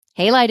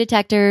Hey, lie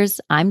detectors.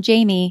 I'm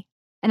Jamie.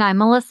 And I'm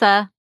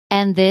Melissa.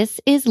 And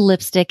this is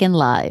Lipstick and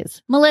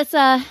Lies.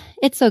 Melissa,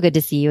 it's so good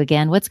to see you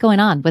again. What's going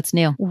on? What's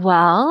new?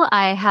 Well,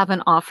 I have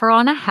an offer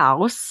on a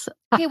house.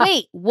 Okay,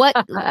 wait. What?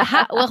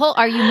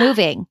 Are you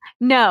moving?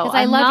 No. Because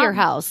I love your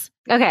house.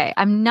 Okay,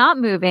 I'm not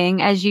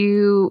moving. As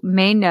you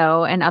may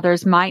know, and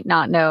others might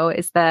not know,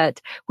 is that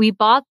we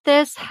bought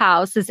this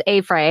house, this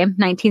A-frame,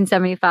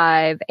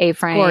 1975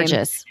 A-frame.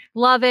 Gorgeous.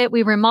 Love it.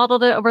 We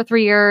remodeled it over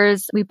 3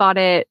 years. We bought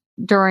it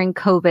during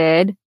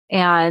COVID.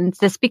 And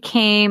this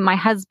became my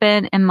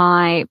husband and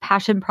my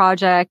passion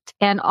project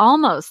and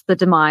almost the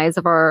demise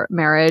of our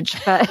marriage.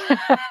 But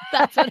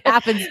that's what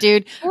happens,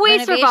 dude.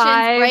 We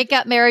survived. Break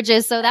up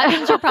marriages. So that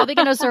means you're probably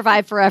going to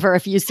survive forever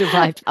if you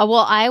survived.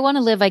 Well, I want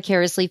to live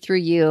vicariously through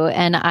you.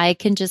 And I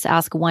can just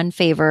ask one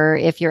favor.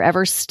 If you're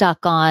ever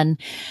stuck on,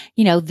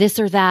 this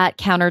or that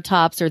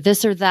countertops or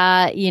this or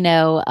that,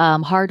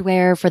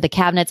 hardware for the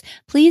cabinets,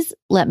 please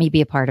let me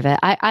be a part of it.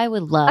 I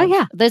would love. Oh,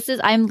 yeah.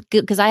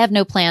 Because I have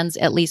no plans,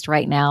 at least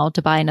right now,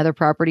 to buy another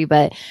property,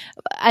 but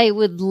I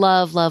would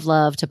love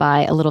to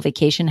buy a little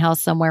vacation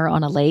house somewhere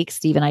on a lake.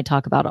 Steve and I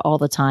talk about it all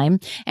the time.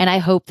 And I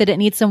hope that it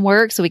needs some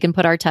work so we can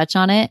put our touch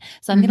on it.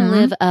 So I'm going to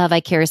live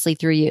vicariously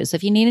through you. So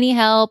if you need any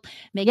help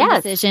making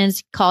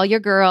decisions, call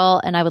your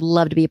girl, and I would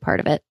love to be a part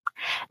of it.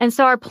 And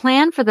so our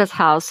plan for this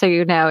house, so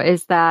you know,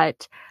 is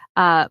that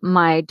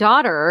my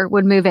daughter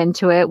would move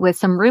into it with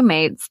some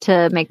roommates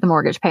to make the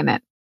mortgage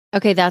payment.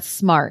 Okay, that's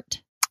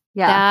smart.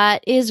 Yeah.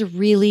 That is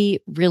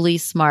really, really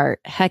smart.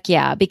 Heck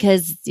yeah.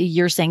 Because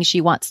you're saying she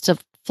wants to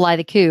fly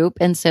the coop.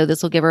 And so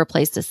this will give her a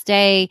place to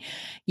stay.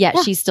 Yeah.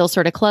 She's still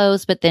sort of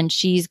close, but then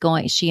she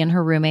and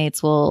her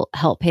roommates will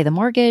help pay the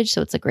mortgage.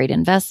 So it's a great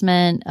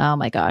investment. Oh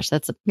my gosh.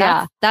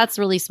 That's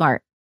really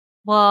smart.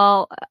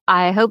 Well,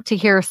 I hope to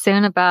hear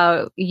soon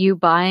about you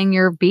buying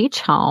your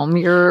beach home,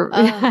 your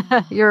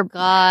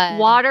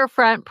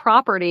waterfront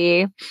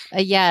property.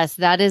 Yes,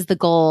 that is the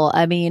goal.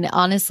 I mean,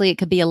 honestly, it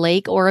could be a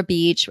lake or a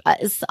beach.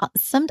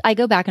 I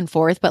go back and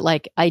forth, but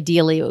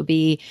ideally it would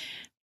be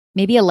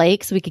maybe a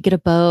lake so we could get a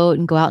boat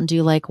and go out and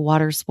do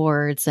water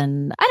sports.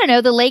 And I don't know,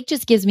 the lake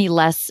just gives me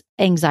less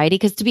anxiety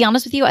because, to be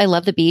honest with you, I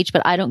love the beach,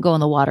 but I don't go in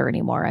the water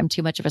anymore. I'm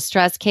too much of a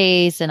stress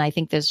case. And I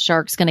think this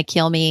shark's going to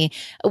kill me,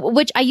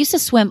 which I used to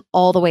swim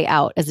all the way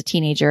out as a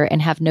teenager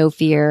and have no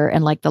fear.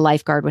 And the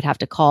lifeguard would have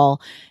to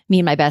call me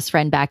and my best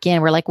friend back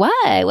in. We're like,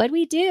 what? What'd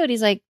we do? And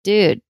he's like,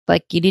 dude,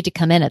 you need to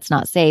come in. It's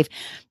not safe.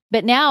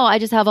 But now I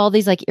just have all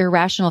these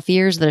irrational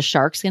fears that a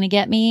shark's going to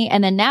get me.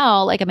 And then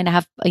now, I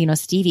have,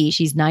 Stevie,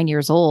 she's 9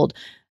 years old.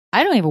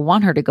 I don't even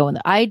want her to go in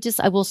I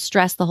will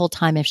stress the whole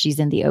time if she's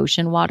in the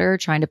ocean water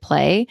trying to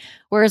play.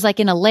 Whereas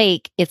in a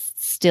lake, it's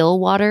still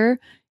water.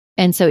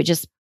 And so it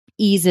just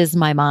eases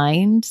my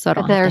mind. So I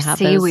don't have to have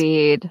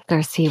seaweed.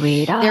 There's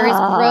seaweed. There is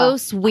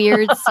gross,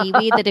 weird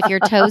seaweed that if your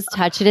toes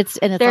touch it, it's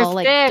all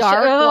fish.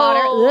 Dark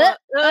water.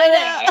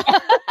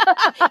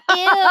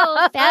 Ew,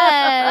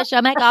 fish.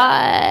 Oh my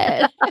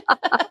God.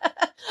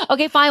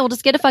 Okay, fine. We'll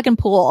just get a fucking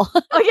pool.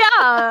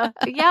 Oh,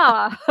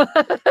 yeah.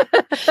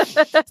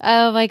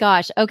 Oh my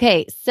gosh.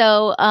 Okay.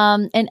 So,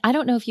 and I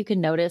don't know if you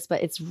can notice,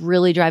 but it's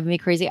really driving me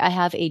crazy. I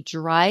have a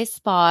dry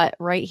spot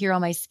right here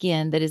on my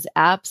skin that is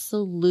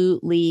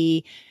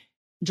absolutely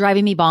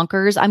driving me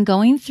bonkers. I'm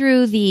going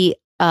through the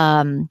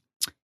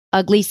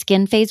ugly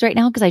skin phase right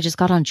now because I just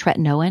got on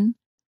tretinoin.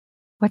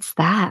 What's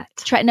that?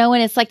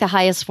 Tretinoin, it's the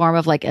highest form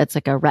of it's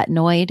a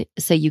retinoid.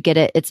 So you get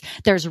it.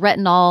 There's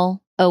retinol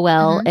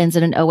OL ends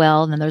in an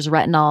OL, and then there's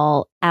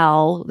retinol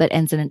AL that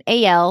ends in an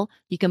AL.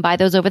 You can buy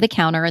those over the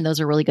counter, and those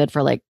are really good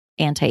for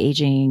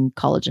anti-aging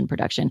collagen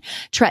production.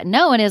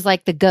 Tretinoin is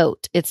the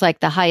GOAT. It's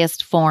the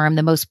highest form,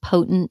 the most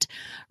potent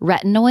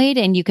retinoid,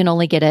 and you can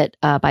only get it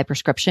by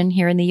prescription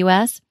here in the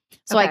US.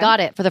 So I got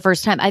it for the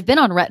first time. I've been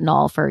on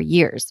retinol for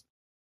years.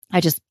 I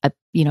just,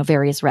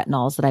 various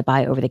retinols that I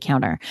buy over the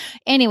counter.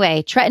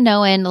 Anyway,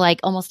 tretinoin,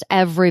 almost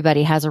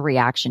everybody has a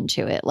reaction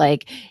to it.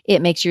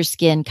 It makes your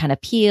skin kind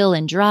of peel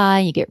and dry.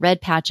 You get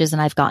red patches,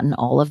 and I've gotten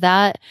all of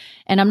that.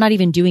 And I'm not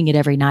even doing it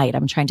every night.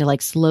 I'm trying to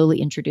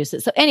slowly introduce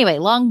it. So anyway,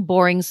 long,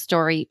 boring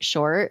story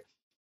short,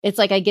 it's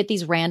I get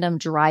these random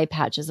dry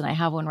patches, and I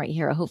have one right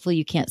here. Hopefully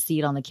you can't see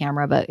it on the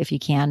camera, but if you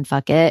can,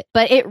 fuck it.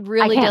 But it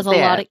really does a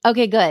lot of,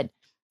 okay, good.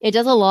 It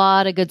does a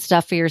lot of good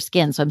stuff for your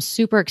skin. So I'm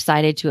super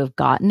excited to have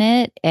gotten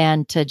it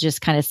and to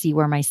just kind of see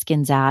where my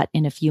skin's at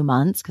in a few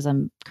months because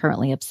I'm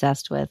currently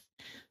obsessed with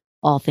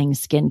all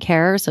things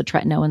skincare. So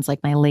tretinoin's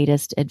my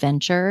latest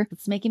adventure.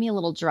 It's making me a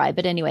little dry.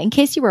 But anyway, in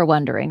case you were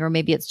wondering, or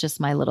maybe it's just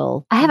my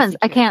little... I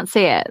can't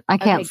see it. I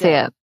can't see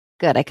it.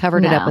 Good. I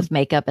covered it up with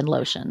makeup and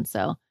lotion.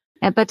 So,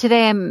 but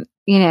today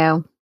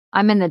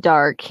I'm in the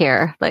dark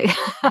here. I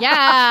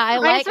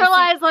just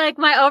realized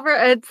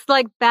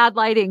it's bad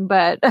lighting,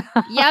 but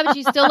yeah, but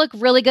you still look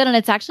really good. And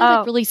it's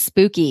actually really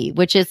spooky,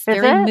 which is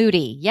very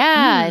moody.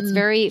 Yeah. It's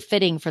very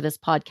fitting for this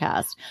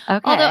podcast.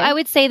 Okay. Although I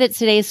would say that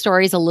today's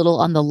story is a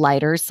little on the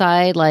lighter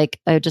side.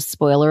 Just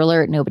spoiler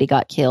alert, nobody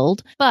got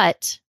killed,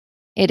 but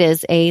it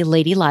is a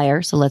lady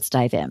liar. So let's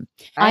dive in.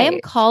 Right. I am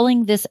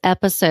calling this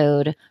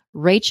episode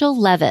Rachel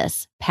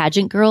Leviss,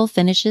 pageant girl,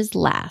 finishes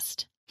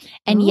last.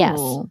 And yes,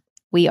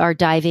 we are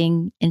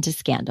diving into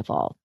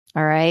Scandival.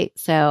 All right.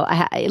 So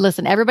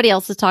listen, everybody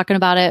else is talking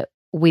about it.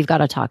 We've got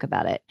to talk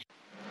about it.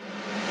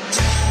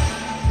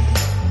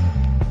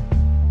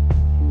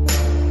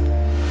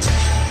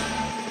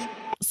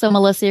 So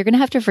Melissa, you're going to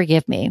have to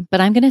forgive me,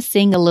 but I'm going to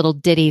sing a little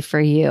ditty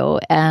for you.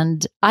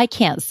 And I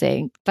can't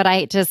sing, but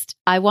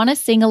I want to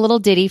sing a little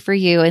ditty for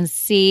you and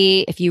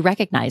see if you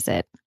recognize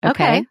it.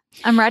 Okay.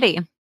 I'm ready.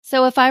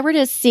 So if I were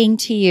to sing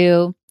to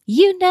you,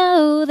 you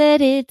know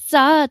that it's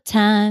our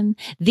time.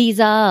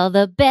 These are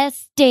the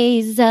best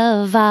days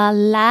of our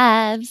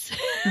lives.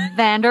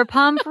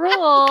 Vanderpump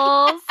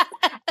Rules.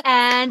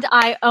 And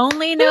I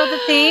only know the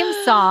theme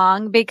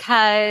song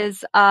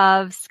because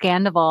of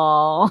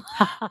Scandival.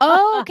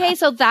 Oh, okay.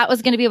 So that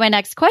was going to be my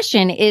next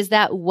question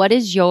what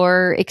is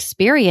your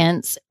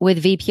experience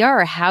with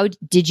VPR? How'd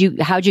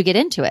you get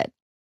into it?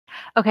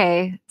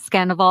 Okay,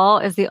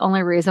 Scandival is the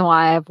only reason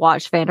why I've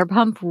watched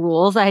Vanderpump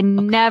Rules. I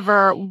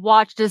never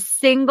watched a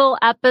single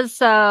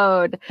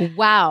episode.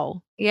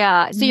 Wow.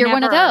 Yeah. So you're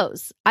one of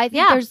those. I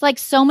think there's like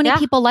so many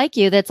people like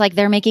you that's like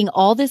they're making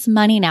all this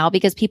money now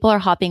because people are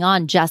hopping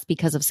on just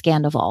because of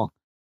Scandival.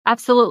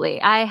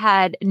 Absolutely. I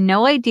had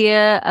no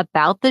idea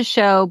about the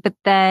show, but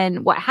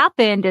then what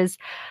happened is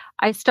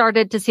I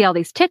started to see all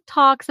these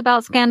TikToks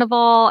about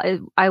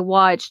Scandival. I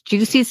watched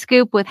Juicy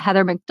Scoop with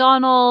Heather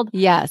McDonald.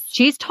 Yes.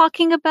 She's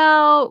talking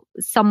about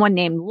someone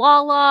named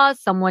Lala,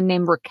 someone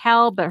named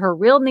Raquel, but her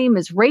real name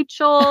is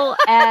Rachel.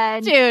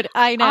 And dude,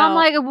 I know. I'm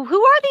like,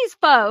 who are these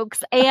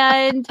folks?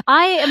 And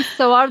I am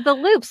so out of the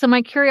loop. So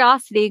my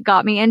curiosity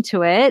got me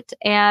into it.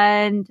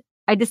 And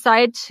I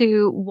decided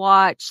to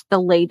watch the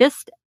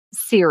latest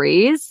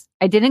series.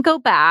 I didn't go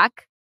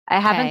back. I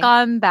haven't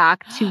gone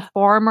back to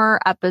former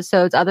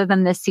episodes other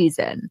than this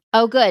season.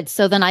 Oh, good.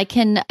 So then I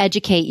can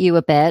educate you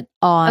a bit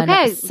on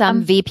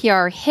some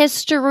VPR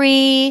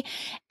history.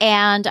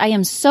 And I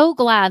am so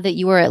glad that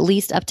you are at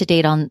least up to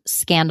date on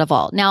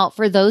Scandival. Now,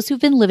 for those who've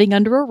been living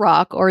under a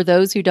rock or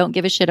those who don't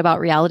give a shit about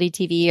reality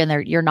TV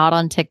and you're not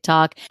on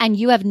TikTok and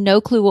you have no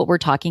clue what we're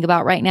talking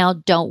about right now,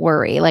 don't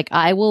worry. Like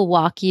I will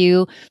walk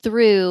you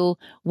through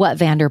what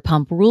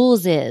Vanderpump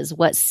Rules is,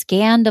 what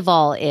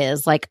Scandival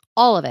is, like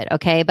all of it.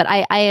 Okay. But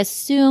I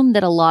assume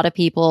that a lot of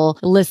people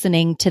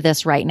listening to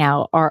this right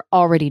now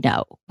already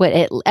know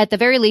at the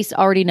very least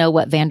already know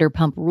what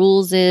Vanderpump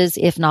Rules is,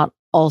 if not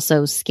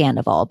also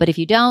Scandival. But if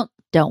you don't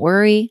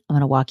worry. I'm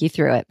going to walk you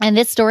through it. And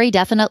this story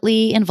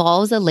definitely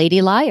involves a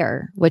lady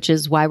liar, which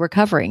is why we're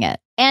covering it.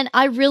 And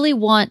I really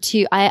want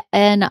to, I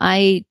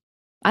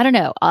don't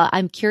know.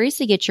 I'm curious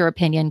to get your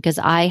opinion because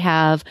I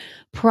have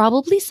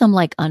probably some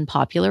like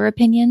unpopular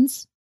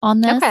opinions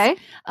on this. Okay.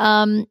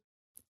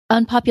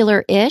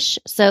 Unpopular-ish.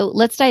 So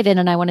let's dive in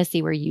and I want to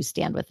see where you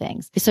stand with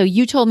things. So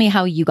you told me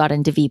how you got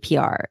into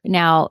VPR.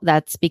 Now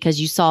that's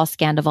because you saw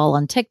Scandival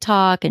on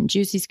TikTok and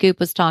Juicy Scoop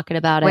was talking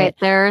about it. Wait,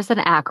 there's an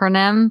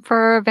acronym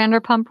for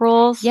Vanderpump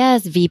Rules?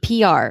 Yes,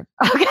 VPR.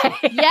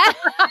 Okay. Yeah.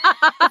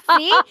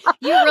 See?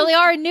 You really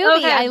are a newbie.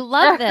 Okay. I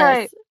love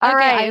this. All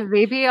right.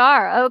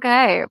 VPR.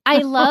 Okay. I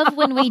love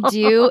when we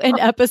do an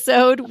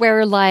episode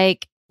where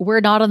like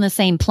we're not on the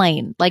same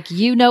plane. Like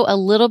you know a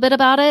little bit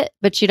about it,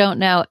 but you don't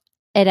know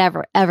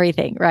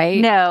everything, right?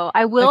 No,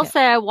 I will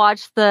say I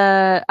watched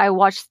the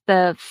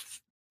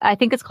I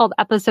think it's called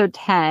episode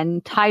 10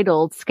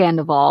 titled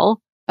Scandival.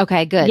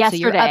 Okay, good.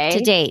 Yesterday. So you're up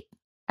to date.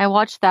 I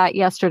watched that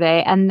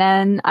yesterday and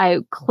then I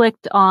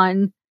clicked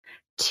on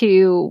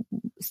to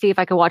see if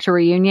I could watch a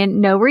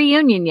reunion. No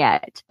reunion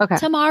yet. Okay.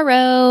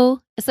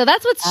 Tomorrow. So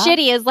that's what's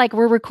shitty is like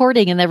we're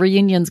recording and the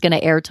reunion's going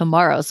to air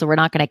tomorrow. So we're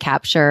not going to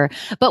capture,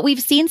 but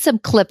we've seen some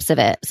clips of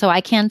it. So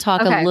I can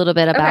talk a little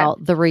bit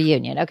about the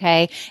reunion.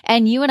 Okay.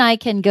 And you and I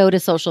can go to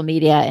social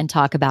media and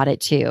talk about it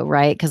too,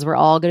 right? Because we're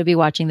all going to be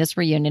watching this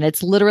reunion.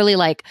 It's literally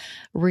like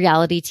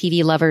reality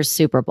TV lovers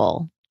Super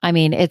Bowl. I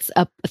mean, it's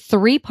a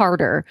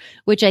 3-parter,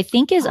 which I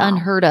think is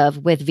unheard of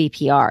with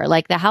VPR.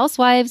 Like the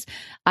Housewives,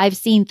 I've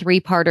seen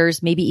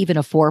 3-parters, maybe even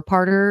a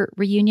 4-parter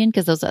reunion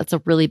because that's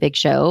a really big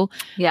show.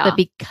 Yeah. But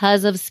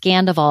because of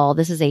Scandival,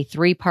 this is a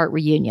 3-part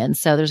reunion.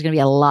 So there's going to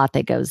be a lot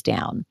that goes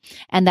down.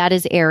 And that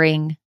is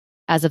airing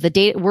as of the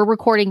date. We're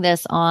recording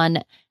this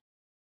on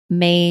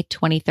May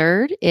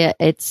 23rd.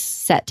 It's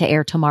set to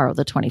air tomorrow,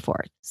 the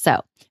 24th.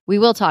 So we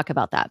will talk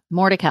about that.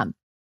 More to come.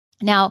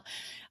 Now,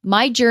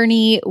 my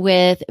journey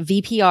with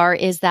VPR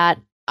is that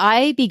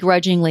I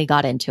begrudgingly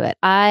got into it.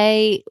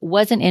 I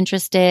wasn't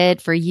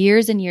interested for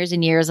years and years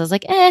and years. I was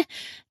like,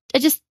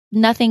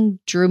 nothing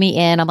drew me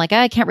in. I'm like,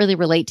 I can't really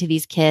relate to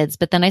these kids.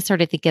 But then I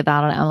started thinking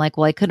about it. I'm like,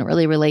 well, I couldn't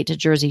really relate to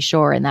Jersey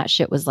Shore. And that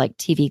shit was like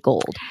TV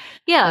gold.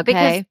 Yeah,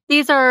 because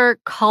these are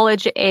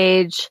college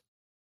age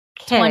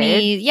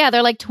kids.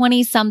 They're like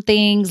 20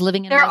 somethings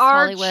living in West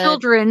Hollywood. There are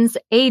children's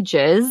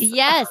ages.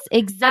 Yes,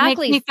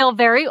 exactly. That makes me feel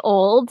very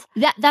old.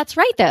 That's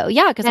right though.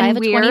 Yeah, because I have a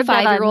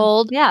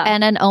 25-year-old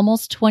and an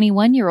almost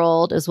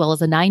 21-year-old as well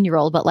as a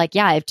 9-year-old. But like,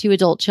 I have 2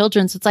 adult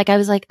children. So it's like, I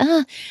was like,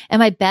 and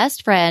my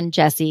best friend,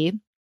 Jessie,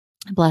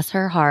 bless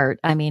her heart.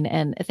 I mean,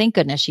 and thank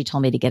goodness she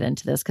told me to get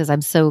into this because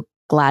I'm so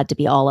glad to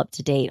be all up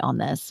to date on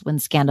this when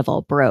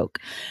Scandival broke.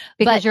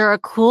 Because you're a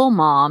cool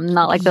mom,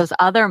 not like those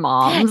other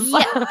moms.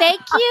 Yeah, thank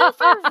you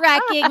for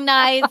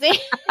recognizing.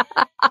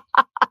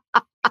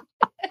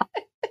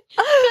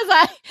 Because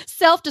I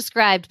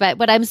self-described,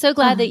 but I'm so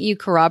glad that you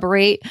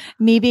corroborate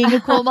me being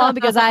a cool mom,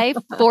 because I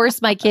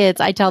force my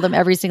kids. I tell them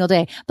every single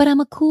day, but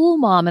I'm a cool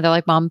mom. And they're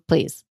like, Mom,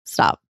 please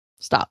stop.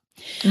 But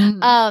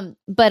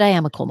I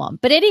am a cool mom.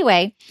 But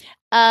anyway,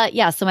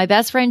 so my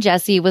best friend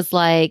Jessie was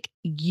like,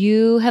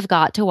 you have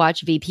got to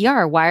watch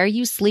VPR. Why are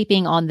you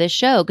sleeping on this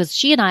show? Because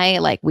she and I,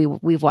 like,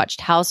 we've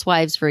watched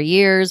Housewives for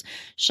years,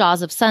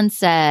 Shaws of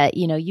Sunset,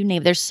 you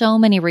name. There's so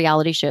many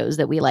reality shows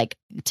that we like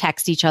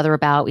text each other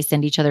about. We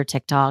send each other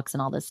TikToks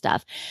and all this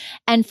stuff.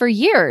 And for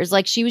years,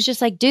 like, she was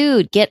just like,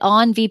 dude, get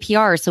on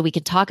VPR so we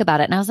could talk about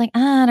it. And I was like,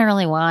 I don't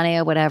really want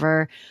to,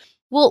 whatever.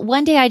 Well,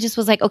 one day I just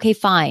was like, okay,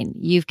 fine.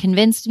 You've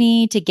convinced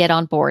me to get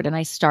on board. And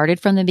I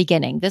started from the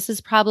beginning. This is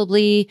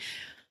probably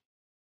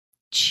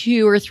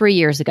 2 or 3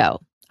 years ago.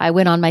 I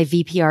went on my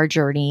VPR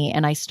journey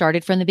and I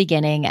started from the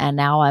beginning, and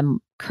now I'm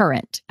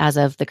current as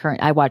of the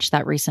current. I watched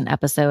that recent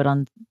episode,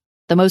 on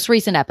the most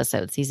recent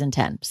episode, season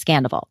 10,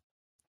 Scandival.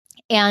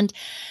 And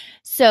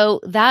so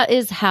that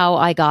is how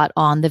I got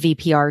on the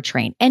VPR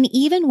train. And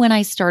even when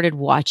I started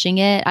watching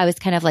it, I was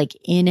kind of like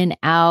in and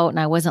out, and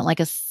I wasn't like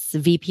a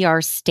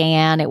VPR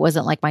stan. It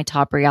wasn't like my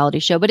top reality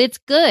show, but it's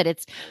good.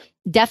 It's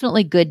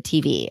definitely good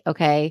TV.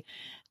 Okay.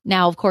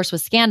 Now, of course,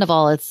 with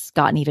Scandival, it's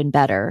gotten even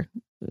better.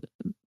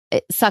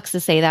 It sucks to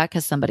say that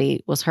because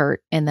somebody was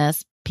hurt in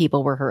this.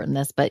 People were hurt in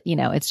this, but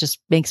it's just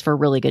makes for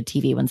really good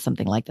TV when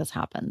something like this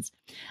happens.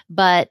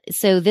 But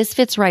so this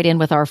fits right in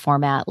with our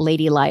format,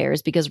 Lady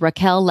Liars, because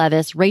Rachel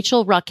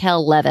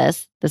Raquel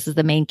Leviss, this is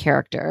the main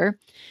character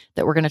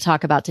that we're going to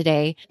talk about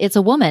today. It's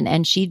a woman,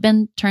 and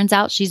turns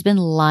out she's been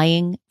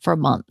lying for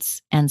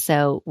months. And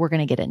so we're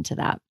going to get into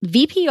that.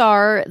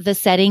 VPR, the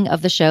setting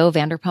of the show,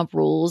 Vanderpump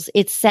Rules,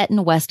 it's set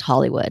in West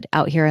Hollywood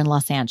out here in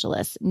Los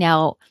Angeles.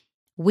 Now,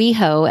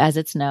 WeHo, as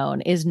it's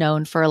known, is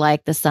known for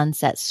like the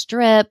Sunset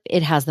Strip.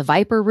 It has the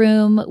Viper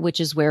Room, which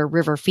is where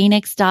River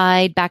Phoenix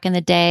died back in the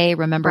day.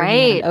 Remember,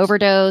 he had an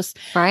overdose.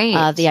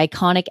 Right. The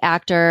iconic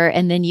actor.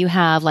 And then you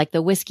have like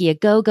the Whiskey A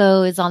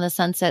Go-Go is on the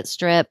Sunset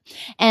Strip.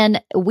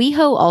 And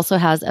WeHo also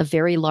has a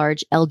very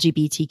large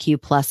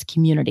LGBTQ plus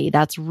community.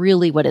 That's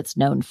really what it's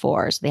known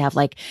for. So they have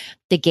like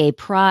the Gay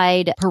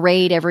Pride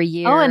Parade every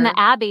year. Oh, and the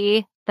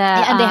Abbey.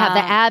 And they have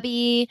the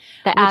Abbey.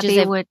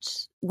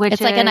 Which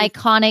it's like an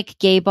iconic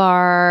gay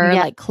bar,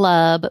 like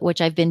club,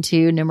 which I've been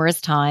to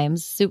numerous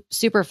times.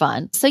 Super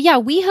fun. So yeah,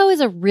 WeHo is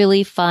a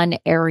really fun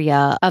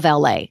area of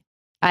LA.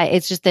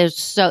 It's just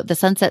the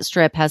Sunset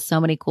Strip has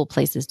so many cool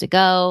places to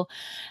go.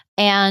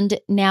 And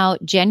now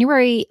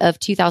January of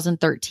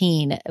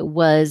 2013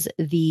 was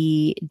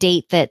the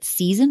date that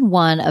season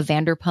 1 of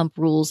Vanderpump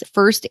Rules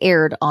first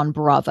aired on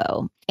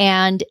Bravo.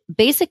 And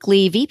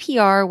basically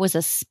VPR was a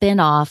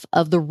spinoff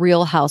of The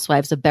Real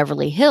Housewives of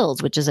Beverly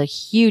Hills, which is a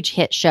huge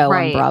hit show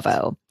on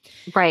Bravo.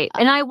 Right.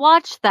 And I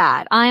watched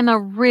that. I'm a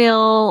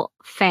real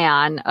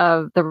fan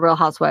of The Real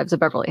Housewives of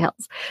Beverly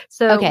Hills.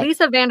 So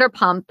Lisa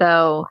Vanderpump,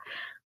 though,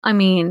 I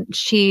mean,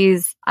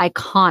 she's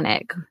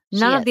iconic.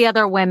 None of the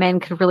other women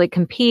could really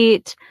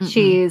compete. Mm-mm.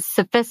 She's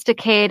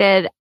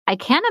sophisticated. I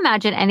can't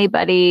imagine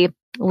anybody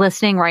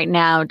listening right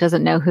now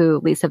doesn't know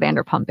who Lisa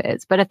Vanderpump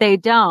is. But if they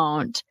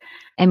don't,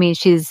 I mean,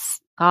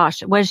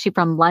 was she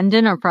from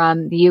London or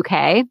from the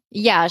UK?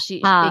 Yeah,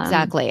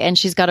 exactly. And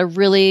she's got a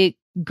really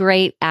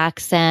great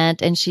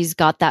accent, and she's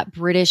got that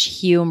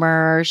British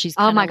humor.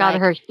 Oh my God,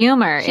 her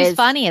humor she's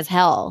funny as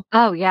hell.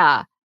 Oh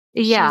yeah.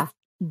 Yeah. She's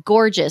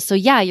gorgeous. So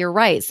yeah, you're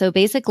right. So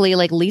basically,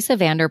 like, Lisa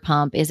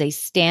Vanderpump is a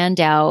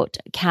standout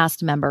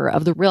cast member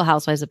of The Real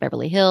Housewives of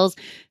Beverly Hills,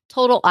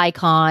 total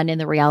icon in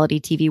the reality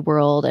TV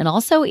world, and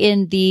also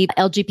in the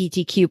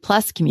LGBTQ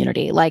plus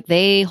community. Like,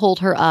 they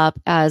hold her up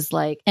as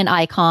like an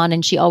icon,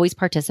 and she always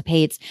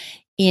participates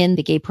in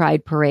the Gay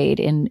Pride Parade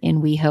in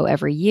WeHo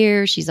every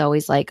year. She's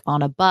always like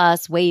on a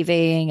bus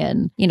waving,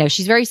 and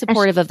she's very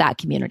supportive of that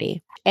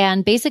community.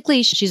 And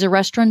basically, she's a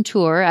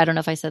restaurateur. I don't know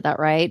if I said that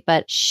right,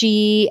 but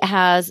she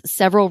has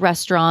several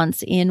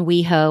restaurants in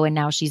WeHo, and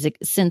now she's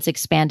since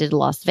expanded to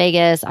Las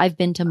Vegas. I've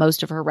been to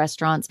most of her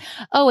restaurants.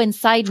 Oh, and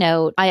side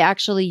note, I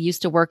actually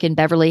used to work in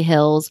Beverly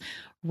Hills,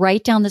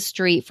 right down the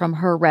street from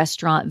her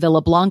restaurant,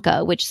 Villa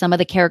Blanca, which some of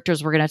the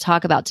characters we're going to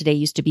talk about today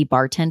used to be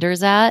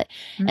bartenders at.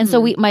 Mm-hmm. And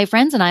so my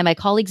friends and I, my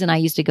colleagues and I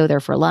used to go there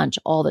for lunch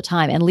all the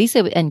time. And Lisa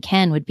and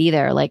Ken would be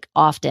there like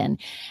often.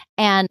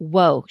 And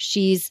whoa,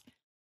 she's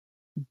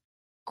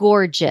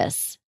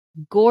gorgeous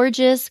in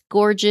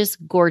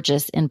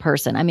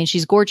person. I mean,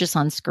 she's gorgeous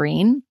on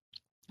screen,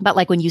 but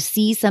like when you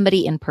see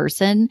somebody in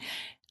person,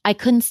 I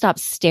couldn't stop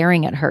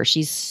staring at her.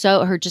 She's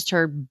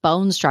her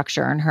bone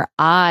structure and her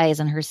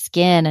eyes and her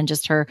skin and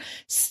just her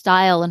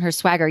style and her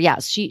swagger.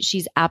 Yes,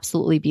 she's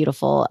absolutely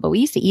beautiful. But we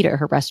used to eat at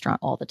her restaurant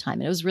all the time,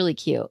 and it was really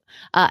cute.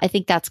 I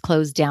think that's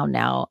closed down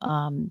now.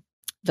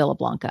 Villa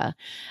Blanca.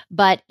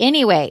 But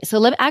anyway, so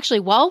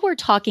while we're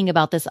talking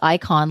about this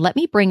icon, let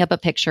me bring up a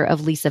picture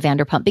of Lisa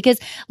Vanderpump, because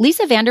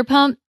Lisa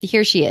Vanderpump,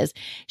 here she is.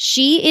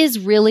 She is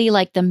really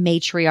like the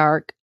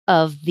matriarch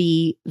of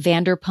the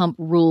Vanderpump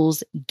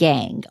Rules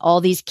gang.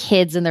 All these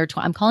kids in their,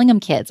 I'm calling them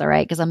kids, all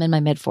right, because I'm in my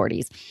mid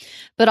 40s.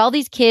 But all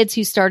these kids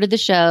who started the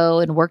show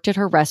and worked at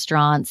her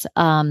restaurants,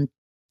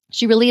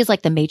 she really is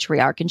like the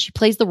matriarch, and she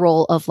plays the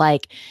role of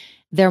like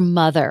their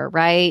mother,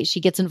 right? She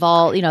gets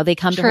involved, they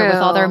come to her with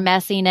all their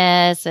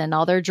messiness and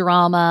all their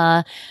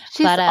drama.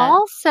 She's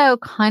also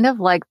kind of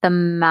like the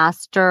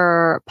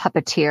master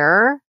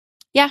puppeteer.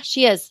 Yeah,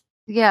 she is.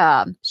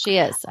 Yeah. She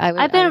is. I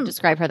would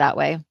describe her that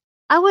way.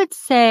 I would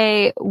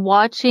say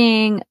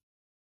watching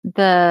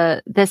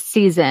this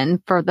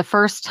season for the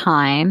first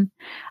time,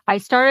 I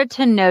started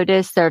to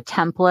notice their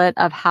template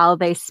of how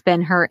they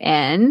spin her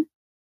in.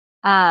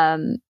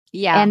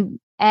 Yeah.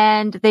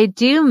 And they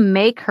do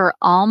make her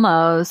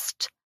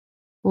almost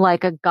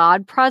like a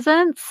god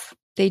presence.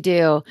 They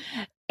do.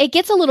 It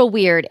gets a little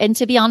weird. And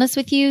to be honest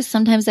with you,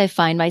 sometimes I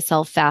find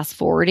myself fast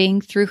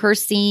forwarding through her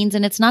scenes.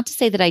 And it's not to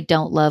say that I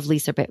don't love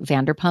Lisa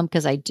Vanderpump,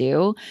 because I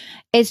do.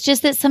 It's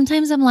just that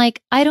sometimes I'm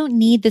like, I don't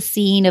need the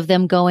scene of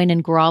them going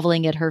and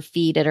groveling at her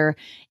feet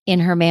in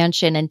her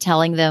mansion and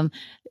telling her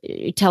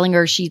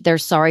they're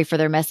sorry for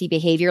their messy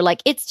behavior.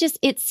 Like, it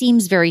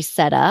seems very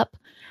set up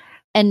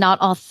and not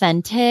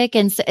authentic.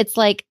 And so it's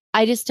like,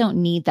 I just don't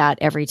need that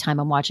every time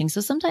I'm watching. So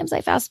sometimes I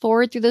fast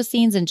forward through those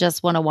scenes and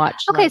just want to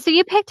watch. Okay. So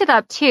you picked it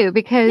up too,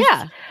 because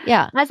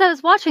yeah. As I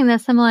was watching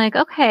this, I'm like,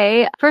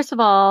 okay, first of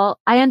all,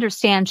 I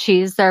understand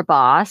she's their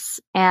boss,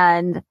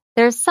 and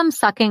there's some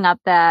sucking up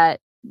that,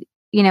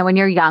 when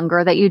you're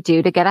younger, that you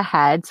do to get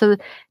ahead. So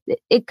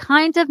it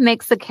kind of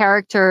makes the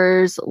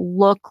characters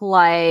look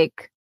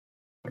like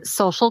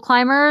social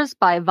climbers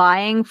by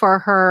vying for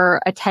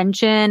her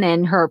attention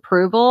and her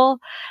approval.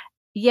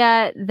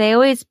 Yet they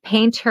always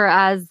paint her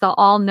as the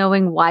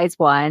all-knowing wise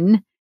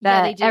one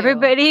that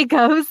everybody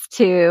goes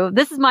to.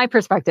 This is my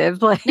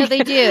perspective. Like, no, they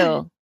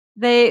do.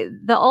 The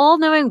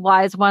all-knowing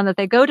wise one that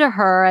they go to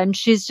her, and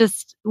she's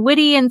just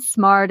witty and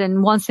smart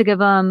and wants to give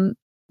them,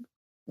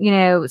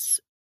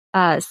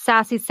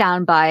 sassy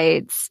sound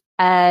bites.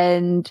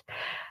 And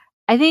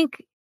I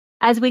think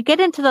as we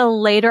get into the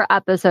later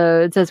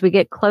episodes, as we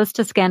get close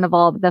to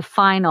Scandal, the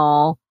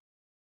final,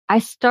 I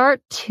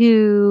start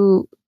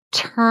to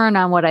turn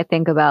on what I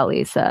think about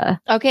Lisa.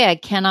 Okay, I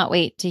cannot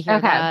wait to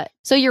hear that.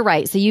 So you're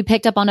right. So you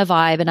picked up on a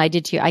vibe, and I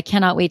did too. I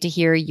cannot wait to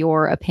hear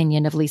your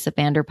opinion of Lisa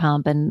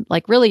Vanderpump, and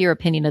like really your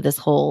opinion of this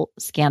whole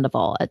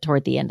Scandal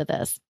toward the end of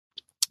this.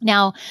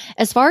 Now,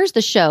 as far as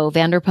the show,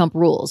 Vanderpump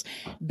Rules,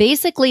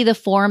 basically the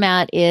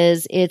format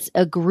is it's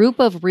a group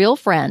of real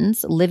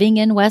friends living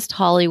in West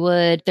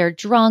Hollywood. They're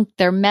drunk,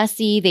 they're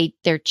messy,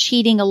 they're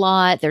cheating a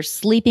lot, they're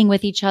sleeping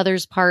with each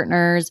other's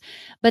partners,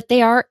 but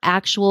they are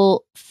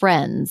actual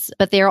friends.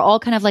 But they're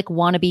all kind of like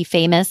wannabe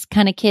famous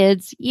kind of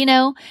kids,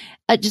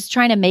 just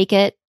trying to make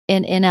it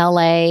in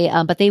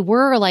LA. But they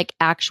were like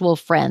actual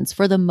friends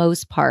for the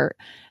most part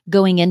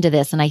going into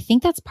this. And I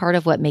think that's part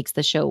of what makes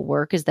the show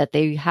work, is that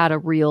they had a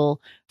real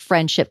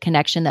friendship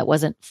connection that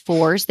wasn't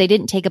forced. They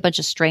didn't take a bunch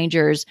of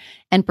strangers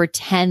and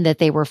pretend that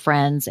they were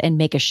friends and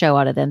make a show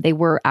out of them. They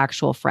were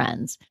actual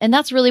friends. And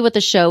that's really what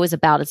the show is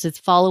about. It's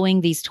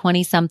following these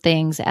 20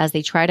 somethings as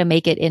they try to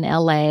make it in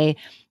LA,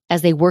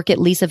 as they work at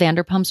Lisa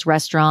Vanderpump's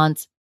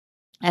restaurants,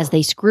 as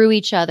they screw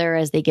each other,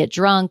 as they get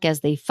drunk, as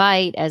they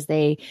fight, as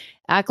they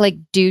act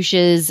like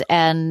douches.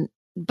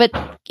 But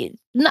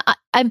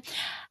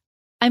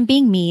I'm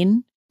being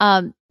mean,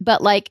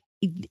 but like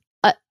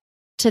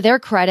to their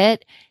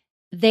credit,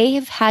 they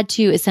have had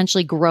to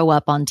essentially grow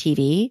up on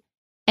TV.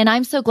 And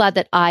I'm so glad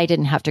that I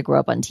didn't have to grow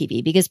up on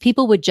TV, because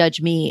people would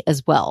judge me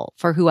as well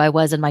for who I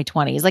was in my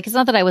 20s. Like, it's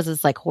not that I was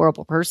this like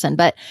horrible person,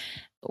 but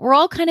we're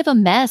all kind of a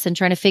mess and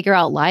trying to figure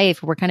out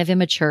life. We're kind of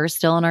immature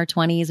still in our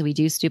 20s. We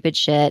do stupid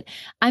shit.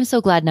 I'm so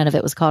glad none of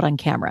it was caught on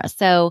camera.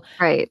 So,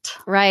 right.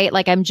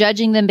 Like, I'm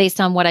judging them based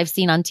on what I've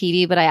seen on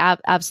TV, but I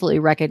absolutely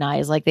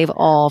recognize like they've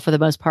all, for the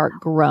most part,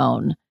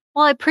 grown.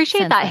 Well, I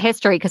appreciate that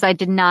history, because I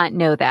did not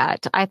know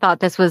that. I thought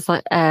this was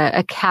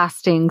a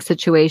casting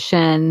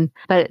situation,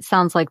 but it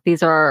sounds like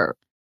these are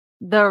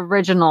the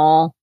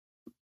original.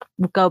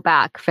 Go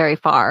back very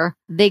far.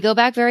 They go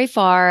back very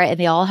far, and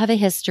they all have a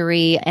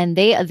history. And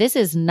this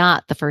is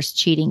not the first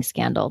cheating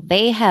scandal.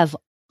 They have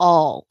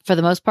all, for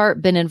the most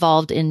part, been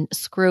involved in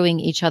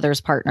screwing each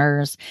other's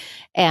partners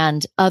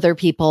and other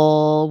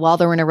people while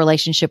they're in a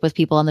relationship with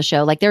people on the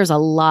show. Like, there's a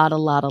lot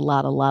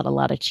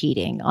of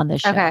cheating on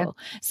this show. Okay.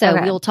 So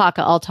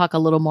I'll talk a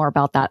little more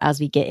about that as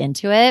we get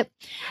into it.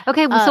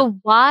 Okay. So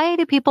why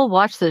do people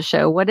watch this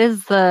show? What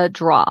is the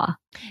draw?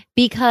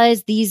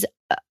 Because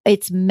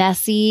it's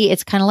messy.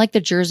 It's kind of like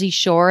the Jersey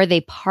Shore.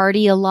 They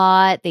party a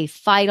lot. They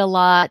fight a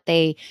lot.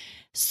 They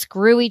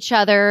screw each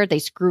other, they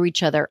screw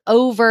each other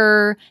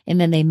over, and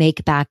then they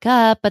make back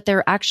up, but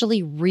they're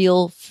actually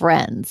real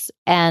friends.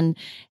 And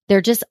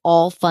they're just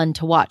all fun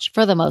to watch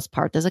for the most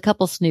part. There's a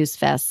couple snooze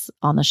fests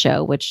on the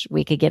show, which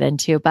we could get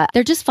into, but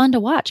they're just fun to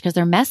watch because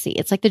they're messy.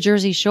 It's like the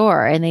Jersey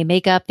Shore, and they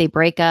make up, they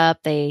break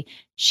up, they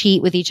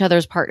cheat with each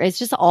other's partners. It's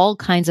just all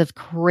kinds of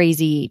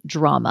crazy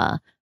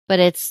drama, but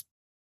it's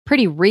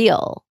pretty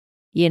real.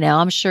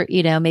 I'm sure,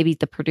 maybe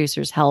the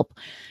producers help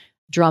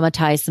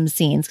dramatize some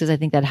scenes because I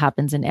think that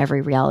happens in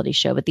every reality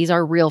show, but these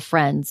are real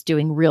friends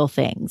doing real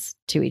things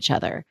to each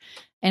other.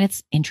 And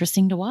it's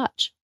interesting to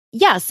watch.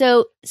 Yeah.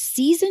 So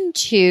season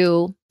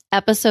 2,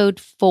 episode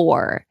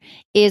 4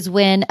 is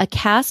when a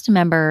cast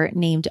member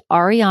named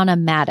Ariana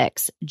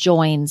Maddox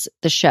joins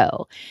the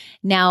show.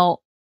 Now,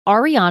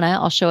 Ariana,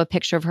 I'll show a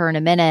picture of her in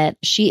a minute.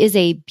 She is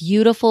a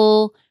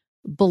beautiful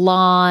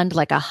blonde,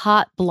 like a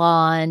hot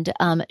blonde.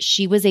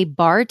 She was a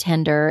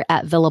bartender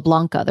at Villa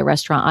Blanca, the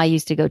restaurant I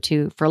used to go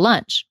to for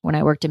lunch when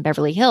I worked in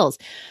Beverly Hills.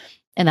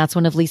 And that's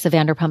one of Lisa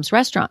Vanderpump's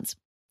restaurants.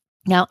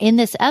 Now, in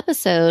this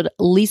episode,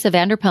 Lisa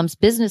Vanderpump's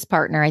business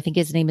partner, I think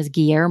his name is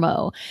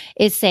Guillermo,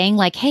 is saying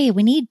like, hey,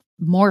 we need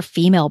more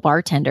female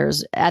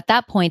bartenders. At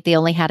that point, they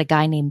only had a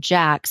guy named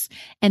Jax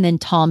and then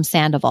Tom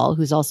Sandoval,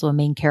 who's also a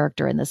main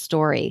character in this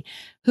story,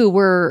 who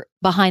were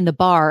behind the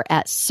bar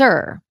at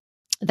Sir.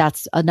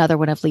 That's another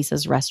one of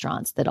Lisa's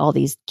restaurants that all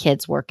these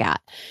kids work at.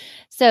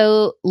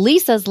 So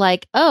Lisa's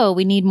like, oh,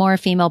 we need more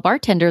female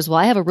bartenders. Well,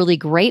 I have a really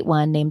great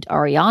one named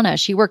Ariana.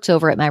 She works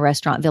over at my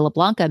restaurant, Villa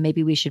Blanca.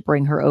 Maybe we should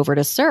bring her over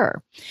to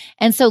Sir.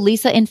 And so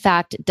Lisa, in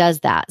fact, does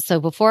that. So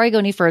before I go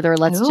any further,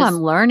 I'm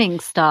learning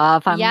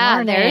stuff. I'm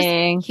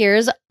learning.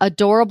 Here's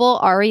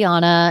adorable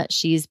Ariana.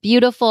 She's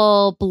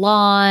beautiful,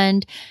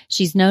 blonde.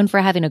 She's known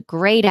for having a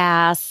great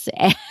ass.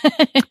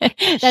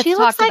 She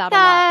looks like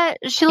that.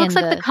 She looks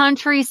like the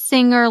country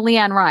singer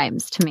Leanne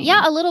Rimes to me.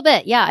 Yeah, a little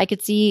bit. Yeah, I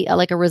could see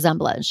like a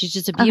resemblance. She's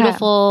just a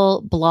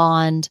beautiful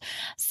blonde.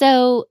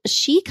 So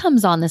she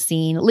comes on the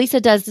scene.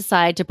 Lisa does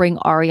decide to bring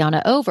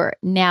Ariana over.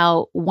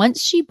 Now, once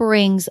she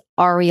brings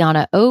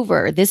Ariana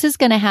over, this is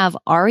going to have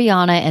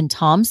Ariana and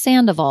Tom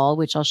Sandoval,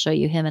 which I'll show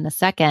you him in a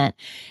second.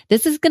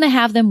 This is going to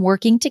have them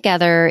working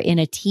together in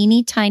a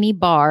teeny tiny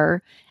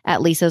bar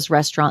at Lisa's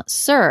restaurant,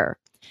 Sir.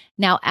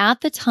 Now, at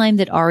the time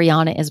that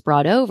Ariana is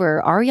brought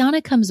over,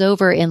 Ariana comes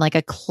over in like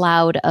a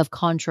cloud of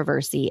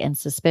controversy and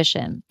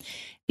suspicion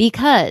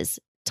because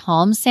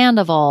Tom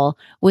Sandoval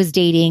is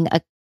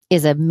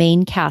a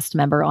main cast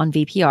member on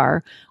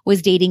VPR,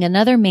 was dating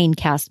another main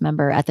cast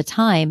member at the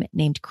time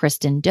named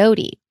Kristen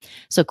Doty.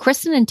 So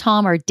Kristen and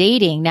Tom are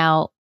dating.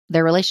 Now,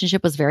 their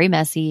relationship was very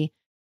messy,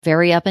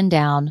 very up and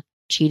down,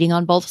 cheating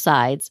on both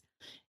sides.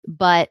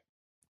 But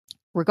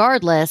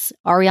regardless,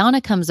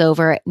 Ariana comes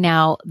over.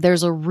 Now,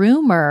 there's a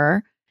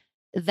rumor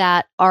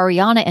that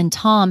Ariana and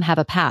Tom have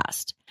a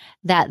past,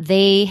 that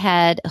they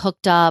had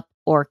hooked up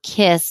or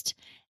kissed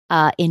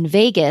in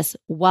Vegas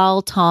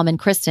while Tom and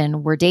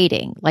Kristen were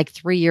dating, like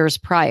 3 years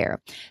prior.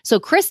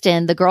 So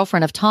Kristen, the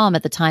girlfriend of Tom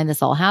at the time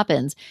this all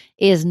happens,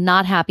 is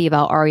not happy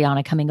about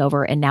Ariana coming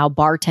over and now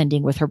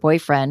bartending with her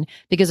boyfriend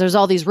because there's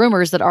all these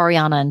rumors that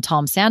Ariana and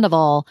Tom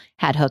Sandoval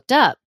had hooked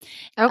up.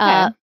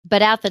 Okay.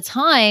 But at the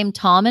time,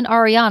 Tom and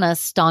Ariana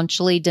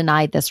staunchly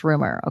denied this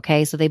rumor.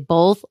 Okay. So they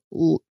both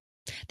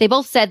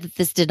said that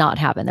this did not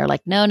happen. They're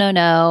like,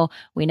 no,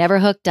 we never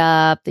hooked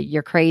up, that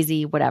you're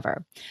crazy,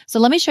 whatever. So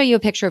let me show you a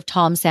picture of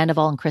Tom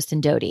Sandoval and Kristen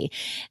Doty.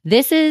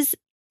 This is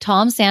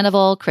Tom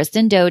Sandoval,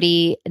 Kristen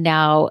Doty.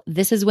 Now,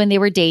 this is when they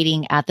were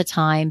dating at the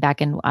time back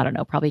in, I don't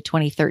know, probably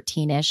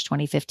 2013-ish,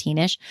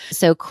 2015-ish.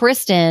 So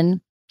Kristen,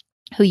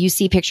 who you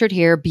see pictured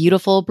here,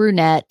 beautiful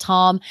brunette.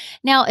 Tom.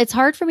 Now, it's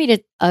hard for me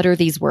to utter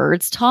these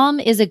words. Tom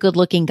is a good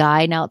looking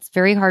guy. Now, it's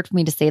very hard for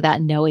me to say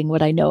that knowing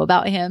what I know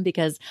about him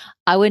because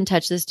I wouldn't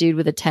touch this dude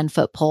with a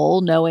 10-foot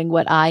pole knowing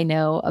what I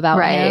know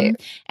about him.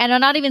 And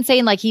I'm not even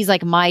saying like he's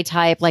like my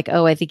type, like,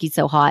 oh, I think he's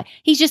so hot.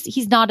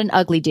 He's not an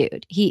ugly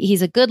dude.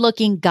 He's a good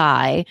looking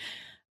guy,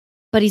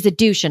 but he's a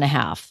douche and a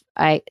half.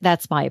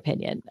 That's my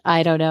opinion.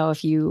 I don't know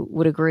if you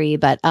would agree,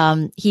 but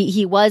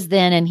he was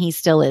then and he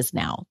still is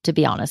now, to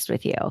be honest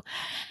with you.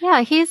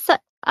 Yeah,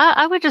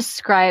 I would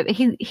describe,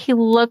 he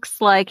looks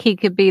like he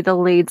could be the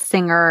lead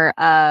singer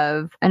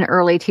of an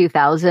early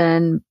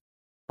 2000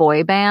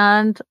 boy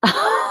band.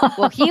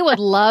 Well, he would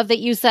love that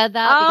you said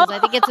that because I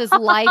think it's his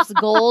life's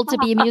goal to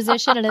be a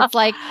musician. And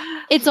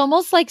it's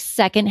almost like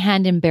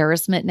secondhand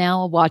embarrassment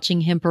now watching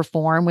him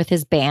perform with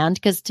his band.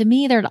 Because to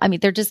me,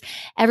 they're just,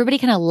 everybody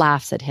kind of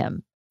laughs at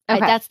him. Okay.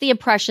 That's the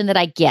impression that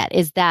I get,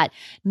 is that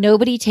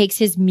nobody takes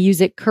his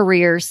music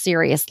career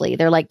seriously.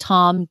 They're like,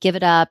 Tom, give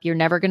it up. You're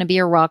never going to be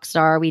a rock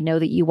star. We know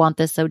that you want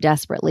this so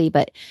desperately,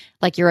 but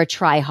like you're a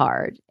try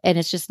hard and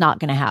it's just not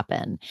going to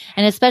happen.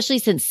 And especially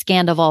since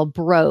Scandival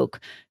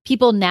broke,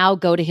 people now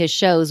go to his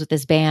shows with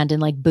his band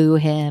and like boo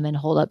him and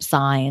hold up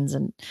signs.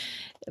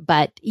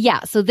 But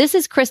yeah, so this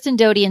is Kristen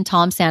Doty and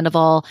Tom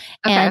Sandoval.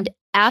 Okay. And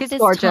at she's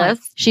gorgeous. Time,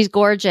 she's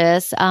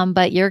gorgeous.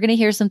 But you're going to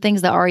hear some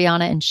things that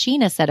Ariana and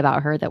Sheena said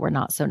about her that were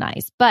not so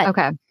nice. But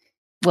okay.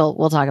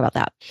 we'll talk about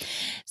that.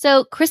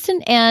 So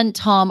Kristen and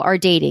Tom are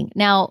dating.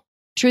 Now,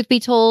 truth be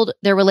told,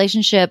 their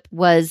relationship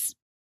was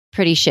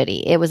pretty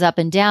shitty. It was up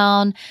and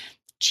down,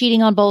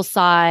 cheating on both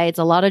sides,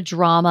 a lot of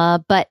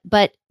drama, but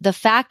the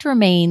fact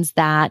remains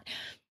that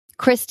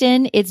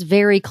Kristen, it's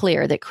very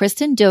clear that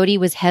Kristen Doty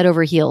was head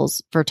over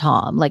heels for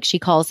Tom. Like, she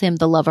calls him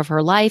the love of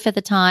her life at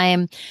the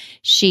time.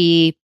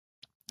 She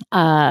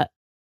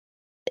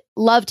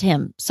loved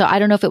him. So I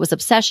don't know if it was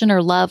obsession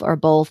or love or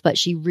both, but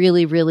she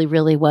really, really,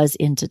 really was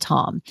into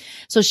Tom.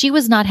 So she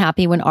was not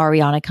happy when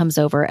Ariana comes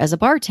over as a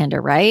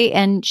bartender, right?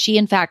 And she,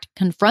 in fact,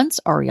 confronts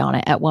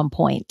Ariana at one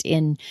point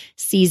in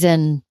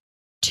season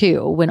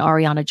 2 when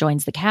Ariana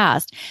joins the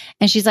cast.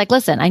 And she's like,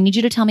 listen, I need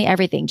you to tell me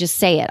everything. Just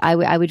say it.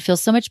 I would feel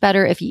so much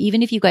better if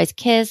even if you guys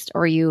kissed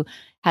or you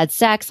had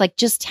sex, like,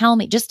 just tell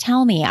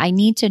me. I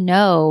need to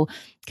know,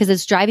 because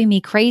it's driving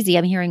me crazy.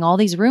 I'm hearing all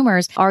these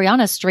rumors.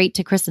 Ariana, straight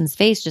to Kristen's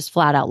face, just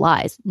flat out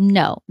lies.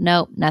 No,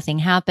 nothing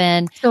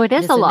happened. So it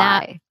is a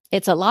lie.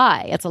 It's a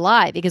lie. It's a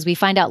lie because we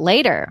find out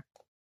later.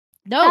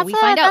 No, we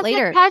find out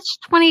later. That's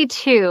a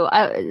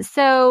catch-22.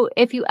 So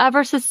if you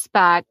ever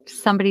suspect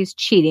somebody's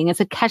cheating, it's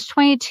a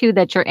catch-22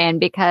 that you're in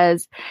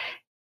because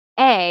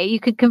A,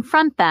 you could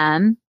confront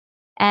them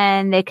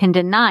and they can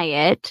deny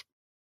it,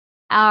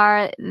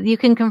 or you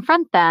can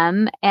confront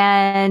them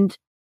and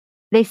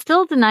they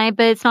still deny it,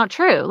 but it's not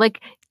true.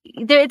 Like,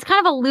 it's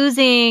kind of a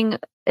losing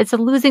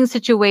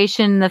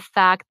situation. The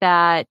fact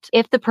that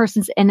if the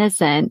person's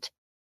innocent,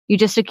 you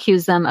just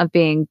accuse them of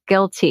being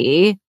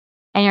guilty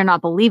and you're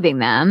not believing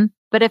them.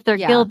 But if they're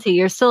guilty,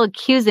 you're still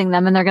accusing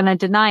them and they're going to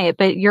deny it.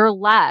 But you're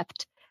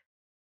left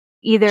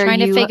either trying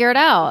to figure it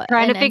out.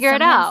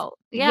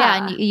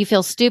 Yeah. And you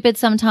feel stupid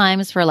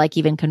sometimes for like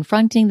even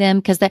confronting them,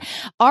 because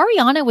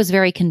Ariana was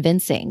very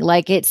convincing.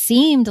 Like, it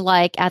seemed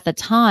like at the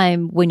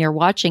time when you're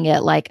watching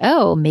it, like,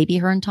 oh, maybe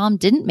her and Tom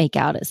didn't make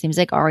out. It seems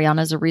like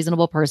Ariana's a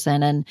reasonable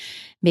person and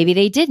maybe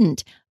they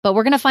didn't. But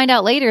we're going to find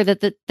out later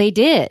that they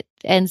did.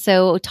 And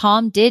so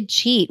Tom did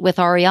cheat with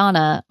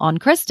Ariana on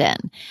Kristen.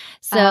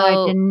 So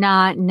I did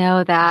not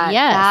know that.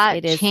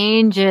 Yes, that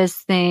changes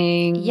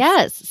things.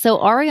 Yes. So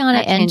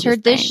Ariana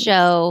entered this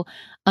show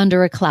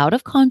under a cloud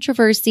of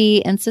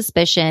controversy and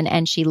suspicion,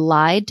 and she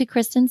lied to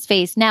Kristen's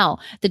face. Now,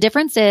 the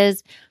difference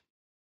is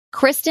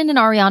Kristen and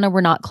Ariana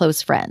were not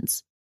close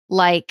friends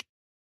like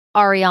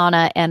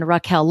Ariana and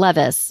Raquel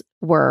Leviss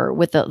were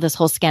with this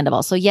whole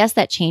scandal. So yes,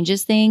 that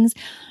changes things.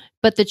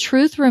 But the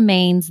truth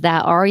remains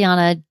that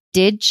Ariana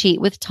did cheat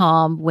with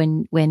Tom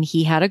when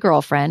he had a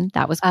girlfriend.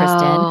 That was Kristen.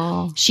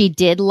 Oh. She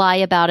did lie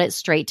about it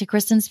straight to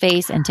Kristen's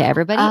face and to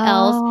everybody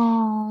else.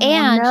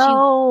 And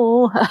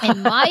she,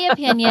 in my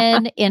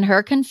opinion, in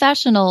her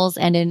confessionals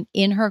and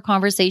in her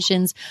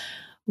conversations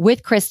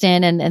with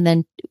Kristen and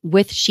then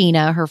with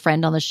Sheena, her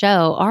friend on the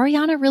show,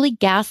 Ariana really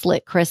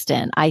gaslit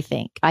Kristen, I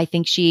think. I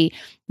think she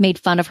made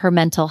fun of her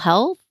mental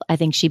health. I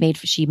think she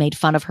made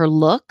fun of her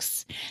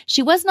looks.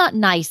 She was not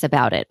nice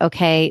about it,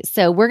 okay?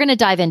 So we're going to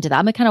dive into that.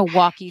 I'm going to kind of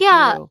walk you through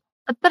how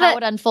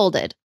it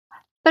unfolded.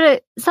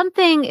 But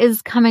something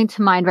is coming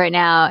to mind right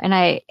now, and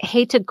I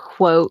hate to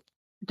quote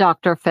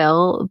Dr.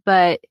 Phil,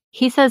 but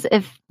he says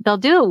if they'll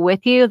do it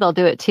with you, they'll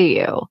do it to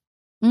you.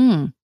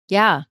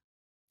 Yeah.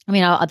 I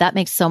mean, that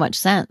makes so much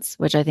sense,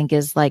 which I think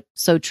is like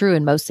so true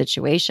in most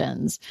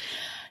situations.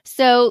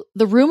 So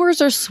the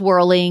rumors are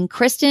swirling.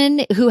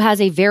 Kristen, who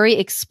has a very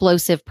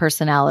explosive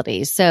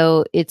personality.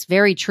 So it's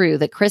very true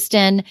that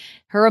Kristen,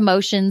 her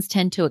emotions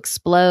tend to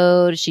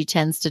explode. She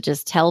tends to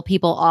just tell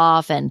people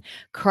off and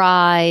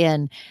cry.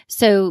 And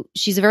so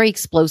she's a very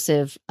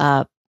explosive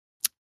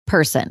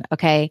person.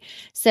 Okay.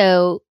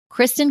 So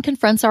Kristen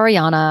confronts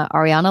Ariana.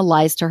 Ariana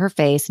lies to her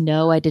face.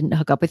 No, I didn't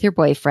hook up with your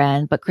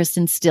boyfriend, but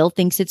Kristen still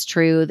thinks it's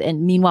true.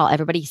 And meanwhile,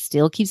 everybody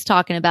still keeps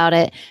talking about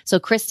it.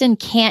 So Kristen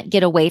can't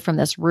get away from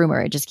this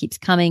rumor. It just keeps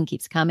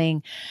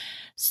coming.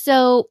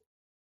 So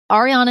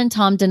Ariana and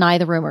Tom deny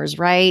the rumors,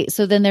 right?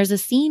 So then there's a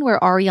scene where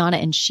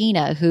Ariana and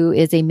Sheena, who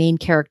is a main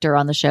character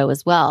on the show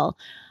as well,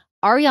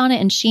 Ariana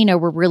and Sheena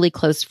were really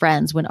close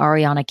friends when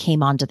Ariana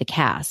came onto the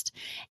cast.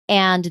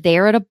 And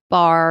they're at a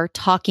bar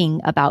talking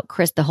about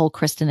the whole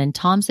Kristen and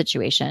Tom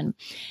situation.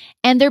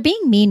 And they're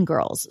being mean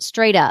girls,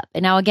 straight up.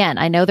 And now, again,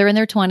 I know they're in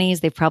their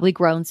 20s. They've probably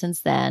grown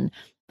since then.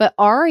 But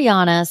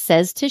Ariana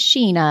says to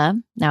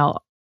Sheena,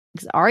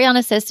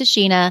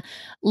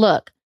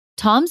 look,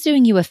 Tom's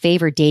doing you a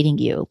favor dating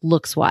you,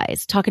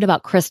 looks-wise, talking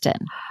about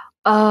Kristen.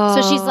 Oh.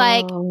 So she's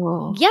like,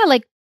 yeah,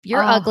 like,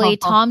 you're ugly.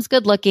 Tom's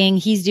good looking.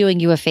 He's doing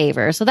you a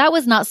favor. So that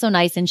was not so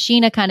nice. And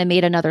Sheena kind of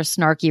made another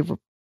snarky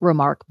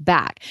remark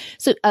back.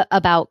 So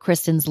about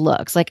Kristen's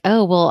looks, like,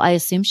 oh, well, I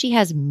assume she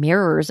has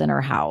mirrors in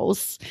her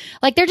house.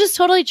 Like, they're just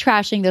totally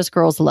trashing this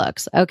girl's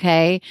looks.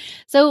 Okay.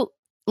 So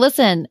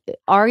listen,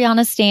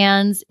 Ariana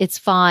stands. It's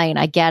fine.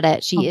 I get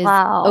it. She is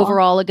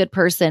overall a good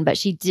person, but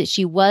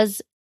she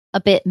was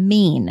a bit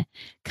mean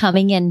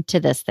coming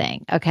into this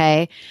thing.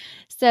 Okay.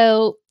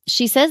 So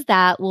she says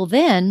that. Well,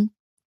 then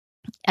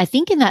I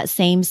think in that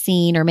same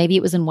scene, or maybe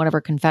it was in one of her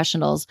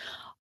confessionals,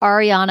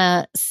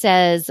 Ariana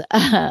says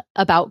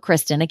about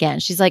Kristen again.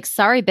 She's like,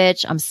 sorry,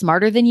 bitch. I'm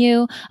smarter than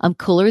you. I'm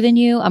cooler than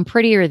you. I'm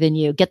prettier than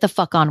you. Get the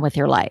fuck on with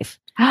your life.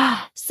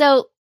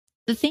 So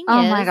the thing is,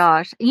 oh my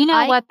gosh. You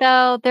know what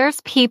though?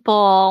 There's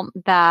people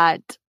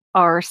that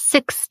are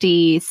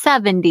 60,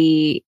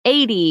 70,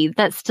 80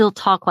 that still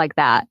talk like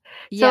that.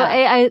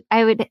 Yeah. So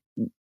I would,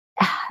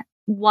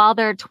 while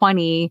they're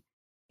 20,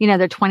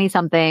 they're 20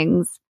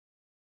 somethings.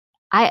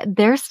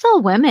 There's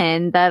still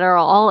women that are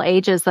all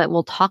ages that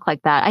will talk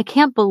like that. I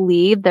can't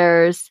believe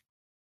there's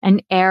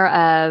an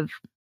air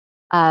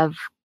of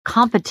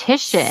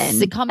competition.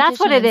 That's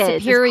what it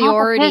is.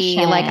 Superiority.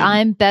 Like,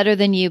 I'm better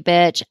than you,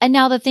 bitch. And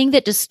now the thing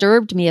that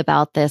disturbed me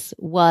about this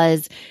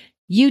was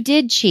you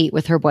did cheat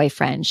with her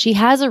boyfriend. She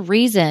has a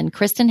reason.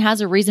 Kristen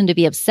has a reason to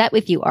be upset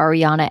with you,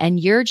 Ariana, and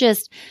you're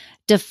just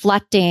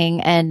deflecting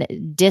and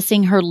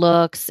dissing her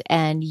looks,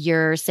 and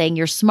you're saying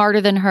you're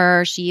smarter than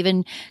her. She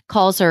even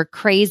calls her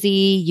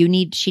crazy.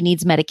 She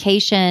needs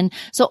medication.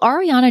 So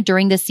Ariana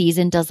during the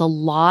season does a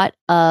lot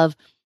of,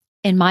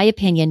 in my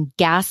opinion,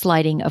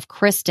 gaslighting of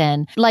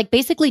Kristen, like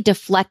basically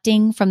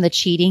deflecting from the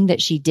cheating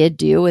that she did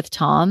do with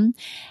Tom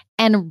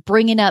and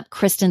bringing up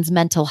Kristen's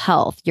mental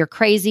health. You're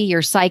crazy.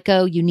 You're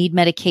psycho. You need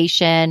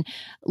medication.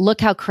 Look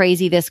how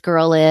crazy this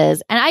girl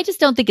is. And I just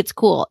don't think it's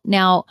cool.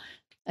 Now,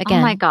 again,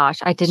 oh my gosh,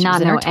 I did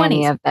not know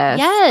any of this.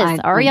 Yes,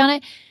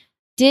 Ariana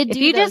did do those things.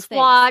 If you just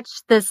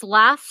watched this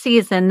last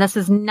season, this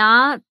is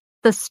not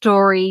the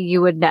story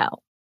you would know.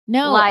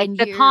 No, like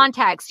the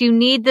context. You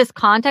need this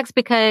context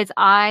because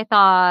I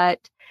thought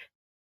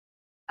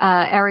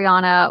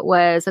Ariana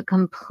was a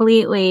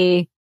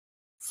completely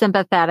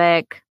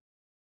sympathetic,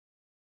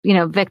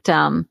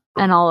 victim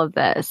in all of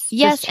this.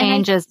 Yes,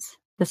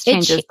 this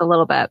changes a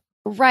little bit.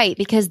 Right,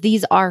 because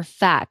these are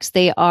facts.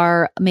 They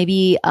are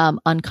maybe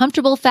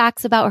uncomfortable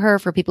facts about her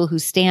for people who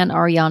stan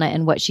Ariana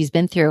and what she's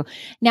been through.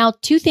 Now,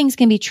 two things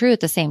can be true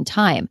at the same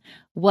time.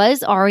 Was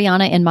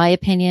Ariana, in my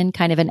opinion,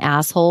 kind of an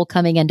asshole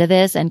coming into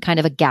this and kind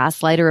of a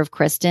gaslighter of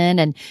Kristen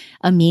and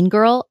a mean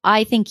girl?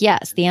 I think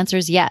yes. The answer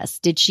is yes.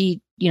 Did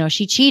she,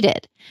 she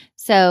cheated.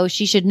 So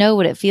she should know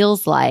what it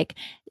feels like.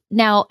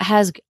 Now,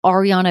 has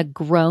Ariana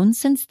grown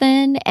since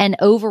then and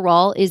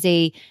overall is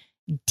a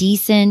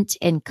decent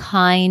and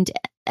kind,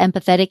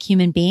 empathetic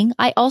human being?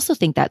 I also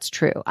think that's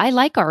true. I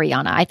like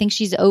Ariana. I think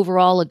she's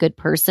overall a good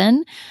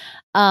person.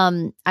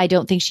 I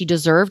don't think she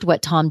deserved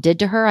what Tom did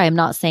to her. I am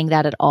not saying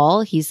that at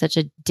all. He's such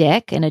a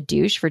dick and a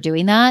douche for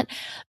doing that.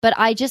 But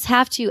I just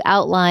have to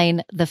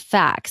outline the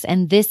facts.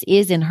 And this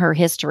is in her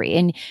history.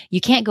 And you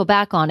can't go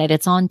back on it.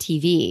 It's on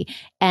TV.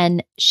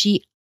 And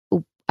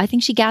I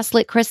think she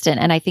gaslit Kristen.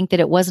 And I think that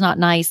it was not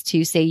nice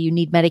to say you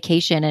need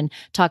medication and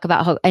talk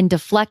about how and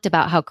deflect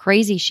about how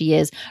crazy she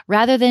is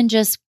rather than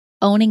just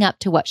owning up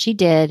to what she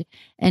did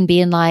and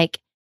being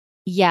like,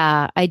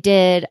 yeah, I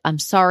did. I'm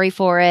sorry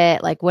for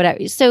it. Like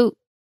whatever. So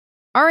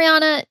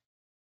Ariana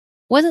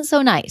wasn't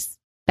so nice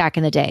back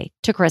in the day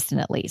to Kristen,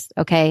 at least.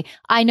 Okay.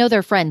 I know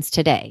they're friends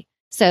today.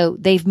 So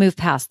they've moved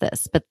past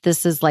this, but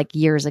this is like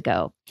years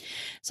ago.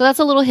 So that's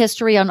a little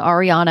history on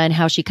Ariana and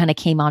how she kind of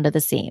came onto the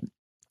scene.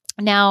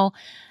 Now,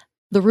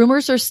 the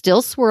rumors are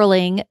still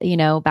swirling,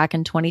 back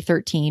in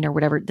 2013 or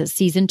whatever, the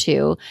season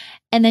 2.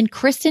 And then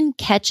Kristen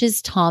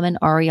catches Tom and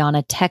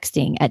Ariana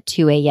texting at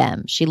 2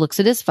 a.m. She looks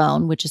at his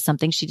phone, which is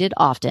something she did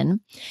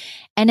often.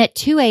 And at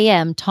 2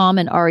 a.m., Tom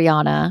and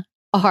Ariana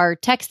are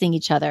texting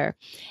each other.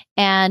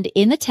 And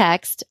in the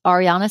text,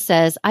 Ariana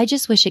says, I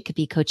just wish it could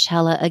be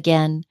Coachella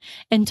again.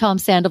 And Tom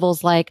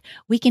Sandoval's like,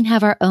 we can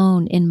have our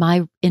own in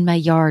my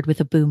yard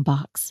with a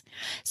boombox.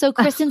 So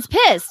Kristen's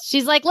pissed.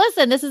 She's like,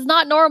 listen, this is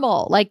not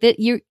normal. Like that,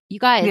 you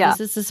guys,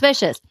 This is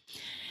suspicious.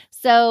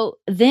 So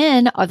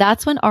then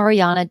that's when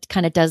Ariana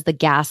kind of does the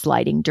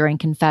gaslighting during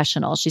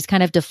confessional. She's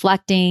kind of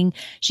deflecting.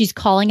 She's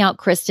calling out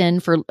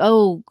Kristen for,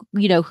 who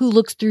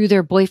looks through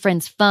their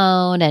boyfriend's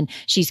phone and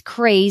she's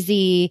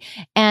crazy.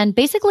 And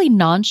basically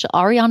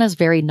Ariana's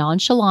very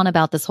nonchalant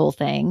about this whole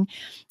thing.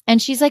 And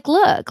she's like,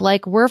 look,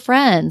 like we're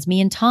friends,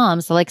 me and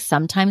Tom. So like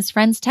sometimes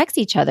friends text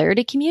each other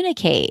to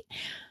communicate.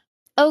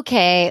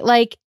 Okay.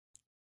 Like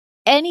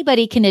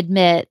anybody can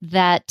admit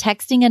that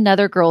texting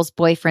another girl's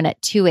boyfriend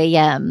at 2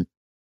 a.m.,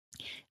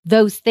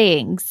 those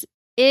things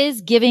is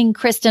giving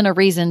Kristen a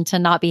reason to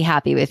not be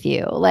happy with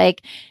you.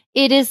 Like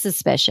it is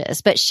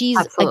suspicious, but she's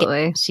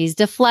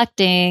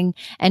deflecting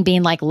and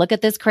being like, look at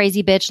this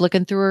crazy bitch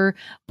looking through her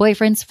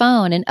boyfriend's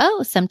phone. And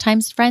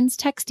sometimes friends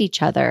text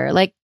each other.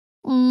 Like,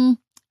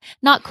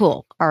 not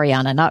cool,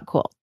 Ariana, not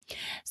cool.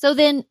 So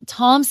then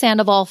Tom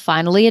Sandoval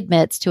finally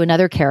admits to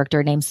another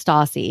character named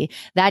Stassi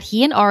that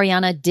he and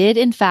Ariana did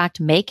in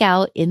fact make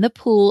out in the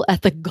pool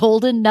at the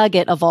Golden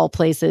Nugget of all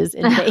places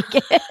in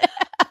Vegas.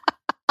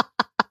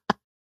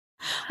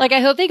 Like, I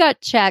hope they got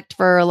checked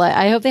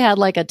I hope they had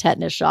like a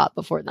tetanus shot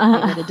before they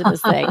went into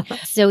this thing.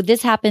 So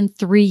this happened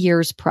 3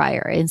 years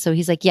prior. And so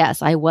he's like,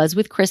 yes, I was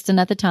with Kristen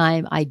at the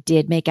time. I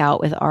did make out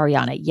with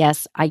Ariana.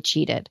 Yes, I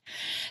cheated.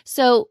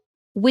 So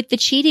with the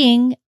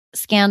cheating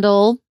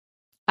scandal,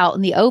 out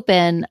in the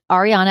open,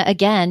 Ariana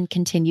again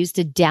continues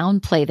to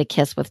downplay the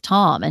kiss with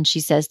Tom. And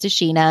she says to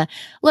Sheena,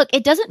 look,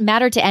 it doesn't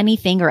matter to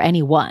anything or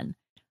anyone.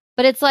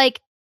 But it's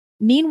like,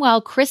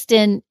 meanwhile,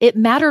 Kristen, it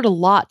mattered a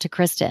lot to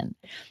Kristen.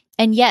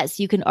 And yes,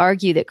 you can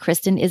argue that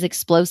Kristen is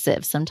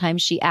explosive.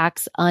 Sometimes she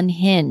acts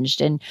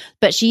unhinged,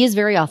 but she is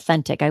very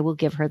authentic. I will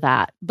give her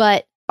that.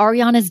 But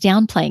Ariana's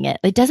downplaying it.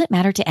 It doesn't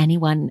matter to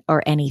anyone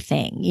or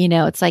anything.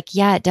 It's like,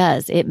 yeah, it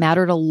does. It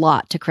mattered a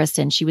lot to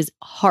Kristen. She was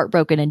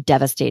heartbroken and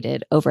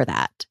devastated over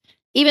that.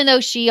 Even though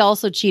she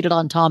also cheated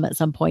on Tom at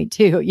some point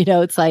too.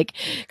 It's like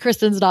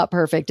Kristen's not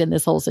perfect in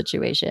this whole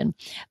situation.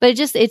 But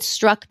it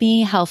struck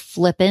me how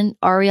flippant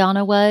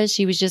Ariana was.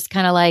 She was just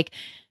kind of like,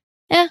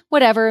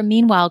 whatever.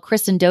 Meanwhile,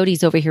 Kristen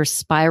Doute's over here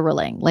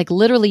spiraling. Like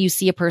literally you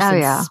see a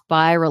person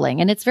spiraling.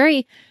 And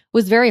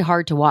was very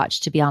hard to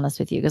watch, to be honest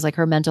with you, because like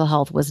her mental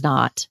health was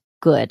not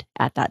good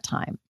at that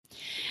time.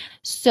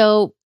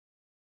 So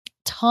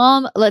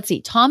Tom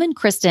and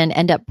Kristen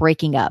end up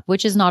breaking up,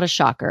 which is not a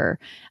shocker.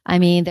 I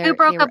mean, who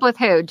broke up with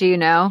who? Do you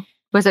know?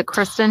 Was it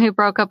Kristen who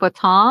broke up with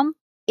Tom?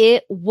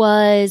 It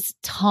was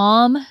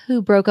Tom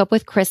who broke up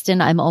with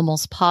Kristen. I'm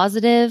almost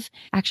positive.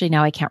 Actually,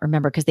 now I can't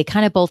remember because they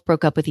kind of both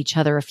broke up with each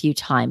other a few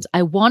times.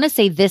 I want to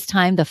say this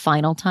time, the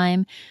final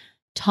time,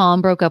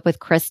 Tom broke up with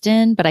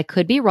Kristen, but I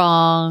could be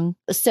wrong.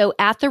 So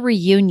at the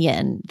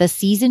reunion, the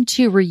season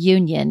 2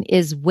 reunion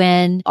is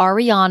when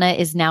Ariana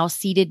is now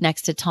seated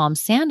next to Tom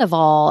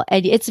Sandoval.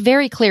 And it's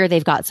very clear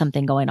they've got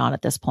something going on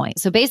at this point.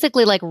 So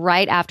basically like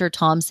right after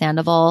Tom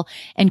Sandoval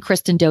and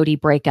Kristen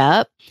Doute break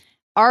up,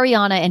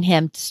 Ariana and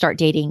him start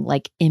dating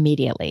like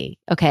immediately.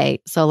 Okay.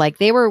 So like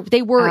they were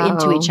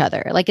into each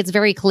other. Like it's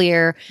very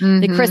clear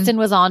that Kristen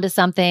was onto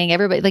something.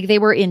 Everybody, like they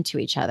were into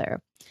each other.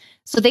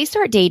 So they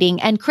start dating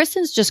and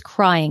Kristen's just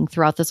crying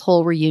throughout this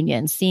whole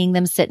reunion, seeing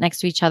them sit next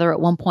to each other. At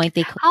one point,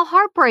 how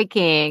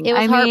heartbreaking. It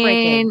was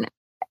heartbreaking.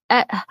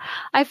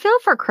 I feel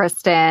for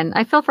Kristen.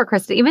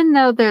 Even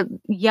though they're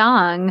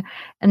young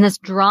and this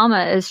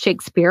drama is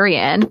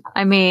Shakespearean.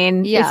 I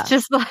mean, it's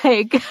just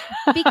like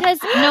because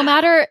no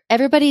matter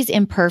everybody's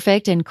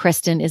imperfect and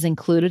Kristen is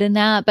included in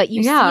that, but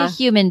you see a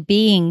human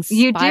being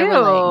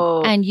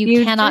spiraling and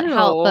you cannot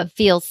help but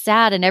feel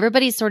sad. And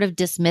everybody's sort of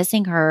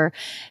dismissing her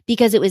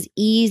because it was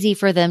easy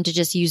for them to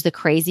just use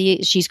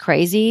she's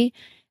crazy.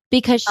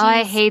 Because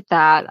I hate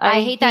that.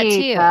 I hate that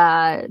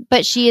too.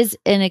 But she is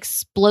an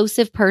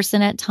explosive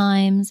person at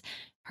times.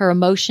 Her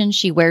emotions,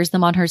 she wears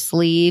them on her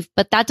sleeve.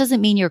 But that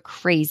doesn't mean you're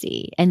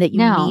crazy and that you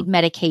need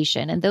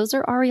medication. And those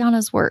are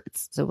Ariana's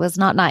words. So it was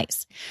not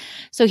nice.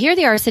 So here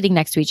they are sitting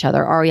next to each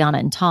other, Ariana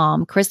and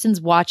Tom.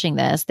 Kristen's watching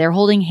this. They're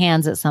holding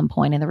hands at some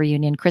point in the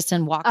reunion.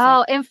 Kristen walks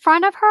up. In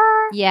front of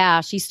her?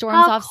 Yeah, she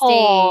storms off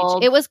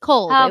stage. It was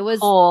cold. It was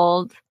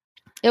cold.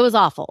 It was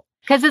awful.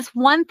 Because it's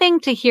one thing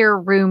to hear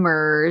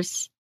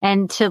rumors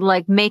and to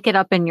like make it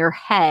up in your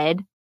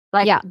head.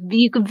 Like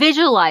you can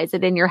visualize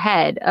it in your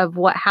head of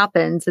what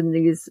happens in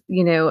these,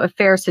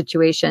 affair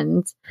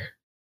situations.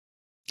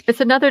 It's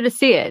another to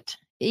see it.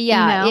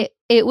 Yeah,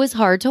 it was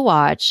hard to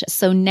watch.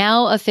 So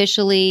now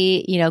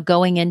officially,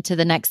 going into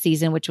the next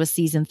season, which was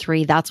season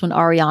 3, that's when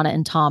Ariana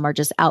and Tom are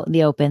just out in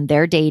the open.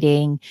 They're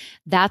dating.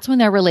 That's when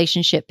their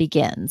relationship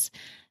begins.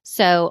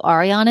 So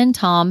Ariana and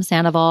Tom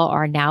Sandoval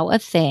are now a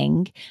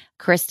thing.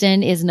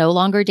 Kristen is no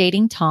longer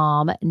dating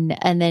Tom.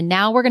 And then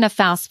now we're going to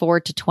fast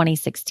forward to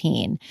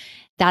 2016.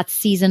 That's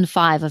season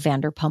 5 of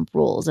Vanderpump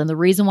Rules. And the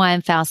reason why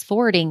I'm fast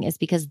forwarding is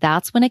because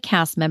that's when a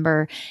cast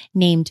member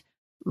named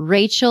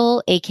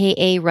Rachel,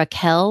 aka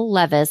Raquel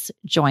Leviss,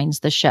 joins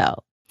the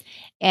show.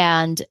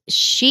 And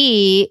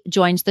she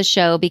joins the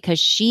show because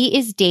she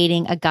is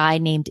dating a guy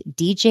named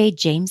DJ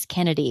James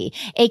Kennedy,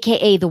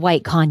 aka the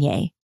White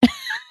Kanye.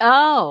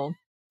 Oh.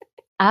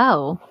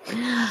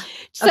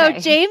 So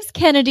James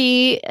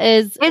Kennedy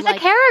is a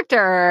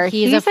character.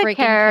 He's a freaking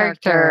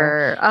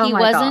character. Oh he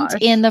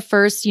wasn't in the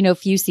first,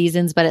 few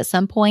seasons, but at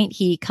some point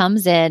he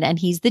comes in and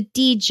he's the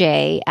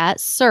DJ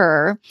at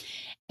SUR.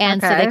 And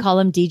so they call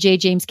him DJ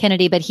James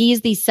Kennedy, but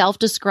he's the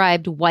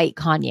self-described white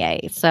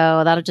Kanye.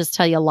 So that'll just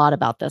tell you a lot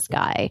about this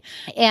guy.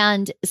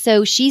 And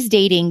so she's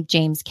dating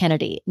James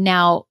Kennedy.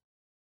 Now,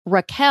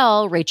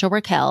 Rachel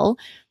Raquel,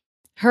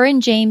 her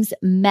and James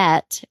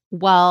met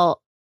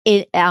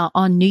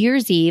on New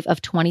Year's Eve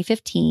of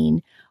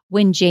 2015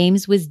 when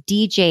James was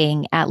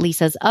DJing at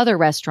Lisa's other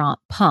restaurant,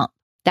 Pump.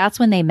 That's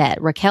when they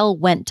met. Raquel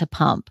went to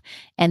Pump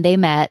and they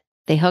met,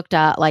 they hooked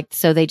up,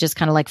 so they just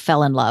kind of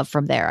fell in love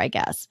from there, I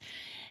guess.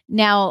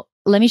 Now,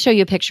 let me show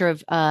you a picture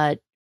of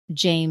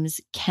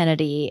James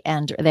Kennedy.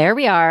 And there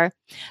we are.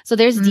 So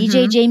there's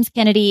DJ James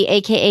Kennedy,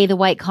 aka the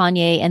White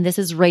Kanye. And this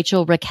is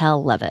Rachel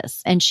Raquel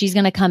Leviss. And she's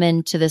going to come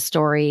into this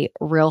story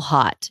real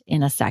hot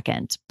in a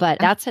second. But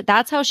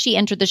that's how she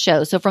entered the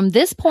show. So from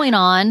this point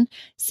on,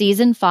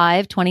 season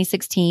 5,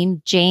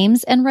 2016,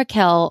 James and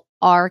Raquel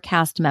are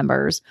cast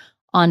members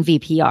on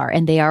VPR,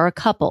 and they are a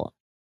couple.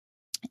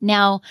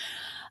 Now,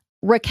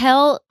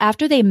 Raquel,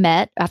 after they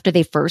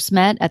first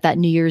met at that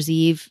New Year's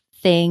Eve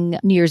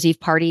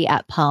party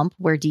at Pump,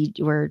 where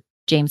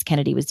James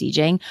Kennedy was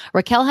DJing.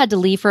 Raquel had to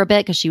leave for a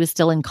bit because she was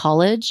still in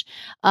college.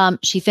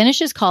 She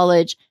finishes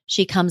college,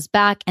 she comes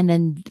back, and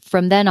then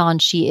from then on,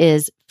 she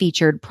is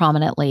featured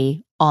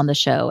prominently on the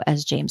show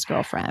as James'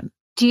 girlfriend.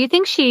 Do you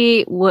think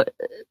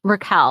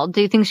Raquel,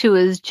 do you think she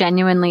was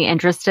genuinely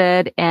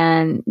interested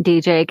in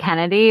DJ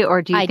Kennedy,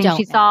 or do you think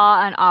she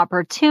saw an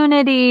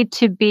opportunity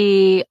to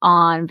be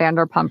on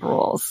Vanderpump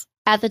Rules?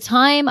 At the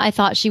time, I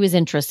thought she was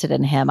interested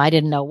in him. I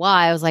didn't know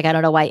why. I was like, I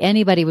don't know why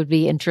anybody would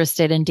be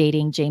interested in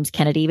dating James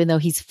Kennedy, even though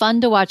he's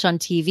fun to watch on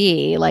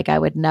TV. Like, I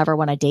would never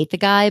want to date the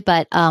guy,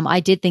 but I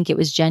did think it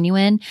was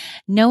genuine.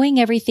 Knowing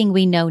everything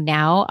we know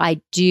now,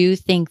 I do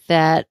think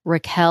that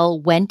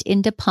Raquel went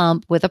into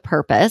Pump with a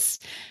purpose.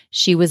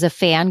 She was a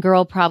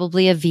fangirl,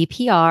 probably a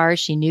VPR.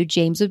 She knew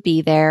James would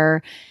be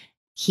there.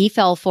 He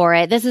fell for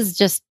it. This is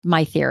just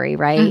my theory,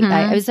 right?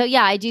 Mm-hmm.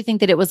 I do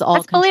think that it was all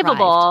That's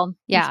believable.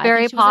 Yeah, it's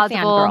very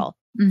plausible.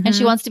 Mm-hmm. And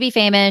she wants to be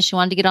famous. She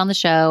wanted to get on the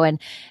show, and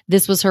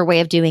this was her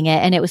way of doing it.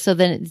 And it was so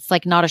then it's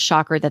like not a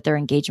shocker that their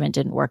engagement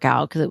didn't work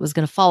out, because it was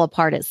going to fall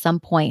apart at some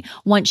point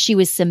once she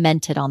was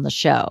cemented on the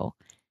show.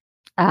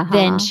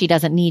 Then she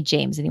doesn't need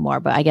James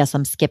anymore. But I guess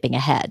I'm skipping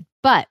ahead.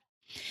 But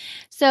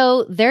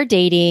so they're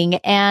dating,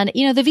 and,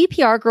 the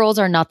VPR girls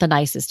are not the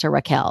nicest to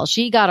Raquel.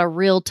 She got a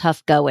real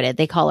tough go at it.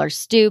 They call her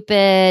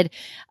stupid.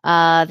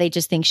 They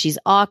just think she's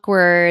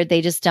awkward.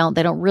 They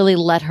don't really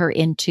let her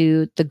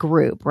into the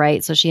group,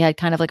 right? So she had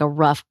kind of like a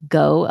rough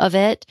go of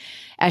it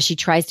as she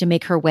tries to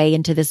make her way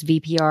into this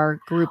VPR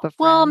group of friends.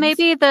 Well,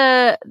 maybe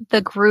the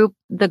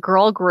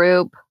girl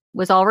group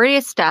was already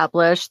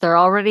established.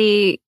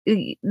 They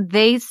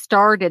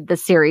started the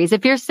series.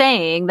 If you're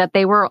saying that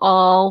they were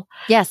all,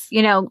 yes,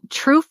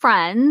 true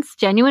friends,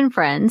 genuine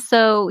friends.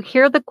 So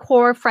here the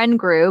core friend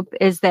group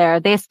is there.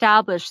 They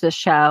established the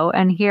show.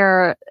 And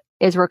here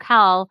is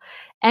Raquel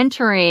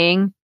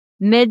entering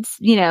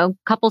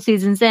couple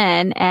seasons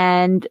in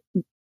and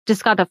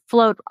just got to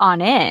float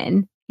on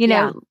in,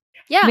 Yeah.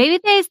 Maybe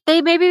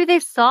they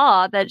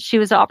saw that she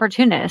was an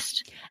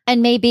opportunist.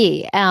 And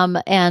maybe,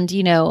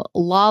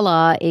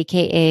 Lala,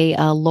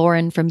 aka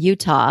Lauren from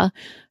Utah,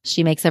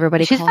 she makes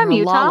everybody call her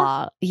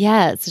Lala.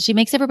 Yes, she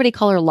makes everybody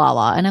call her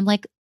Lala, and I'm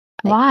like,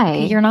 why?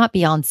 You're not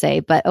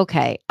Beyonce, but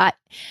okay.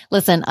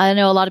 Listen, I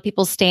know a lot of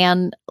people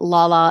stan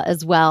Lala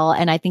as well,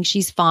 and I think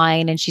she's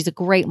fine, and she's a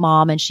great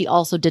mom, and she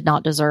also did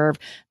not deserve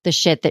the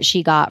shit that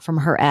she got from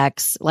her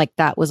ex. Like,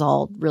 that was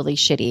all really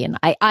shitty, and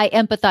I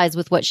empathize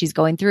with what she's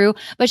going through,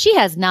 but she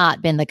has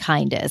not been the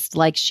kindest.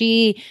 Like,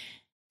 she's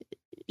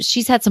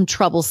had some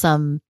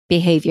troublesome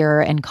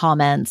behavior and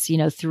comments,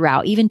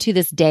 throughout. Even to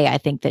this day, I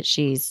think that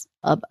she's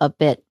a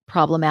bit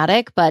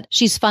problematic, but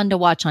she's fun to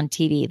watch on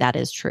TV. That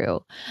is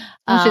true.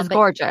 She's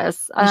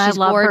gorgeous. I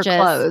love her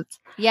clothes.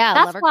 Yeah.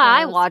 That's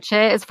why I watch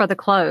it, is for the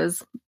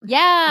clothes.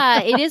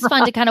 Yeah. It is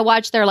fun to kind of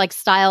watch their like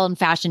style and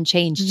fashion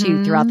change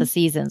too throughout the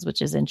seasons,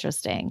 which is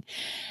interesting.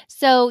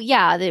 So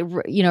yeah,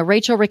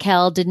 Rachel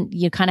Raquel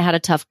kind of had a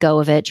tough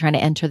go of it trying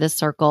to enter this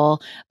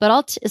circle,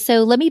 but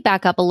so let me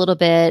back up a little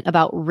bit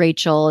about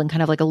Rachel and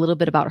kind of like a little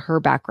bit about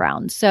her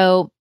background.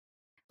 So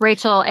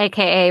Rachel,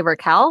 AKA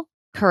Raquel.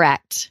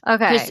 Correct.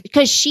 Okay.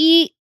 Because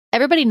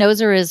everybody knows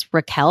her as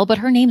Raquel, but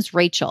her name's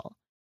Rachel.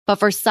 But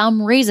for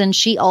some reason,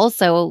 she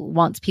also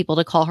wants people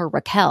to call her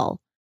Raquel,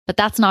 but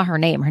that's not her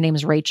name. Her name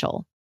is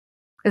Rachel.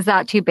 Is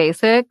that too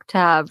basic to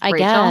have Rachel? I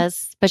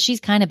guess, but she's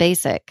kind of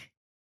basic.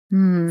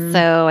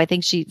 So I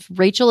think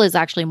Rachel is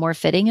actually more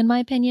fitting in my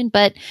opinion,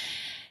 but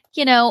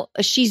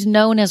she's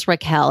known as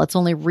Raquel. It's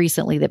only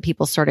recently that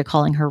people started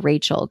calling her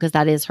Rachel, because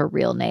that is her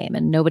real name,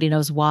 and nobody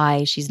knows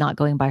why she's not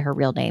going by her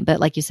real name. But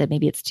like you said,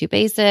 maybe it's too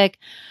basic.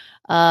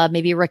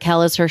 Maybe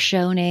Raquel is her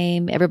show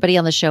name. Everybody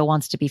on the show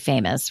wants to be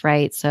famous,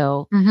 right?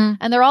 So,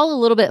 and they're all a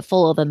little bit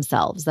full of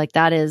themselves. Like,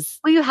 that is.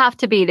 Well, you have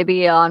to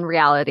be on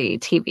reality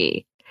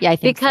TV. Yeah, I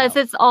think because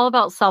it's all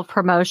about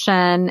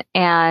self-promotion,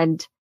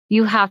 and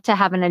you have to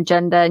have an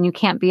agenda, and you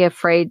can't be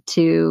afraid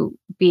to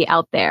be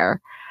out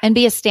there. And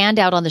be a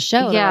standout on the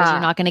show. Otherwise, you're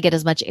not going to get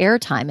as much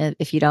airtime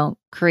if you don't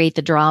create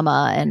the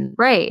drama and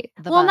right.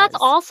 Well, and that's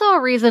also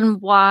a reason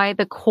why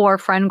the core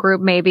friend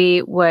group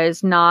maybe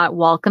was not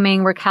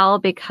welcoming Raquel,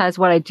 because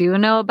what I do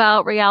know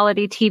about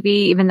reality TV,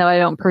 even though I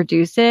don't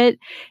produce it,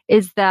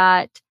 is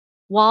that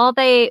what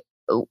I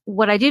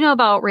do know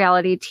about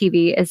reality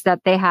TV is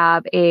that they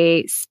have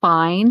a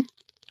spine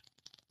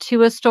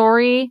to a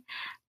story,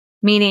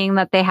 meaning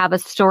that they have a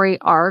story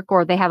arc,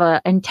 or they have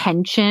an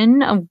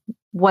intention of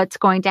what's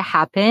going to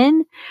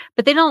happen,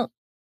 but they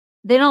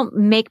don't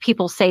make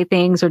people say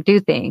things or do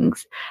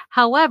things.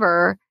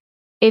 However,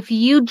 if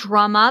you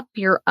drum up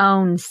your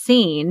own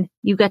scene,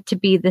 you get to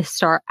be the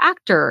star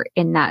actor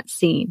in that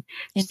scene.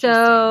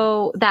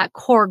 So that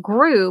core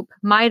group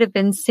might have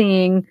been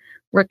seeing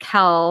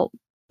Raquel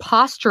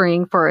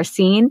posturing for a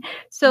scene.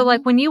 So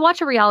like when you watch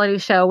a reality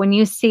show, when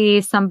you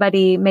see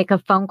somebody make a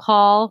phone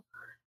call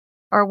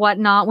or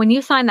whatnot, when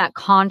you sign that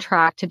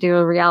contract to do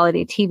a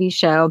reality TV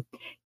show,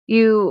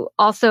 you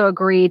also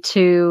agree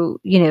to,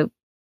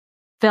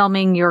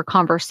 filming your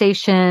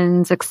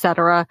conversations,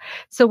 etc.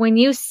 So when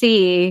you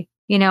see,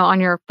 on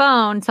your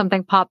phone,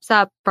 something pops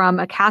up from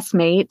a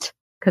castmate,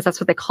 because that's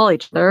what they call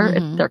each other,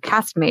 if they're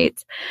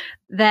castmates,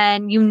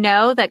 then you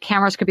know that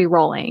cameras could be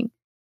rolling.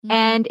 Mm-hmm.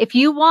 And if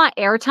you want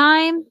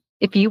airtime,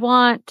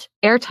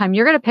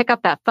 you're going to pick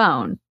up that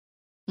phone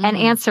and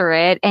answer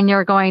it, and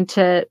you're going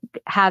to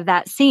have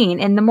that scene.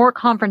 And the more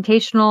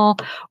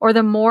confrontational, or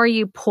the more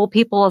you pull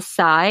people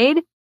aside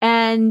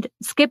and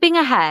skipping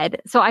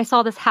ahead. So I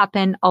saw this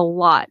happen a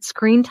lot.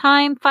 Screen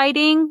time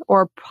fighting,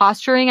 or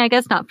posturing, I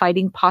guess, not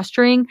fighting,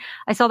 posturing.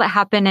 I saw that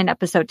happen in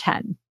episode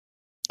 10.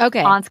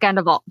 Okay. On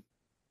Scandal.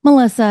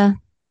 Melissa,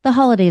 the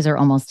holidays are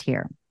almost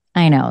here.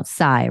 I know,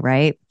 sigh,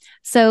 right?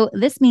 So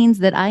this means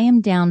that I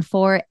am down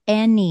for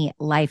any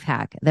life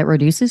hack that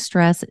reduces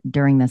stress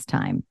during this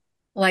time.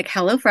 Like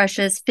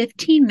HelloFresh's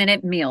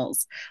 15-minute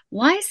meals.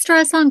 Why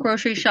stress on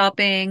grocery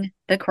shopping,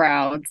 the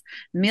crowds,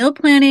 meal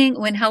planning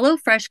when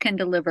HelloFresh can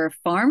deliver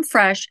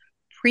farm-fresh,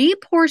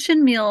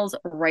 pre-portioned meals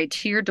right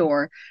to your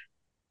door?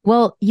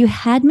 Well, you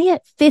had me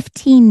at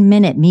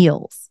 15-minute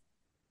meals.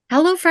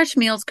 HelloFresh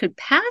meals could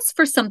pass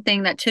for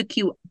something that took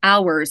you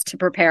hours to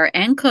prepare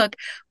and cook,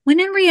 when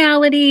in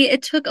reality,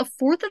 it took a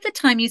fourth of the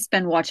time you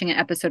spend watching an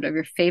episode of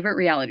your favorite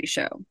reality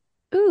show.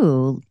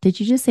 Ooh, did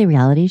you just say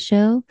reality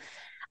show?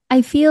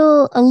 I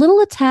feel a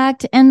little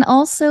attacked and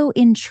also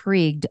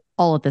intrigued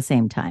all at the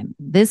same time.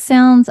 This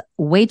sounds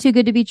way too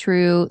good to be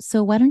true.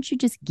 So why don't you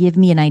just give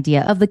me an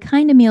idea of the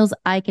kind of meals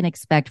I can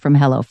expect from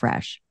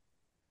HelloFresh?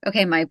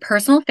 Okay, my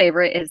personal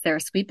favorite is their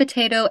sweet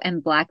potato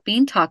and black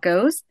bean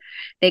tacos.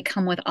 They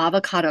come with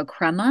avocado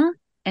crema,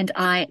 and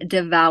I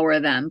devour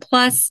them.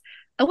 Plus,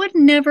 I would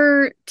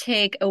never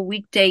take a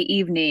weekday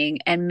evening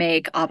and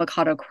make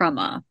avocado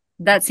crema.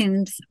 That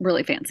seems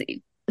really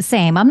fancy.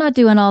 Same. I'm not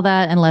doing all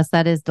that unless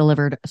that is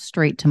delivered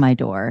straight to my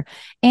door.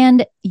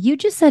 And you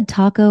just said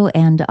taco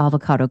and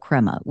avocado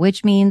crema,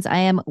 which means I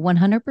am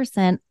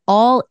 100%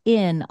 all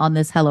in on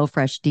this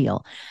HelloFresh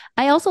deal.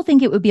 I also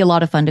think it would be a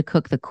lot of fun to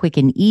cook the quick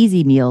and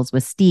easy meals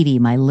with Stevie,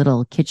 my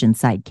little kitchen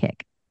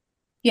sidekick.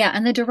 Yeah,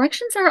 and the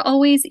directions are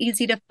always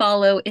easy to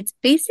follow. It's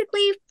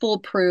basically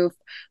foolproof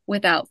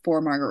without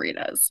 4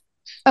 margaritas.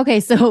 Okay,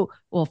 so,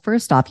 well,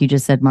 first off, you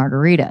just said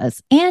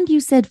margaritas and you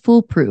said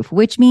foolproof,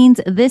 which means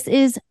this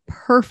is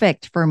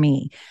perfect for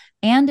me.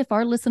 And if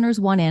our listeners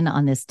want in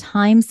on this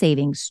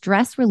time-saving,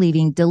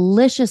 stress-relieving,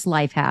 delicious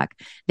life hack,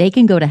 they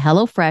can go to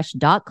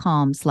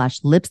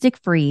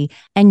HelloFresh.com/lipstick-free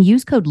and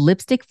use code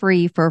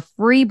lipstick-free for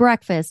free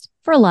breakfast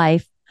for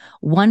life.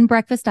 1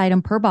 breakfast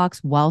item per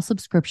box while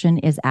subscription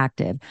is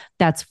active.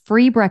 That's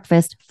free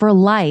breakfast for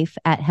life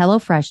at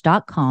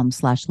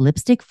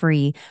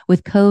HelloFresh.com/lipstick-free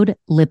with code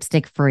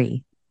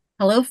lipstick-free.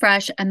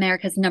 HelloFresh,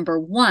 America's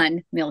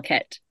 #1 meal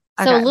kit.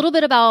 So a little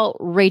bit about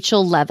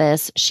Rachel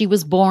Leviss. She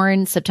was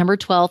born September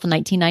 12th,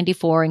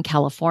 1994 in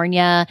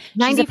California.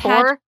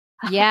 94?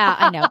 Yeah,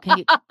 I know. Can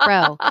you,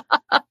 bro?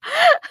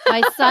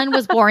 My son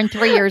was born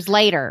 3 years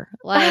later.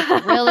 Like,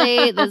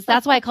 really?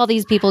 That's why I call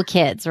these people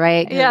kids,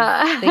 right?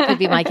 Yeah. They could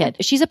be my kid.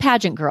 She's a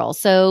pageant girl.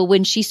 So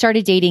when she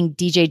started dating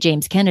DJ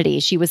James Kennedy,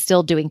 she was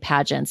still doing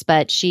pageants,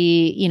 but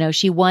she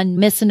won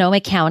Miss Sonoma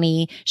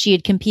County. She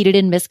had competed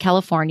in Miss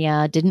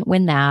California, didn't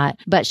win that,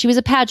 but she was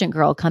a pageant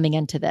girl coming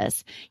into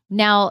this.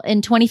 Now,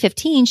 in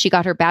 2015, she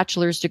got her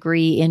bachelor's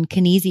degree in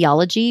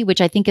kinesiology, which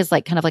I think is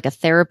like kind of like a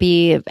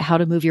therapy of how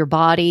to move your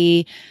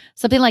body,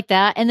 something like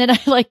that. And then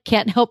I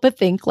can't help but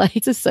think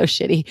this is so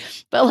shitty,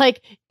 but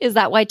is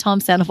that why Tom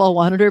Sandoval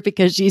wanted her?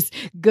 Because she's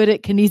good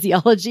at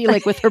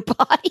kinesiology, with her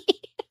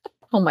body.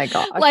 Oh my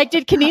God.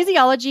 Did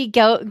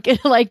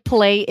kinesiology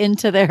play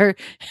into their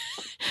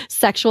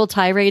sexual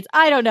tirades?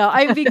 I don't know.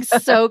 I'm being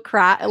so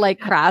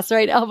crass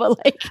right now, but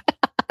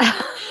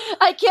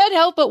I can't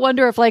help but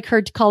wonder if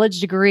her college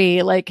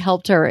degree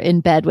helped her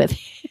in bed with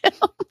him.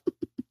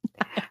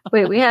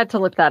 Wait, we had to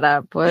look that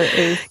up. What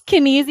is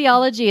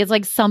kinesiology?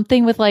 It's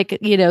something with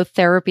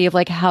therapy of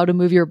how to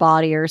move your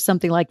body or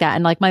something like that.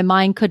 And my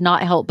mind could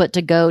not help but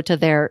to go to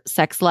their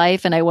sex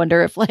life. And I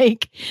wonder if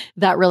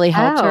that really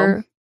helped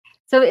her.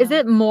 So is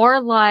it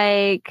more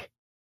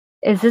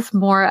is this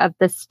more of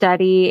the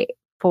study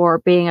for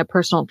being a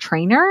personal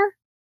trainer?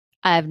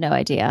 I have no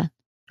idea.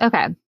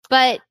 Okay.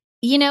 But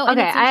and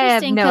it's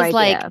interesting because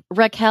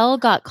Raquel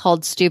got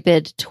called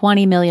stupid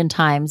 20 million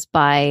times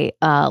by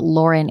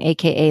Lauren,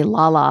 aka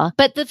Lala.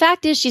 But the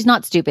fact is, she's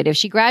not stupid. If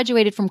she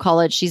graduated from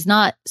college, she's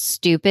not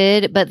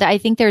stupid. But I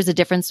think there's a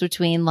difference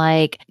between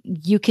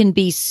you can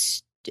be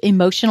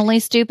emotionally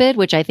stupid,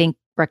 which I think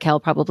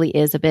Raquel probably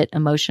is a bit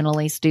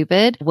emotionally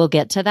stupid. We'll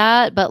get to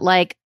that. But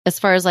as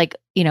far as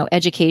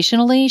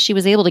educationally, she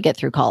was able to get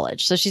through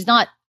college. So she's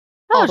not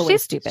all the way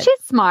stupid.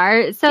 She's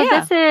smart. So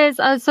this is,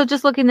 so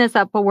just looking this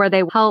up where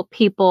they help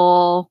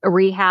people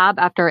rehab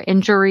after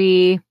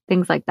injury,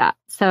 things like that.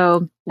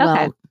 So,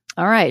 okay. Well,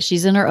 all right.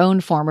 She's in her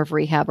own form of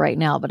rehab right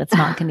now, but it's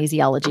not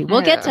kinesiology.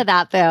 We'll get to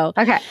that though.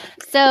 Okay.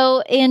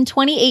 So in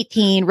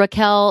 2018,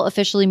 Raquel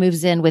officially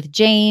moves in with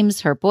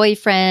James, her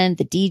boyfriend,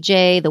 the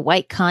DJ, the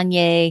white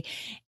Kanye,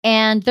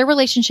 and their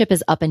relationship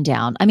is up and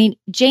down. I mean,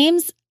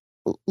 James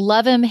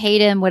love him,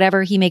 hate him,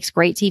 whatever. He makes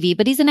great TV,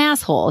 but he's an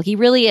asshole. He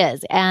really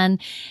is.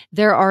 And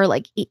there are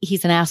like,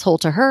 he's an asshole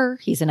to her.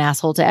 He's an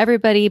asshole to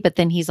everybody, but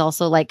then he's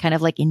also like kind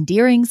of like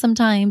endearing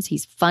sometimes.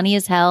 He's funny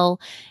as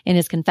hell in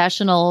his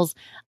confessionals.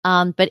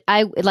 But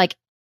I like,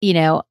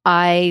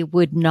 I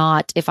would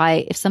not,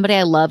 if somebody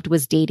I loved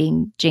was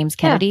dating James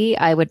Kennedy,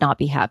 I would not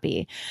be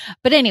happy.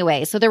 But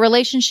anyway, so the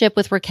relationship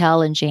with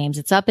Raquel and James,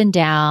 it's up and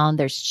down.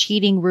 There's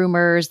cheating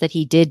rumors that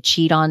he did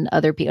cheat on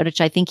other people,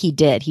 which I think he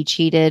did. He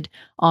cheated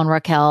on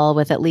Raquel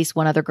with at least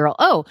one other girl.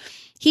 Oh,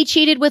 he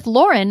cheated with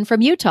Lauren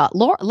from Utah,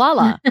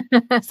 Lala.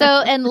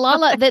 And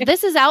Lala,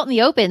 this is out in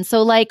the open.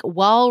 So like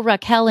while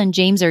Raquel and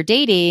James are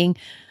dating,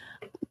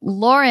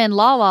 Lauren,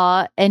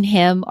 Lala, and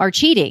him are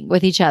cheating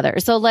with each other.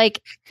 So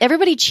like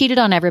everybody cheated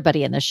on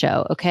everybody in the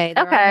show. Okay.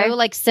 There are no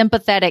like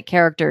sympathetic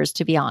characters,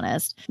 to be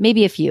honest.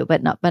 Maybe a few,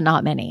 but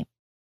not many.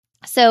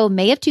 So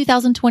May of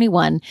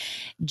 2021,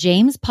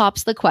 James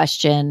pops the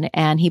question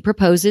and he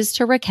proposes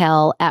to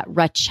Raquel at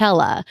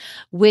Rachella,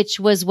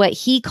 which was what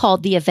he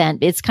called the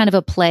event. It's kind of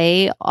a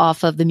play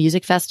off of the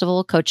music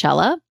festival,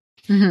 Coachella.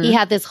 Mm-hmm. He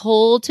had this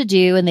whole to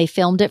do and they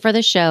filmed it for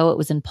the show. It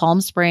was in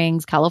Palm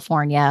Springs,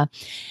 California.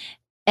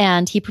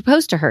 And he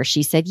proposed to her.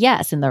 She said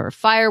yes. And there were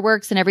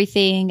fireworks and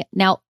everything.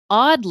 Now,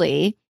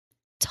 oddly,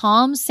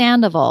 Tom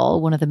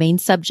Sandoval, one of the main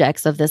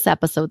subjects of this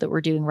episode that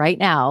we're doing right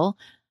now,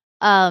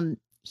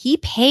 he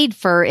paid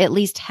for at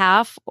least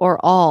half or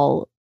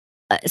all,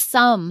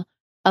 some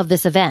of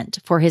this event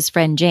for his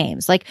friend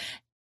James. Like,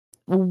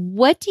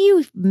 what do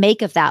you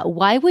make of that?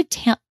 Why would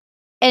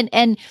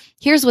and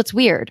here's what's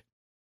weird.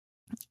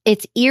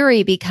 It's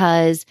eerie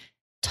because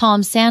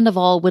Tom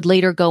Sandoval would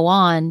later go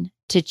on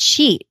to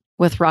cheat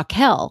with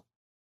Raquel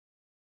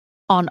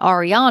on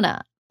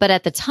Ariana. But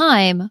at the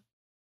time,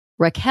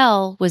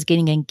 Raquel was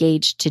getting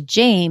engaged to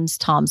James,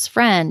 Tom's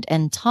friend,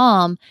 and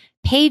Tom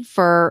paid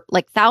for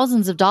like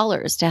thousands of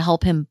dollars to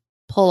help him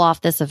pull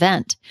off this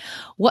event.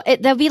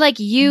 That'd be like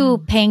you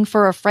paying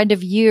for a friend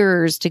of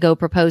yours to go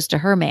propose to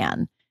her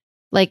man.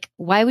 Like,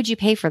 why would you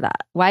pay for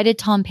that? Why did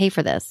Tom pay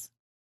for this?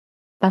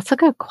 That's a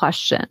good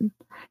question.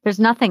 There's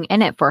nothing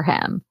in it for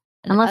him,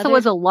 unless it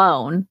was a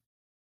loan.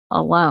 I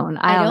don't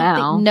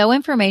know. Think no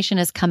information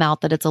has come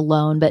out that it's a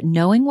loan, but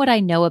knowing what I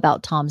know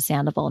about Tom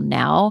Sandoval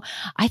now,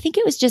 I think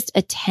it was just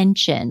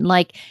attention.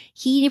 Like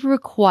he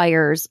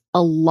requires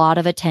a lot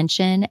of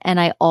attention. And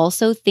I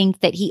also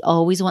think that he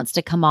always wants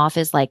to come off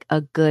as like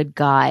a good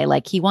guy.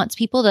 Like he wants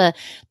people to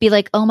be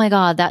like, oh my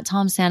God, that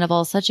Tom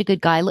Sandoval is such a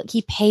good guy. Look,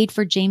 he paid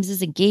for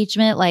James's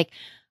engagement. Like,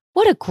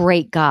 what a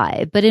great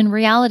guy. But in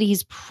reality,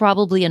 he's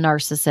probably a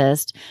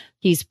narcissist.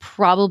 He's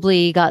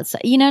probably got,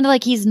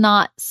 like he's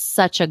not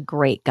such a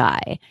great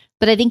guy.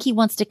 But I think he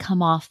wants to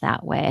come off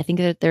that way. I think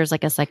that there's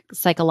like a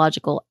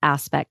psychological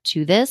aspect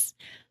to this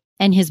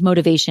and his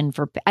motivation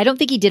I don't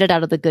think he did it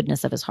out of the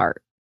goodness of his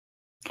heart.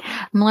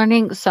 I'm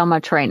learning so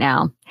much right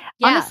now.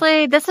 Yeah.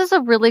 Honestly, this is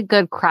a really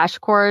good crash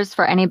course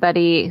for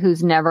anybody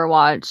who's never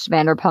watched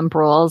Vanderpump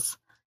Rules.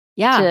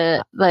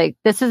 Yeah.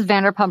 This is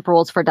Vanderpump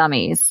Rules for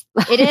dummies.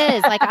 It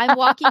is. Like I'm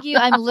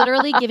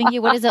literally giving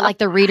you, what is it? Like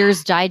the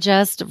Reader's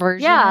Digest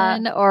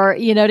version or,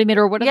 you know what I mean?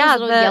 Or what are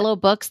those little yellow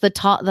books,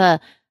 the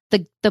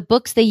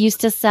books they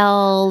used to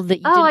sell that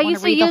you didn't want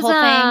to read the whole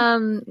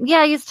thing? Yeah.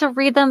 I used to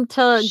read them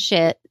to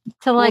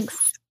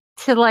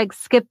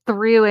skip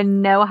through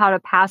and know how to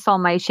pass all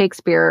my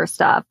Shakespeare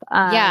stuff.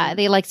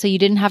 So you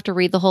didn't have to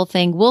read the whole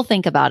thing. We'll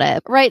think about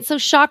it. Right. So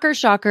shocker,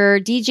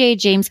 DJ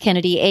James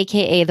Kennedy,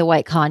 AKA the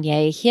White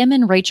Kanye, him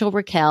and Rachel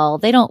Raquel,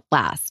 they don't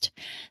last.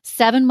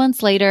 7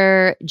 months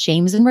later,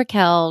 James and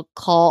Raquel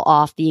call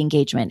off the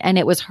engagement, and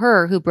it was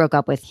her who broke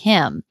up with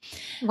him.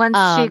 Once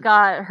she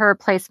got her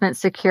placement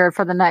secured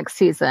for the next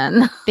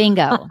season.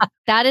 Bingo.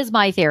 That is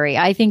my theory.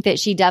 I think that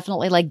she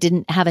definitely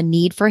didn't have a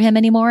need for him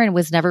anymore and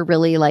was never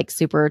really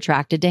super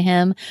attracted to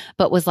him,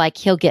 but was like,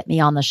 he'll get me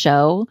on the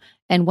show.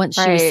 And once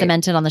she was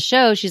cemented on the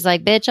show, she's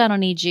like, bitch, I don't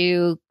need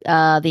you.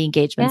 The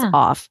engagement's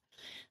off.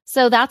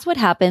 So that's what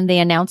happened. They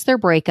announced their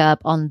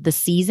breakup on the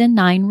season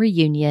 9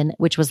 reunion,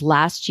 which was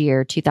last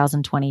year,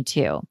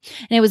 2022. And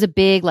it was a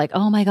big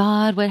oh my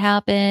God, what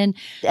happened?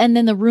 And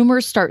then the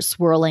rumors start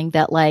swirling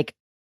that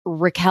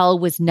Raquel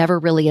was never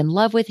really in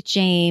love with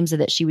James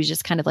and that she was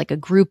just kind of like a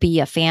groupie,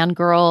 a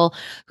fangirl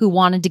who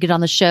wanted to get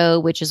on the show,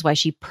 which is why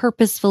she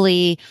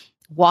purposefully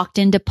walked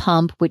into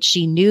Pump, which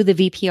she knew the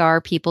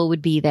VPR people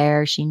would be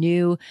there. She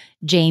knew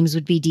James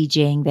would be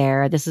DJing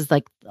there. This is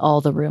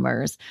all the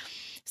rumors.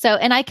 So,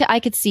 and I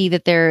could see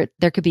that there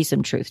could be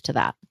some truth to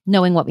that,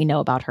 knowing what we know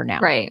about her now.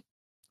 Right.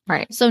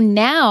 So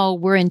now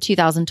we're in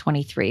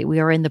 2023. We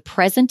are in the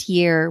present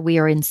year. We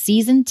are in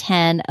season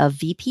 10 of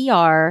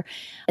VPR.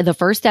 The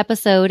first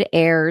episode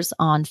airs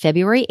on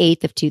February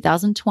 8th of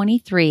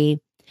 2023.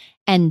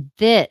 And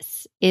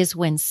this is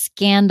when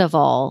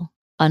Scandival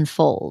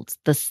unfolds,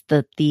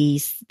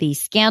 the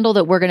scandal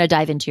that we're going to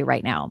dive into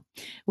right now,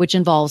 which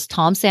involves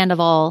Tom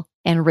Sandoval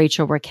and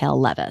Rachel Raquel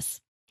Leviss.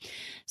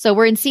 So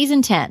we're in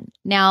season 10.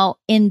 Now,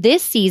 in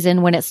this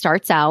season, when it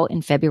starts out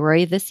in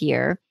February of this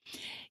year,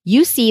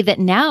 you see that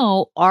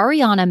now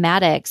Ariana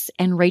Madix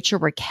and Rachel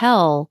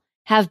Raquel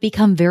have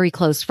become very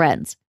close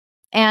friends.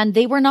 And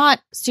they were not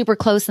super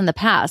close in the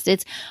past.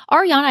 It's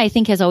Ariana, I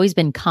think, has always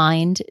been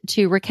kind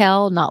to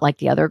Raquel, not like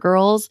the other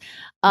girls.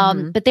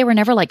 But they were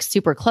never like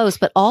super close.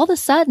 But all of a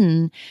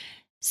sudden,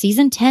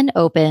 season 10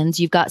 opens.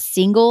 You've got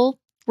single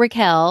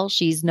Raquel.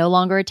 She's no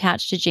longer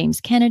attached to James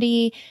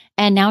Kennedy.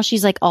 And now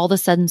she's like all of a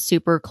sudden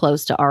super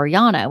close to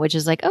Ariana, which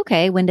is like,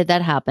 okay, when did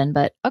that happen?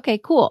 But okay,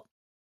 cool.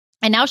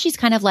 And now she's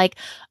kind of like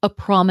a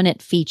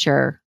prominent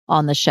feature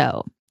on the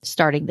show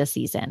starting this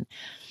season.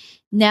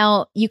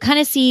 Now, you kind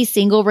of see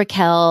single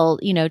Raquel,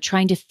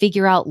 trying to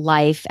figure out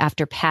life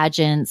after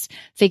pageants,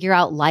 figure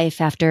out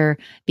life after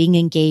being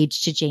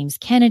engaged to James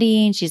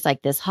Kennedy. And she's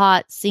like this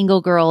hot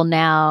single girl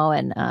now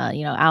and,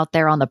 out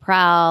there on the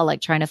prowl,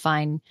 like trying to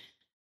find,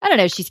 I don't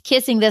know, she's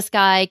kissing this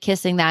guy,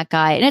 kissing that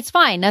guy. And it's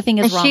fine. Nothing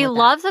is wrong with that. She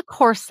loves a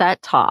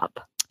corset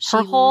top.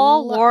 Her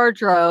whole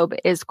wardrobe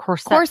is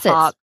corsets.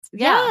 Tops.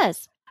 Yeah.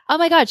 Yes. Oh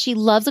my God. She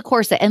loves a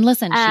corset. And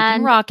listen, she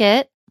can rock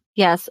it.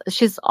 Yes.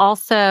 She's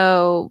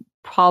also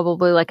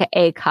probably like an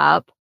A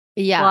cup.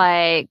 Yeah.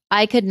 Like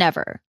I could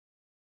never.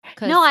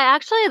 No, I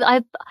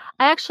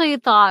actually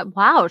thought,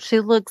 wow,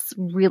 she looks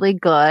really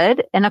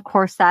good in a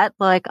corset.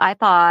 Like I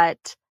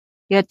thought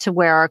you had to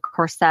wear a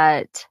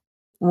corset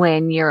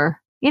when you're,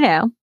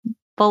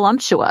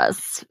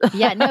 voluptuous.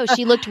 Yeah, no,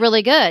 she looked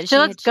really good. She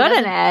looks good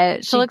in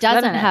it. She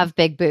doesn't have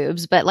big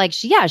boobs, but like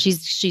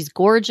she's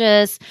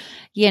gorgeous.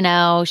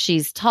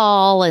 She's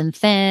tall and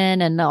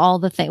thin and all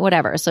the thing,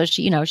 whatever. So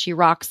she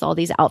rocks all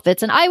these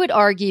outfits. And I would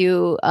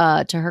argue,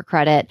 to her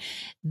credit,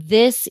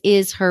 this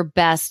is her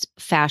best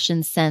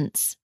fashion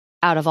sense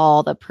out of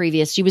all the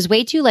previous. She was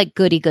way too like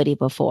goody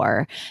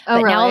before.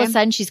 But now all of a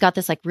sudden she's got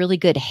this like really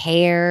good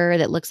hair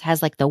that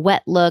has like the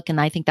wet look.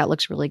 And I think that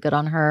looks really good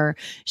on her.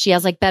 She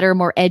has like better,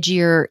 more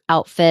edgier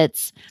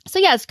outfits. So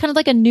yeah, it's kind of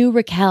like a new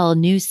Raquel,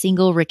 new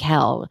single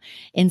Raquel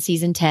in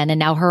season 10. And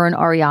now her and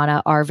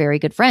Ariana are very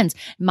good friends.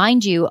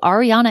 Mind you,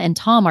 Ariana and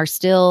Tom are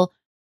still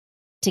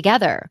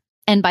together.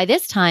 And by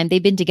this time,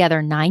 they've been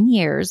together 9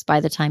 years by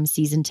the time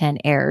season 10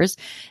 airs.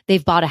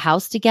 They've bought a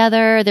house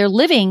together.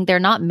 They're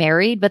not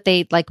married, but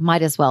they like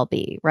might as well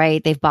be,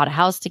 right? They've bought a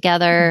house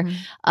together.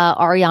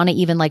 Ariana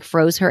even like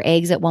froze her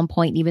eggs at one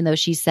point, even though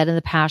she said in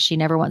the past she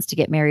never wants to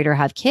get married or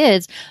have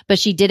kids, but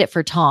she did it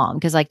for Tom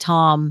because like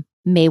Tom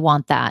may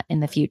want that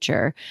in the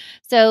future.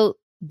 So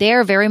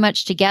they're very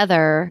much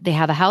together. They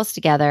have a house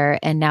together.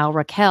 And now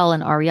Raquel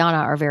and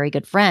Ariana are very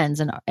good friends.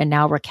 And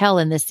now Raquel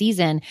in this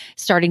season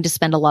starting to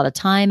spend a lot of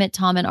time at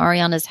Tom and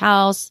Ariana's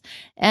house.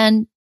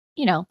 And,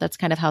 that's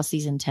kind of how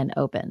season 10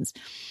 opens.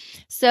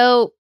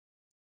 So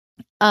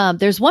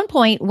there's one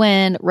point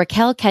when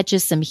Raquel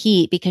catches some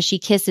heat because she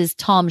kisses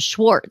Tom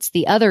Schwartz,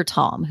 the other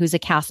Tom, who's a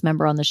cast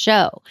member on the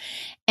show,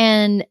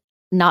 and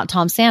not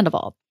Tom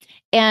Sandoval.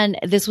 And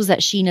this was at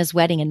Sheena's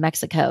wedding in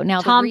Mexico.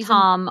 Now,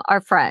 Tom are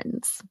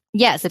friends.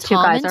 Yes,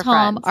 Tom and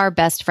Tom are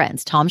best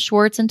friends. Tom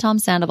Schwartz and Tom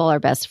Sandoval are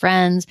best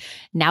friends.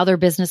 Now they're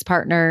business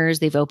partners.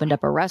 They've opened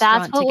up a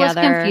restaurant together. That's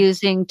what was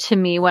confusing to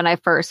me when I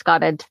first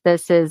got into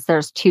this is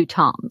there's two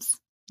Toms.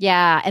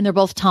 Yeah, and they're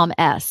both Tom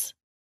S.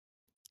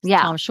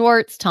 Yeah. Tom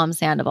Schwartz, Tom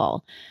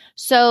Sandoval.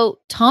 So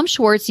Tom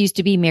Schwartz used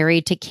to be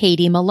married to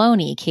Katie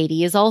Maloney.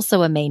 Katie is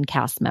also a main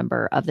cast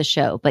member of the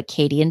show, but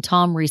Katie and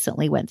Tom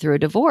recently went through a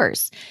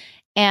divorce.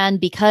 And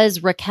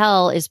because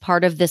Raquel is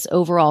part of this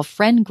overall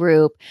friend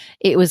group,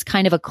 it was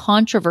kind of a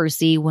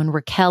controversy when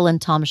Raquel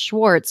and Tom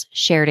Schwartz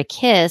shared a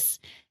kiss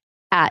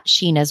at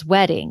Sheena's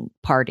wedding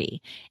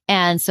party.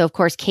 And so, of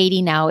course,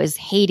 Katie now is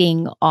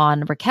hating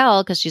on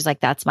Raquel because she's like,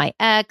 that's my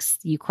ex.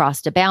 You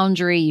crossed a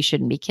boundary. You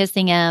shouldn't be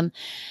kissing him.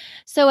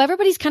 So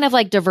everybody's kind of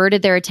like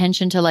diverted their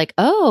attention to like,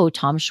 oh,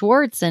 Tom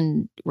Schwartz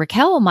and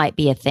Raquel might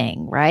be a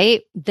thing,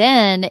 right?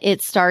 Then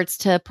it starts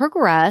to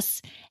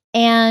progress.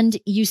 And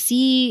you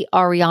see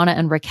Ariana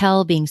and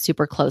Raquel being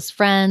super close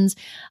friends.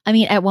 I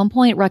mean, at one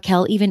point,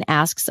 Raquel even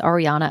asks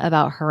Ariana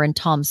about her and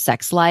Tom's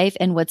sex life.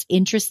 And what's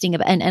interesting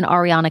about, and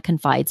Ariana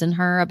confides in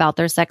her about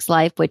their sex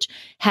life, which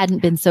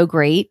hadn't been so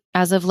great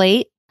as of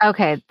late.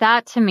 Okay.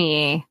 That to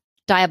me.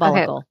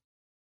 Diabolical.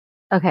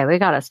 Okay. We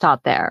got to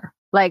stop there.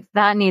 Like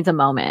that needs a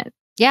moment.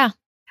 Yeah.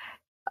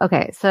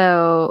 Okay.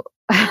 So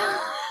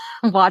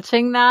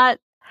watching that,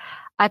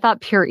 I thought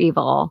pure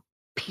evil.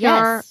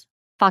 Yes.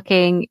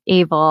 Fucking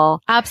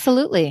evil.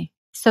 Absolutely.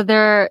 So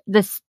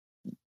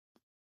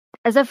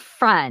as a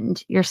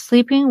friend, you're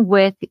sleeping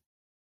with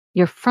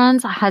your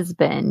friend's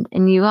husband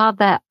and you have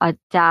that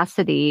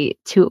audacity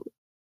to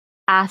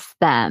ask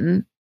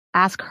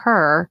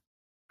her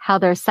how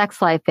their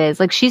sex life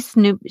is. Like she's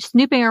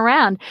snooping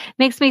around.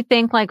 Makes me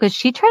think like, was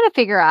she trying to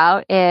figure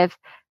out if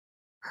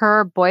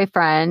her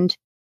boyfriend,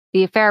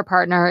 the affair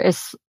partner,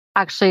 is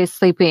actually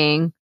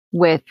sleeping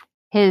with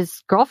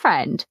his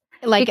girlfriend?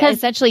 Like because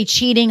essentially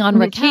cheating on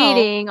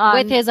Raquel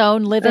with his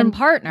own live-in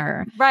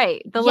partner.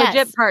 Right. The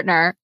legit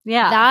partner.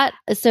 Yeah.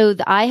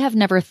 I have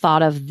never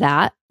thought of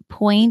that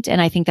point.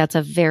 And I think that's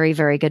a very,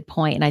 very good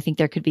point. And I think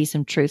there could be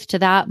some truth to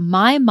that.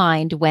 My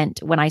mind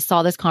went when I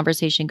saw this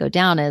conversation go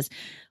down is,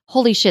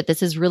 holy shit,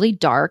 this is really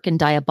dark and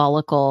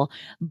diabolical.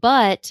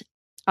 But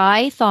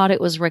I thought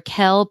it was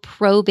Raquel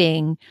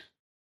probing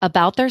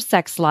about their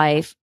sex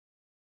life,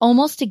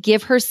 almost to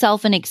give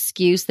herself an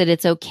excuse that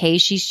it's okay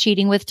she's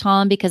cheating with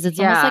Tom, because it's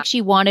almost like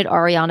she wanted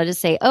Ariana to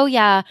say, oh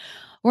yeah,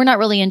 we're not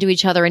really into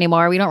each other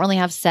anymore. We don't really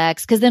have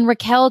sex. Because then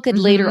Raquel could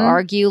later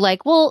argue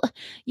like, well,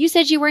 you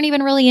said you weren't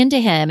even really into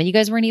him and you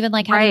guys weren't even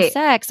like having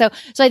sex. So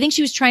I think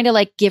she was trying to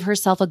like give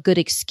herself a good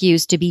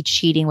excuse to be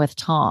cheating with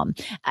Tom.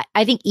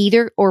 I think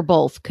either or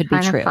both could be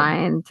true.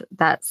 Find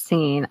that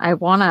scene. I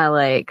want to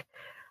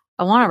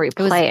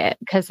replay it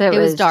because it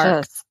was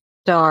dark. Just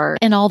dark.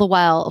 And all the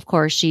while, of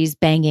course, she's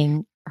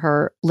banging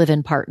her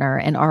live-in partner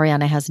and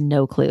Ariana has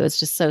no clue. It's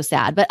just so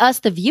sad. But us,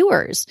 the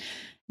viewers,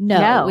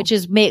 no, which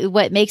is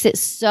what makes it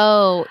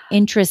so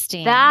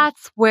interesting.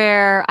 That's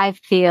where I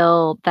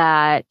feel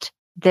that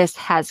this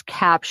has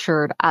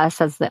captured us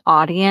as the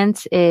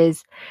audience.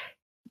 Is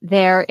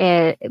there's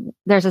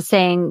a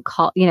saying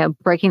called,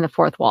 breaking the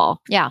fourth wall.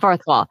 Yeah.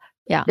 Fourth wall.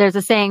 Yeah. There's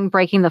a saying,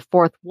 breaking the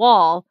fourth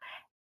wall.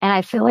 And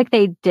I feel like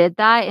they did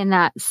that in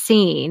that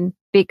scene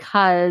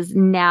because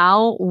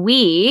now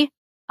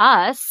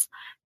us,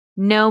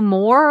 know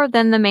more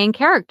than the main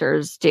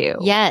characters do.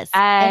 Yes.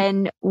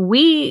 And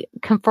we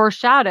can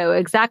foreshadow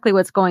exactly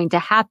what's going to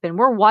happen.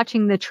 We're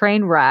watching the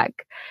train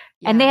wreck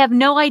and they have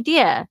no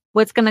idea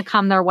what's going to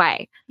come their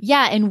way.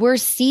 Yeah. And we're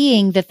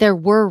seeing that there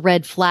were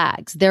red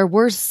flags. There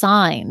were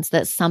signs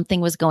that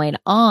something was going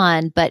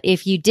on. But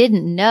if you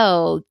didn't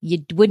know, you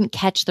wouldn't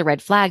catch the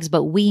red flags.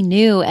 But we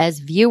knew as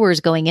viewers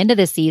going into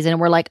this season,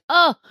 and we're like,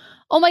 oh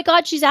my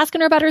God, she's asking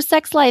her about her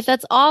sex life.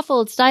 That's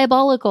awful. It's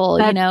diabolical,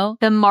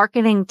 The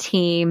marketing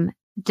team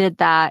did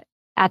that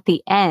at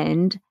the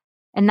end.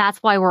 And that's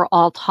why we're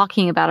all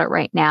talking about it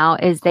right now,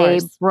 is they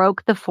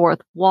broke the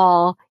fourth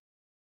wall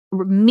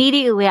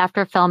immediately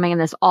after filming,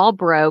 and this all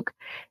broke.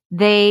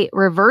 They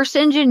reverse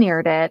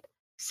engineered it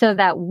so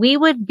that we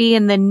would be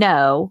in the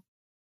know,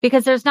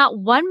 because there's not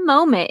one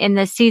moment in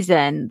this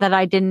season that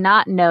I did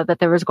not know that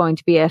there was going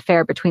to be an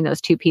affair between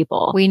those two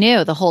people. We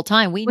knew the whole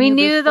time. We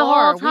knew the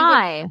whole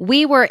time.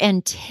 We were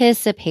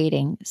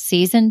anticipating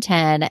season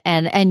 10,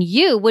 and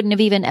you wouldn't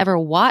have even ever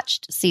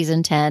watched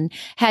season 10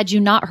 had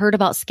you not heard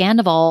about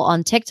Scandival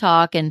on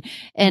TikTok and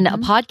a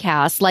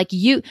podcast. Like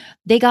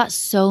they got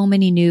so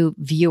many new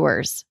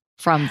viewers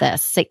from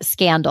this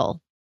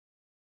scandal.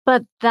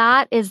 But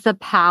that is the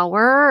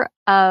power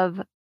of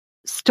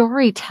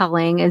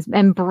storytelling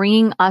and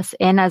bringing us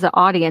in as an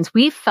audience.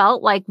 We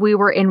felt like we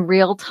were in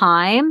real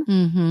time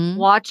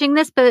watching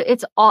this, but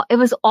it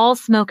was all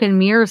smoke and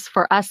mirrors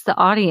for us, the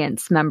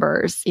audience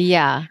members.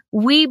 Yeah.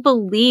 We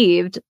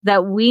believed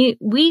that we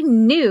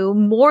knew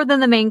more than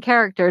the main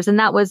characters, and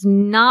that was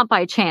not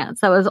by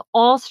chance. That was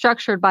all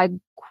structured by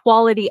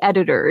quality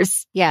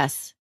editors.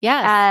 Yes.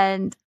 Yes.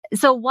 And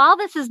so while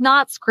this is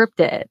not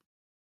scripted,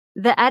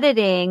 the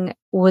editing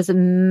was a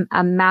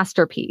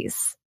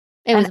masterpiece.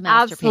 It was an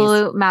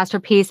absolute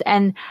masterpiece.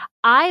 And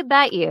I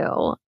bet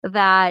you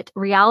that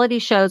reality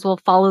shows will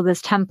follow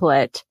this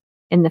template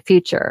in the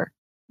future.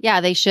 Yeah,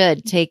 they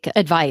should take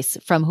advice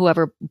from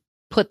whoever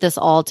put this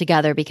all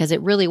together, because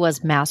it really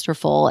was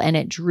masterful and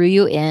it drew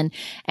you in,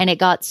 and it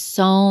got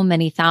so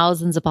many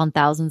thousands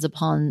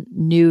upon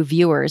new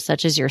viewers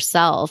such as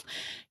yourself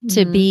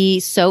to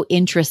be so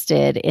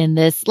interested in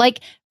this.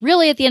 Like,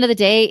 really, at the end of the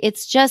day,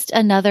 it's just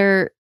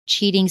another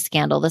cheating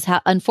scandal.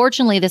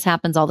 Unfortunately, this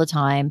happens all the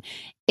time.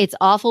 It's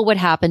awful what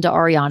happened to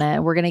Ariana,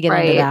 and we're going to get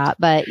into that.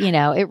 But,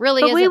 it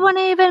really is. We wouldn't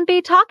even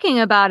be talking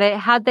about it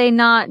had they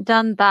not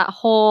done that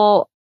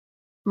whole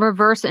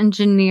reverse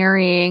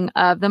engineering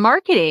of the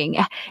marketing.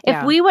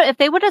 If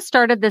they would have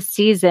started this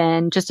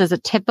season just as a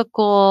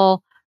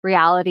typical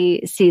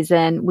reality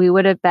season, we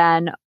would have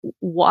been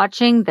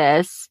watching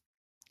this,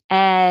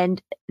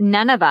 and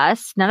none of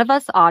us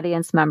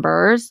audience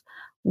members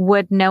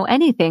would know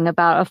anything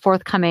about a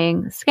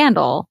forthcoming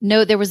scandal.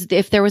 No,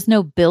 if there was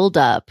no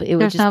buildup, it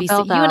would just be,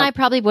 you and I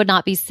probably would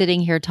not be sitting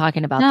here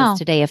talking about this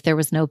today if there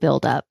was no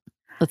buildup.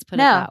 Let's put it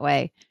that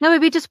way. No, we'd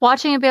be just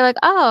watching and be like,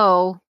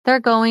 oh, they're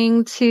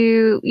going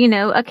to,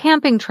 a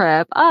camping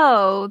trip.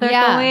 Oh, they're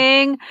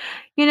going,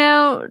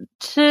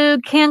 to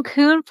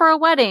Cancun for a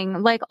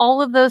wedding. Like,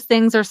 all of those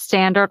things are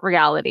standard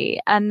reality.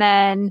 And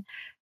then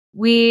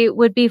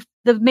the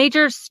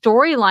major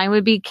storyline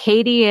would be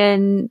Katie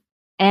and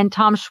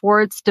Tom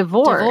Schwartz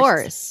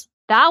divorce.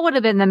 That would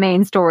have been the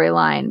main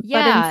storyline.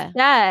 Yeah. But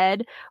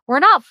instead, we're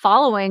not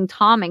following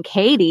Tom and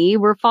Katie.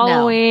 We're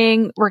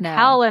following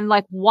Raquel and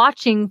like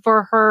watching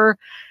for her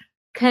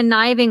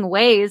conniving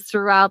ways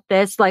throughout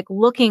this, like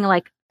looking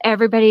like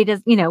everybody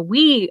does.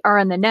 We are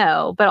in the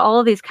know, but all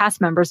of these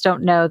cast members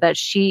don't know that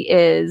she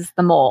is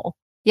the mole.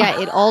 Yeah,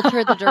 it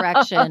altered the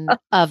direction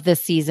of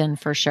this season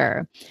for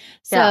sure.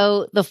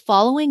 So the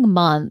following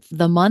month,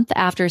 the month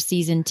after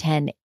season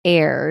 10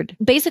 aired,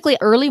 basically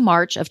early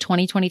March of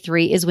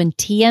 2023 is when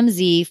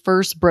TMZ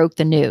first broke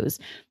the news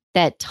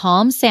that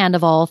Tom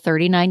Sandoval,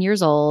 39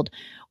 years old,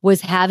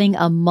 was having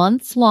a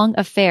months-long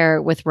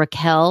affair with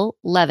Raquel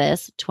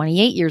Leviss,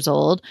 28 years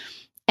old,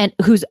 and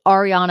who's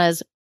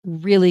Ariana's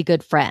really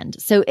good friend.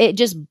 So it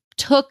just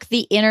took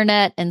the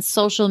internet and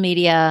social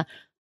media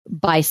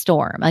by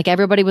storm. Like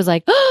everybody was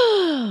like,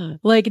 oh,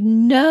 like,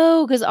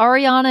 no, because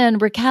Ariana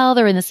and Raquel,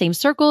 they're in the same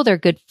circle. They're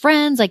good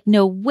friends. Like,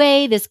 no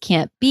way, this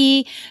can't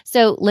be.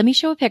 So let me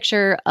show a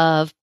picture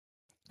of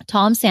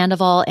Tom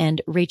Sandoval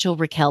and Rachel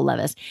Raquel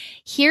Leviss.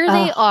 Here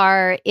they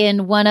are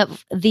in one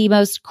of the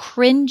most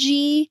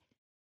cringy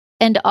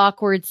and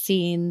awkward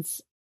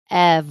scenes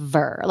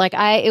ever. Like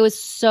it was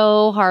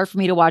so hard for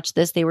me to watch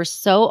this. They were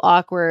so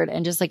awkward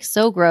and just like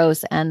so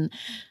gross. And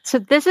so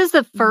this is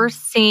the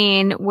first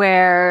scene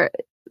where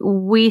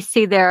we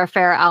see their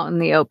affair out in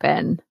the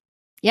open.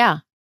 Yeah.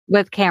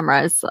 With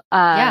cameras.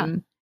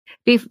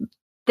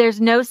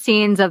 There's no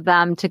scenes of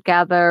them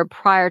together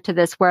prior to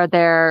this where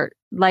they're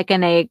like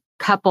in a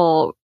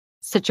couple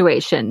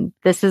situation.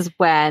 This is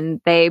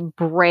when they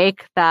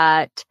break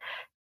that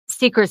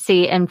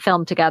secrecy and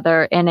film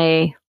together in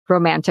a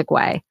romantic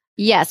way.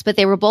 Yes, but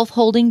they were both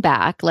holding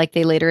back, like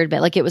they later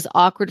admit. Like it was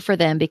awkward for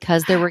them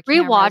because there were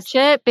cameras. Rewatch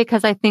it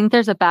because I think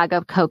there's a bag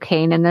of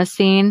cocaine in this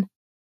scene.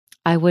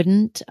 I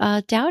wouldn't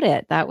doubt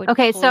it. That would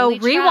okay. Totally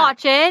So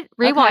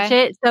rewatch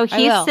it. So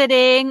he's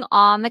sitting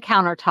on the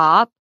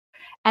countertop,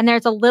 and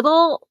there's a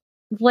little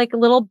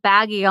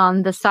baggie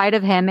on the side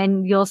of him,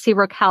 and you'll see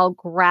Raquel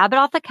grab it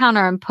off the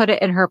counter and put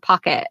it in her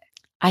pocket.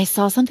 I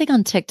saw something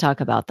on TikTok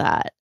about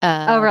that.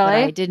 Oh,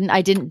 really?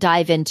 I didn't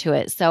dive into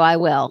it, so I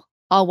will.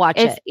 I'll watch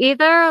it.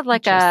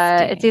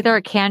 It's either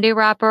a candy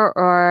wrapper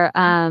or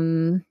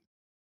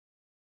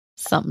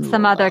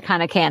some other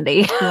kind of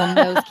candy. A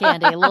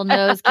little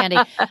nose candy.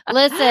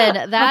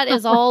 Listen, that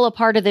is all a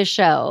part of this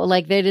show.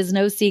 Like it is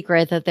no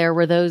secret that there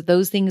were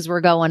those things were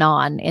going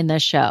on in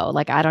this show.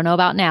 Like I don't know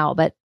about now,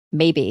 but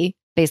maybe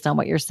based on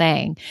what you're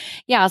saying.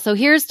 Yeah. So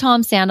here's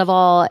Tom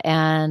Sandoval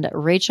and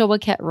Rachel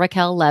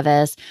Raquel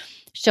Leviss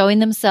showing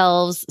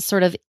themselves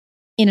sort of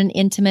in an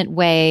intimate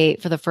way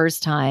for the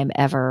first time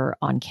ever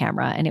on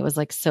camera. And it was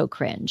like so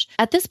cringe.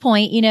 At this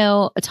point,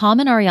 Tom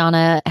and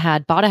Ariana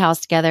had bought a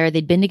house together.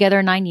 They'd been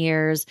together 9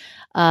 years.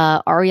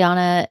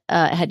 Ariana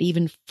had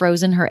even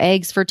frozen her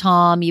eggs for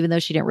Tom, even though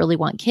she didn't really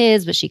want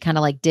kids, but she kind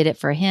of like did it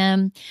for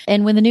him.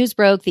 And when the news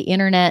broke, the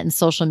internet and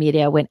social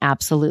media went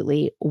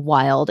absolutely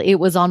wild. It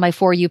was on my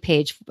For You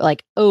page,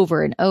 like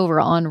over and over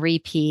on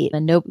repeat.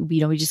 And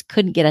we just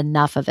couldn't get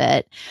enough of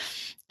it.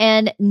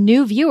 And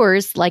new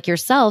viewers like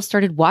yourself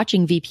started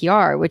watching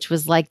VPR, which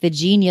was like the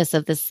genius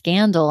of the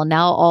scandal. And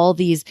now all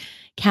these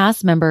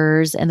cast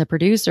members and the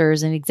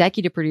producers and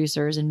executive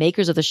producers and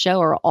makers of the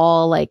show are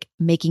all like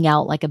making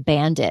out like a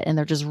bandit. And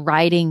they're just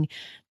riding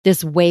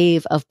this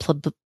wave of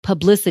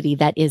publicity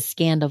that is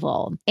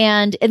Scandival.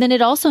 And then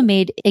it also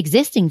made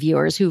existing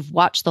viewers who've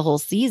watched the whole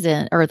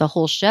season or the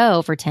whole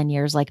show for 10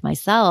 years, like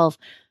myself,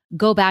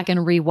 go back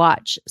and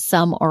rewatch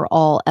some or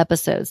all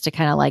episodes to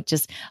kind of like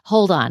just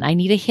hold on. I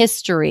need a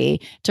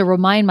history to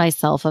remind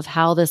myself of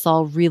how this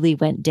all really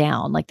went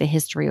down, like the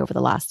history over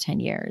the last 10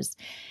 years.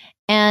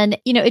 And,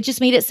 it just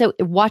made it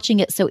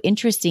watching it so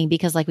interesting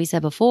because like we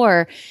said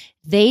before,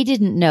 they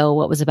didn't know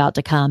what was about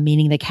to come,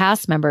 meaning the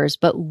cast members,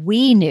 but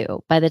we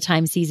knew by the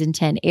time season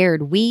 10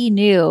 aired, we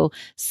knew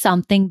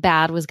something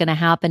bad was going to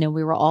happen and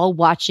we were all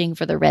watching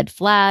for the red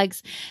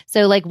flags.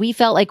 So like we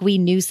felt like we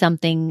knew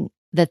something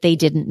that they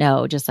didn't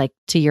know, just like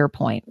to your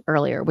point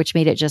earlier, which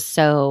made it just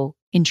so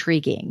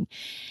intriguing.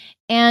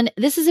 And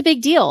this is a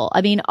big deal.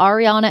 I mean,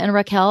 Ariana and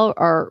Raquel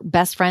are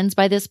best friends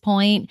by this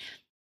point.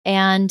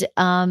 And,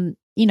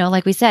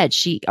 like we said,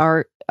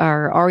 our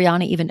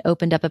Ariana even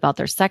opened up about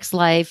their sex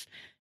life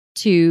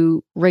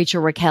to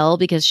Rachel Raquel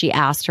because she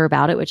asked her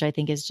about it, which I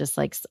think is just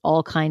like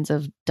all kinds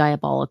of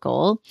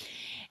diabolical.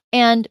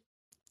 And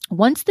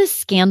once this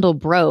scandal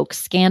broke,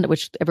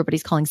 which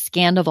everybody's calling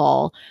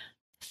Scandival,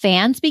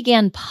 fans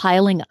began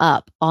piling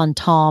up on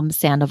Tom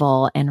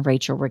Sandoval and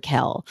Rachel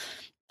Raquel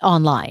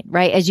online,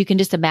 right? As you can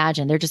just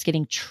imagine, they're just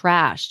getting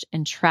trashed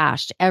and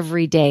trashed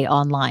every day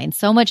online.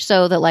 So much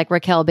so that like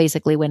Raquel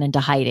basically went into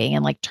hiding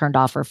and like turned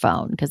off her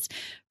phone because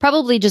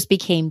probably just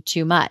became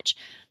too much.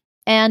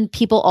 And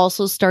people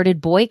also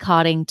started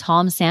boycotting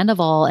Tom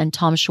Sandoval and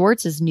Tom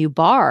Schwartz's new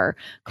bar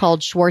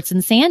called Schwartz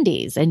and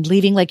Sandy's and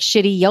leaving like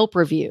shitty Yelp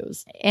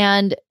reviews.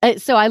 And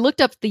so I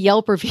looked up the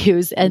Yelp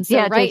reviews. And so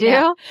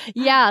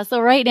so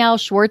right now,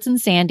 Schwartz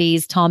and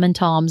Sandy's, Tom and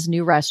Tom's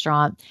new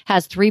restaurant,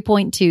 has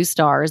 3.2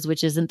 stars,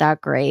 which isn't that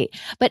great.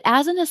 But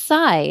as an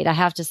aside, I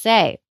have to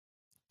say,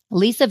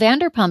 Lisa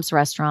Vanderpump's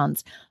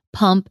restaurants,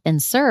 Pump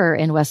and Sir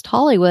in West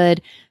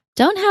Hollywood,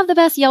 don't have the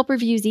best Yelp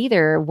reviews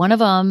either. One of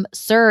them,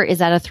 Sir,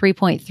 is at a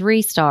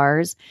 3.3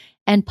 stars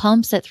and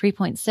Pump's at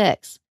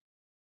 3.6.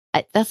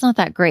 That's not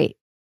that great.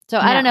 So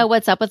I don't know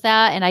what's up with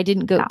that. And I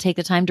didn't take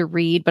the time to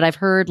read, but I've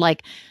heard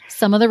like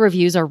some of the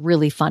reviews are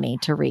really funny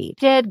to read.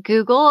 Did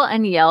Google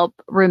and Yelp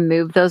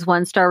remove those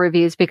 1-star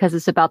reviews because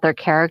it's about their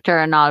character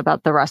and not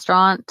about the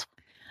restaurant?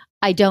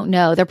 I don't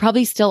know. There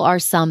probably still are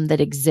some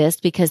that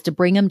exist because to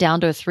bring them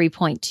down to a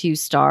 3.2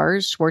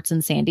 stars, Schwartz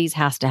and Sandy's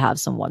has to have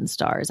some 1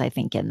 stars, I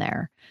think, in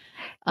there.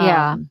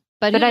 Yeah.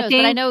 But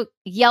I know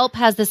Yelp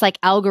has this like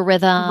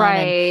algorithm.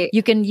 Right.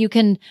 You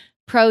can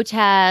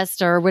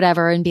protest or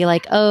whatever and be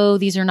like, oh,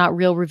 these are not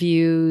real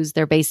reviews.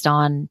 They're based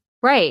on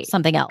Right.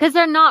 something else. Because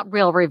they're not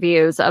real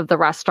reviews of the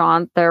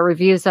restaurant. They're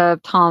reviews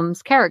of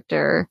Tom's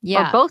character.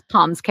 Yeah. Or both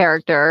Tom's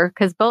character.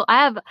 Because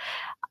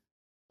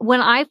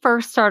when I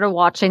first started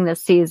watching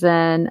this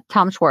season,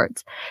 Tom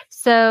Schwartz.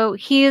 So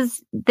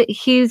he's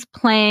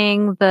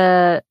playing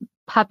the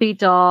puppy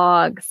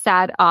dog,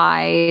 sad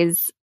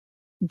eyes,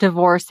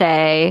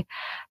 divorcee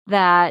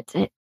that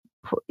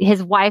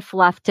his wife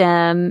left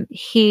him.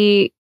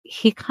 He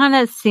kind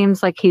of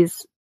seems like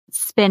he's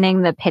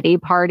spinning the pity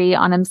party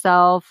on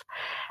himself.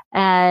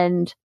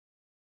 And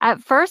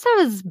at first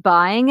I was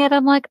buying it.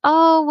 I'm like,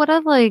 oh, what a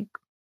like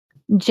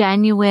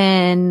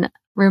genuine,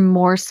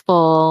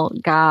 remorseful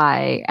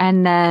guy.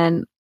 And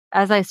then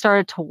as I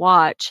started to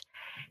watch,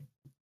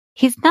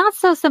 he's not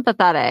so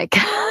sympathetic.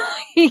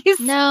 He's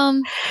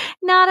No,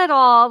 not at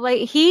all.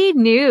 Like he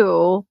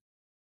knew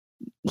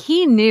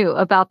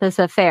about this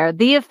affair.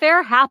 The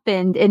affair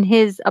happened in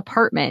his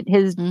apartment,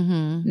 his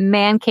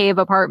man cave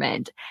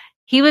apartment.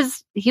 He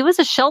was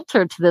a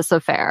shelter to this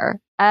affair.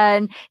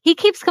 And he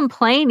keeps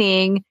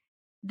complaining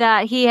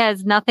that he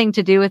has nothing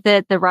to do with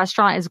it. The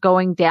restaurant is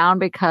going down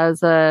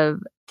because of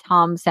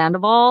Tom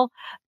Sandoval.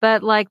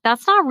 But like,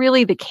 that's not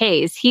really the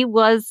case. He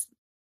was,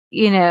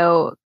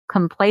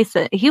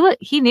 complacent. He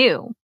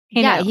knew.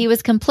 He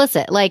was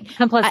complicit. Like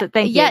complicit.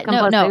 Thank you.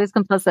 Complicit. No. He was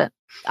complicit.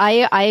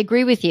 I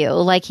agree with you.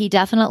 Like he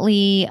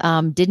definitely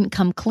didn't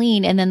come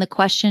clean. And then the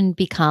question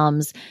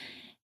becomes,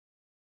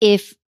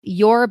 if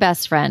your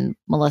best friend,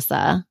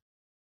 Melissa,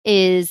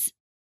 is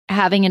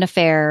having an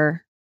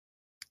affair,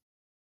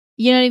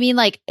 you know what I mean?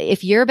 Like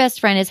if your best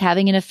friend is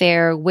having an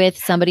affair with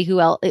somebody who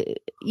else,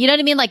 you know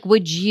what I mean? Like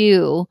would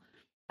you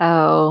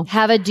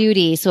have a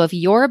duty? So if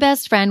your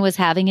best friend was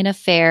having an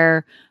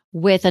affair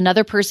with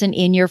another person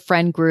in your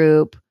friend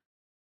group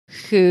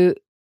and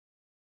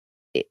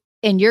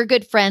you're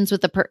good friends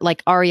with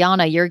like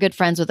Ariana, you're good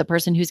friends with the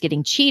person who's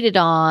getting cheated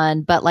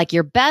on, but like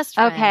your best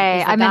friend is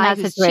the I'm guy in that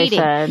who's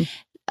situation. Cheating.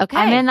 Okay.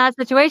 I'm in that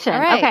situation.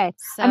 Right. Okay.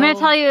 So, I'm going to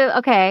tell you,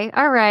 okay,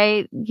 all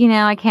right.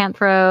 I can't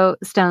throw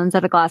stones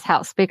at a glass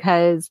house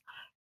because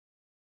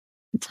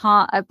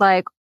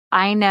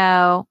I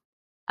know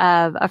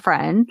of a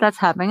friend that's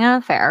having an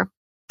affair,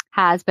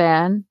 has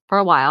been for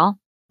a while.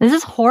 This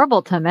is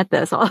horrible to admit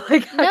this. No,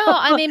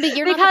 I mean, but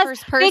you're not the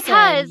first person.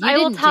 Because I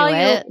will tell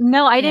you,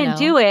 no, I didn't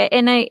do it.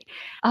 And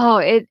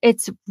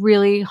it's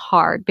really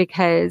hard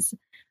because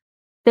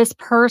this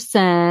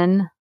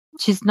person,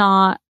 she's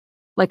not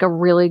like a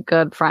really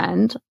good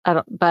friend,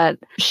 but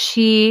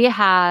she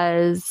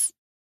has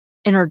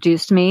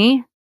introduced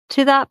me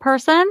to that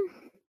person,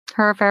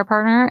 her affair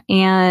partner,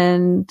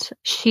 and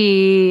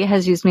she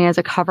has used me as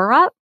a cover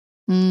up,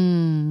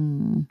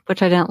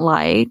 which I didn't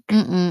like.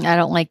 I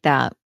don't like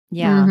that.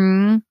 Yeah.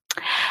 Mm-hmm.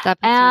 That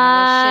puts you in a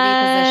real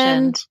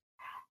shitty position.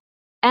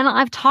 And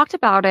I've talked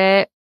about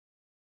it.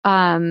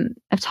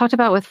 I've talked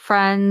about it with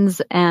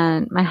friends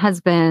and my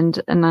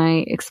husband, and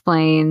I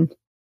explain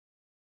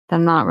that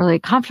I'm not really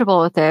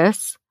comfortable with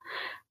this.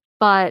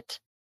 But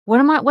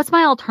what's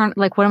my alternative?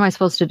 Like, what am I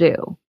supposed to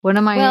do?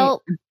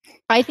 Well,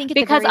 I think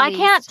because I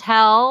can't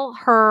tell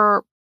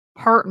her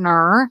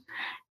partner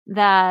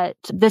that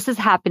this is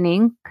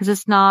happening because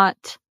it's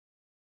not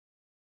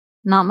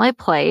my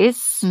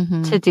place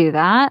to do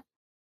that.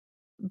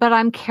 But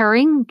I'm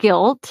carrying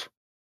guilt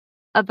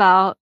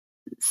about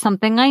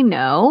something I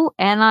know,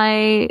 and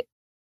I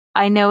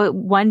know it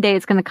one day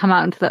it's going to come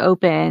out into the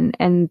open,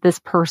 and this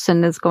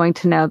person is going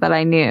to know that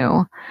I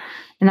knew,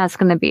 and that's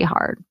going to be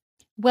hard.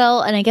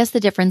 Well, and I guess the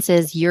difference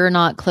is you're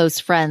not close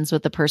friends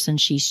with the person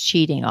she's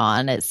cheating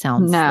on. It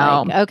sounds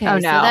like. Okay. Oh, no.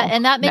 So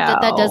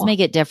that does make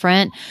it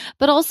different.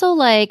 But also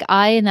like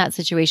I, in that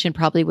situation,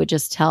 probably would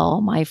just tell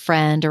my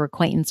friend or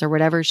acquaintance or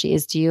whatever she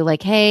is to you,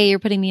 like, hey, you're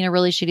putting me in a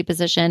really shitty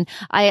position.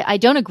 I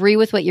don't agree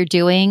with what you're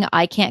doing.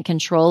 I can't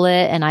control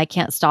it and I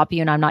can't stop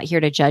you and I'm not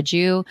here to judge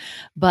you.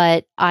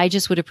 But I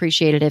just would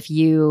appreciate it if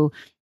you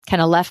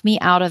kind of left me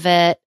out of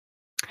it.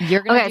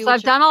 You're gonna so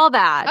I've done all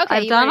that. Okay,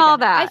 I've done all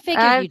that. I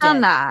figured I've you done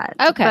did. that.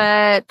 Okay.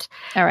 But,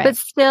 all right. But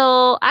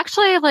still,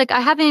 actually, like, I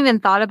haven't even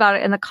thought about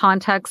it in the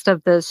context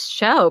of this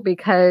show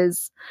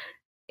because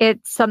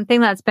it's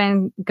something that's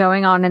been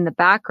going on in the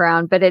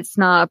background, but it's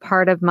not a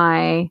part of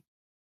my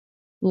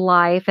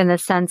life in the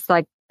sense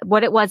like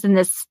what it was in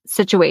this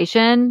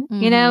situation,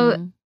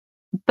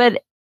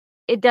 but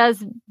it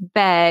does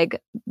beg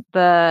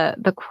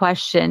the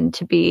question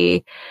to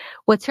be,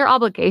 what's your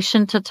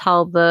obligation to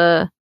tell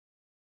the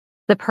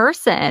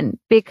person?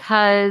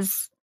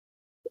 Because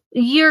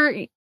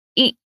you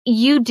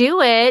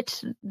do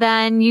it,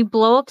 then you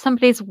blow up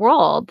somebody's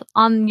world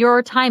on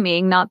your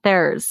timing, not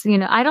theirs.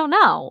 I don't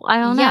know.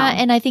 Yeah.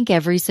 And I think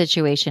every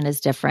situation is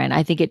different.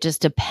 I think it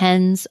just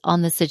depends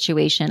on the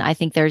situation. I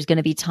think there's going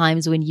to be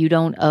times when you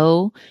don't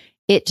owe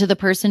it to the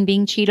person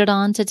being cheated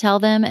on to tell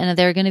them. And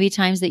there are going to be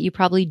times that you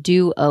probably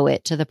do owe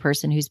it to the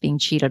person who's being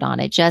cheated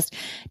on. It just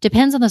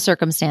depends on the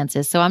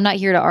circumstances. So I'm not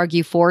here to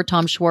argue for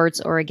Tom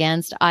Schwartz or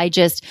against. I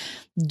just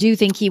do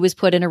think he was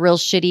put in a real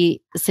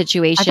shitty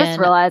situation. I just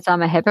realized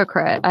I'm a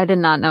hypocrite. I did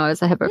not know I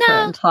was a hypocrite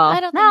until. I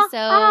don't think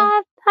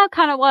so. how it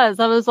kind of was.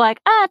 I was like,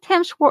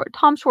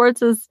 Tom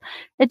Schwartz is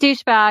a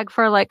douchebag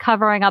for like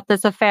covering up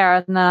this affair.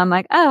 And then I'm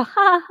like, oh,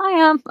 I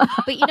am.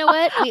 But you know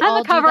what? We I'm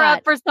all a cover do that.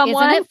 up for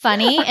someone. Isn't it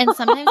funny? And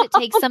sometimes it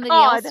takes somebody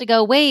else to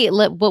go, wait,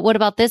 but what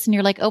about this? And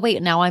you're like, oh,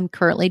 wait, now I'm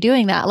currently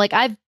doing that. Like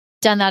I've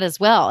done that as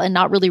well and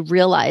not really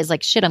realize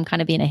like, shit, I'm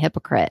kind of being a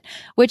hypocrite,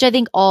 which I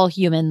think all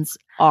humans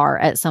are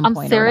at some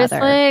point or another. I'm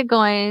seriously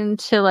going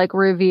to like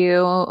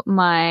review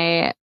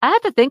I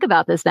have to think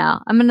about this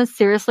now. I'm going to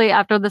seriously,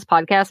 after this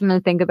podcast, I'm going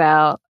to think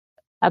about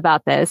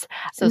this.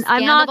 So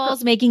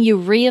Scandival's making you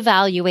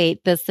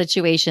reevaluate this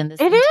situation,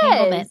 this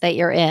entanglement that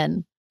you're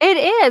in. It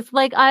is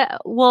like,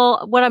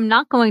 what I'm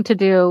not going to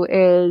do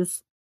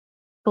is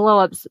blow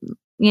up,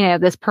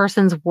 this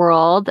person's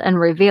world and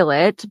reveal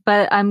it,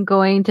 but I'm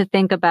going to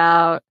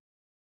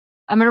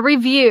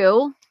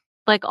review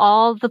like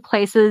all the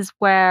places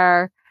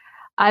where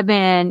I've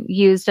been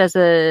used as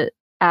a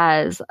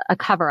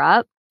cover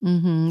up.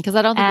 Because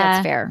I don't think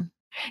that's fair.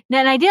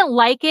 And I didn't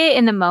like it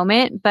in the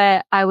moment,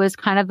 but I was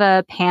kind of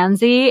a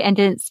pansy and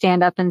didn't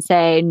stand up and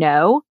say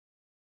no,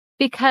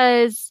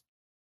 because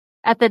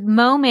at the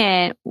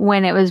moment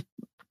when it was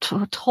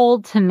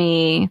told to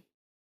me,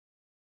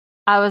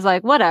 I was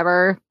like,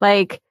 whatever.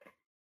 Like,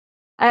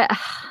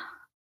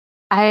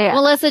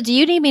 Melissa, do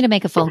you need me to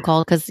make a phone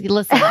call? Because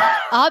listen,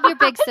 I'm your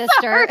big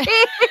sister.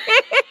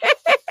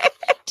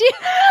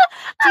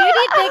 Do you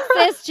need big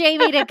sis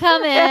Jamie to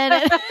come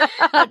in?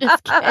 I'm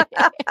just kidding.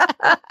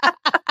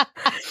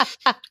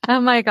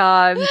 Oh my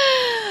God.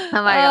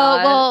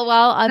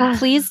 Well,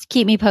 please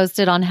keep me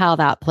posted on how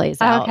that plays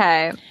out.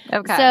 Okay.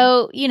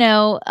 So,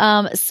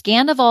 the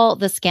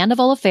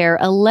Scandival affair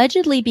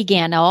allegedly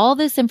began. Now, all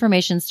this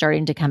information is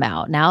starting to come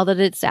out. Now that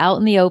it's out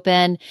in the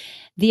open,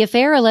 the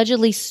affair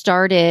allegedly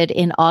started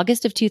in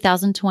August of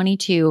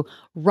 2022,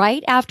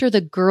 right after the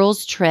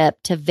girls' trip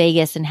to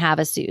Vegas and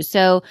Havasu.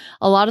 So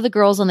a lot of the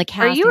girls on the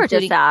cast, you were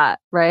just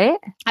at, right?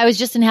 I was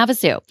just in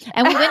Havasu,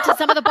 and we went to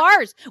some of the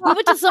bars. We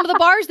went to some of the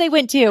bars they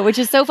went to, which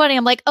is so funny.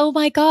 I'm like, oh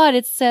my God,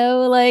 it's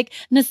so like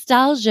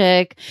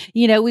nostalgic.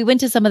 We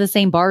went to some of the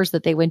same bars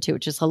that they went to,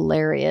 which is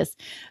hilarious.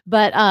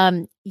 But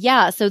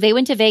so they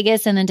went to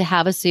Vegas and then to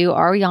Havasu.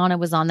 Ariana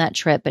was on that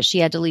trip, but she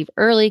had to leave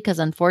early because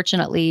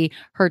unfortunately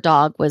her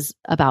dog was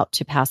about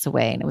to pass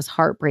away, and it was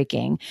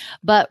heartbreaking.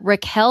 But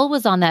Raquel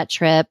was on that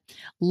trip.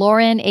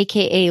 Lauren,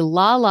 aka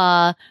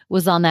Lala,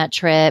 was on that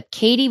trip.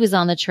 Katie was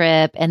on the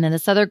trip, and then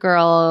this other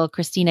girl,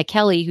 Christina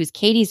Kelly, who's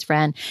Katie's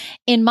friend.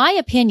 In my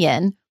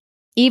opinion,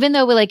 even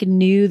though we like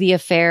knew the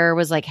affair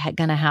was like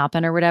going to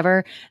happen or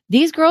whatever,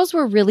 these girls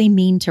were really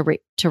mean to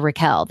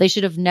Raquel. They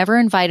should have never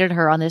invited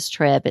her on this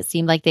trip. It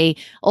seemed like they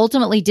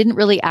ultimately didn't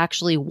really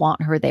actually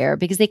want her there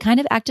because they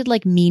kind of acted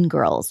like mean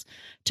girls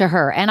to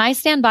her. And I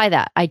stand by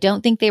that. I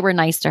don't think they were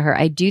nice to her.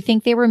 I do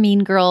think they were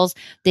mean girls.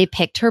 They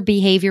picked her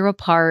behavior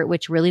apart,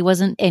 which really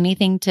wasn't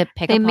anything to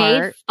pick apart. They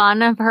made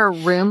fun of her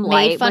room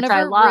light, which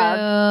I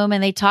love.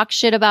 And they talked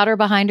shit about her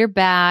behind her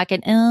back.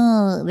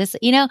 And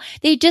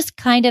they just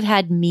kind of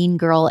had mean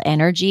girl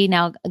energy.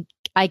 Now,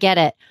 I get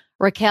it.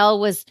 Raquel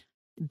was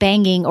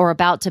banging or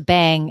about to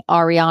bang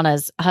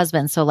Ariana's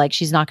husband. So like,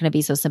 she's not going to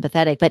be so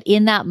sympathetic. But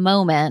in that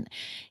moment,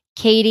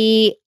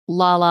 Katie,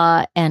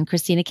 Lala, and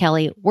Christina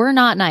Kelly were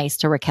not nice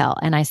to Raquel.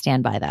 And I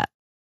stand by that.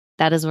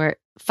 That is where,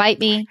 fight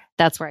me.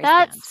 That's where I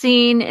stand. That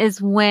scene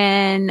is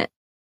when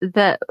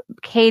the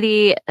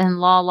Katie and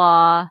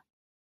Lala,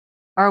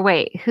 or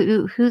wait,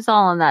 who's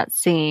all in that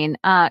scene?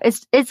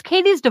 It's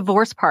Katie's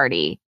divorce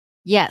party.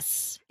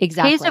 Yes,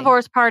 exactly. Katie's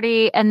divorce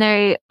party, and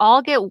they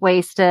all get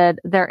wasted.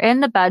 They're in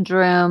the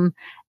bedroom,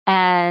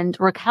 and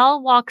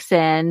Raquel walks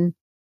in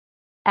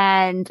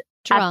and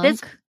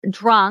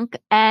drunk,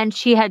 and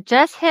she had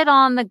just hit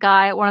on the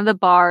guy at one of the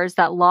bars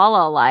that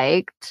Lala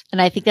liked.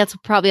 And I think that's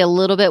probably a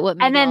little bit what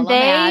made and then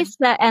Lala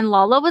mad. And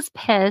Lala was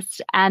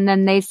pissed. And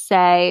then they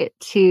say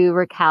to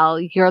Raquel,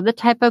 "You're the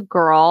type of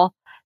girl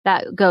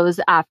that goes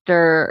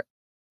after."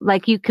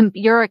 Like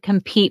you're a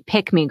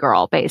pick me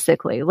girl,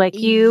 basically. Like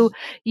you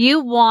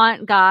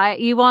want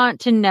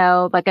to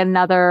know like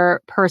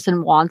another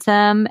person wants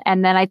him.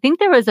 And then I think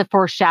there was a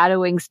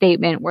foreshadowing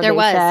statement where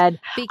said,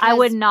 I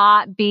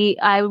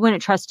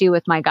wouldn't trust you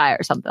with my guy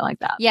or something like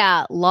that.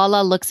 Yeah.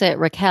 Lala looks at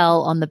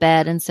Raquel on the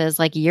bed and says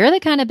like, you're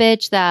the kind of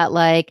bitch that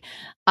like,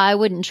 I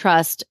wouldn't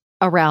trust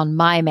around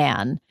my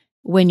man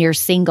when you're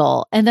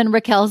single. And then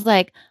Raquel's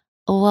like,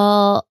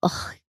 well,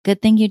 good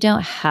thing you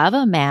don't have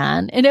a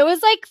man. And it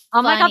was like,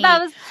 oh my God,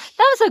 that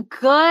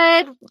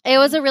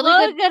was a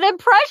really good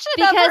impression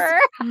because of her.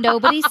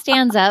 Nobody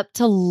stands up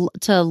to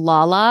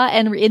Lala.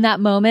 And in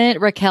that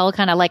moment, Raquel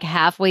kind of like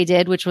halfway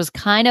did, which was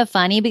kind of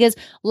funny because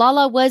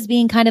Lala was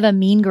being kind of a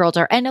mean girl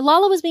to her. And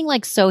Lala was being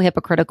like so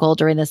hypocritical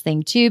during this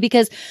thing too,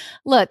 because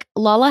look,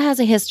 Lala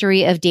has a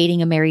history of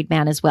dating a married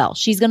man as well.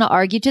 She's going to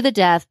argue to the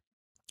death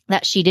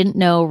that she didn't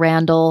know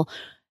Randall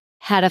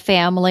had a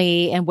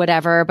family and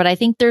whatever. But I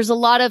think there's a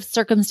lot of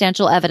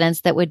circumstantial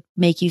evidence that would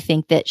make you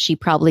think that she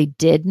probably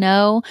did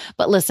know.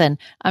 But listen,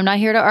 I'm not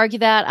here to argue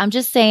that. I'm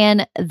just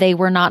saying they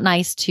were not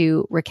nice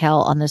to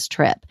Raquel on this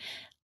trip.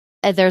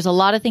 There's a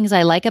lot of things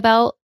I like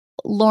about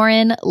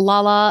Lauren,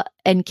 Lala,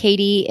 and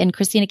Katie and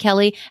Christina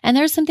Kelly. And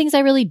there's some things I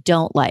really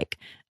don't like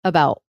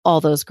about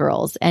all those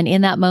girls. And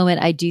in that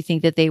moment, I do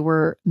think that they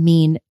were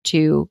mean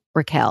to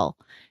Raquel.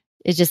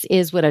 It just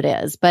is what it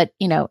is. But,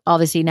 you know,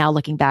 obviously now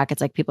looking back,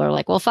 it's like people are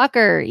like, well, fuck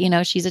her. You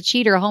know, she's a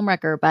cheater, a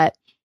homewrecker. But,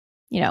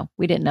 you know,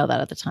 we didn't know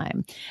that at the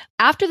time.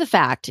 After the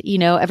fact, you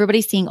know,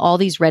 everybody's seeing all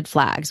these red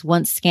flags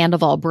once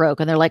Scandival broke.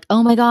 And they're like,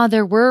 oh my God,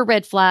 there were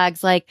red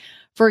flags. Like,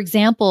 for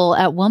example,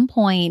 at one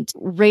point,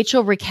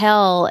 Rachel,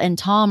 Raquel, and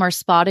Tom are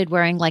spotted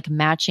wearing like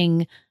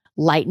matching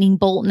lightning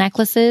bolt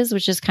necklaces,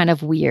 which is kind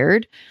of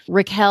weird.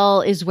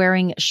 Raquel is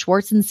wearing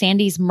Schwartz and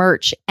Sandy's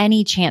merch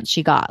any chance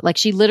she got. Like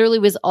she literally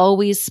was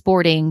always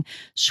sporting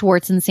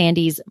Schwartz and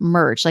Sandy's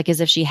merch, like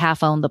as if she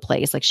half owned the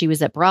place. Like she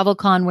was at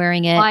BravoCon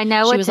wearing it. Well, I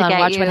know she what was to on get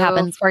Watch you What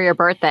Happens for your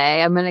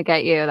birthday. I'm going to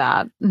get you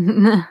that.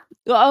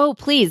 Oh,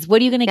 please.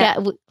 What are you going to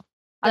get? The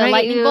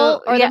lightning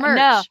bolt or the merch?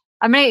 No.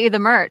 I'm going to get you the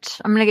merch.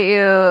 I'm going to get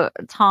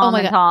you Tom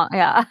and Tom.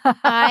 Yeah.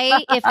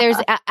 If there's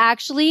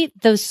actually,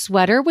 the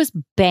sweater was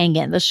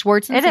banging. The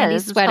Schwartz and Sandy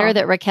sweater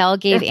that Raquel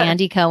gave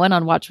Andy Cohen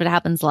on Watch What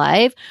Happens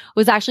Live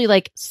was actually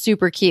like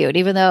super cute,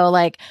 even though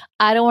like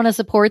I don't want to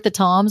support the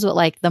Toms, but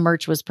like the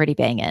merch was pretty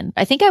banging.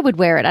 I think I would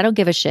wear it. I don't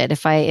give a shit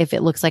if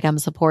it looks like I'm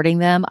supporting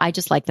them. I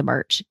just like the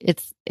merch.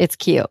 It's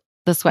cute.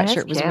 The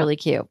sweatshirt was really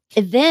cute.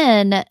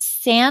 Then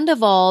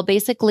Sandoval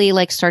basically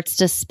like starts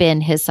to spin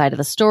his side of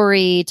the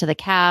story to the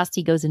cast.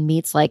 He goes and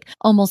meets like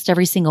almost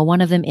every single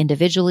one of them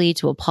individually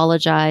to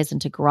apologize and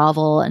to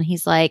grovel. And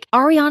he's like,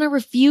 Ariana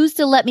refused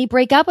to let me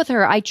break up with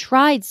her. I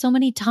tried so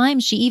many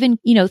times. She even,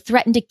 you know,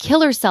 threatened to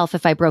kill herself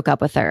if I broke up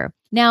with her.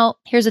 Now,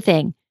 here's the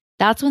thing.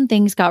 That's when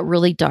things got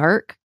really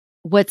dark.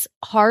 What's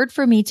hard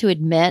for me to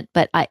admit,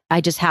 but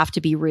I just have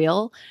to be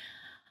real.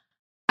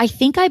 I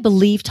think I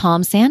believe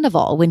Tom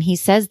Sandoval when he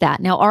says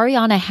that. Now,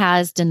 Ariana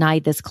has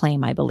denied this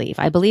claim, I believe.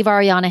 I believe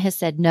Ariana has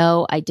said,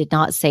 no, I did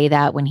not say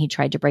that when he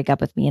tried to break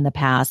up with me in the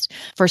past.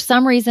 For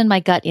some reason,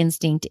 my gut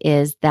instinct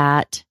is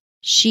that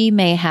she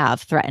may have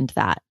threatened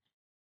that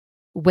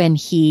when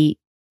he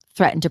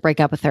threatened to break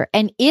up with her.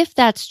 And if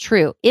that's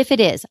true, if it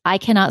is, I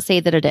cannot say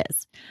that it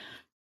is.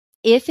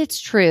 If it's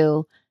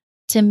true,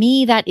 to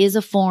me, that is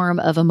a form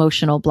of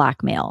emotional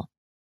blackmail.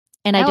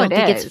 And I don't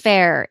think it's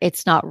fair.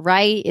 It's not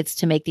right. It's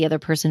to make the other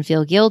person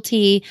feel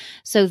guilty.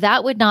 So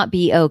that would not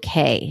be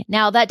okay.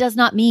 Now, that does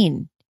not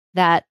mean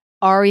that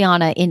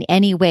Ariana in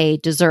any way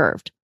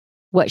deserved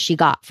what she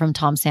got from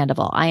Tom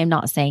Sandoval. I am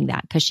not saying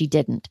that because she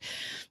didn't.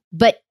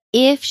 But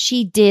if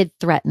she did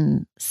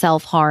threaten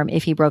self-harm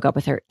if he broke up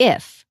with her,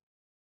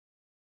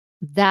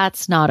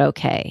 that's not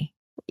okay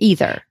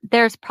either.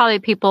 There's probably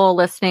people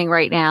listening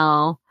right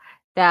now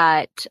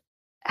that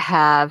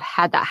have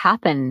had that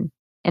happen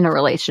in a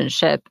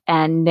relationship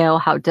and know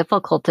how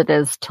difficult it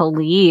is to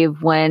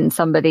leave when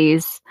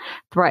somebody's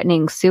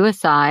threatening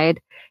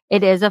suicide.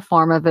 It is a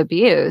form of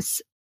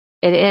abuse.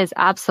 It is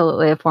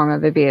absolutely a form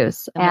of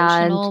abuse.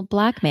 Emotional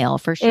blackmail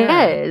for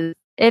sure.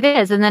 It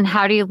is. And then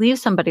how do you leave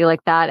somebody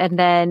like that? And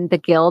then the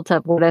guilt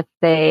of what if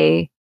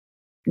they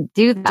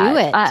do that? Do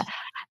it.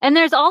 And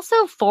there's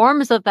also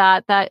forms of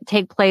that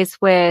take place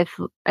with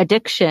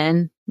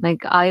addiction.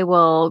 Like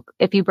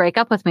if you break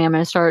up with me, I'm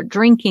going to start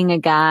drinking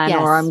again,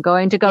 or I'm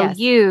going to go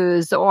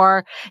use,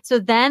 so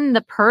then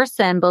the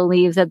person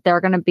believes that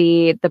they're going to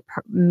be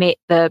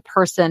the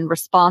person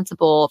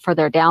responsible for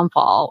their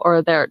downfall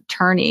or their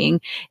turning.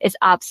 It's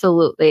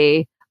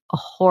absolutely a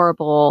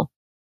horrible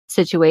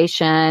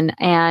situation.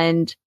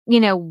 And you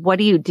know, what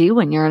do you do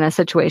when you're in a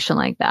situation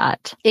like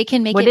that? It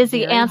can make it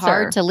very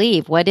hard to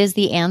leave. What is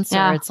the answer?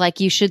 Yeah. It's like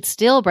you should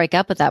still break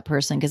up with that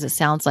person because it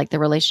sounds like the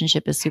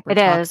relationship is super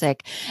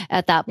toxic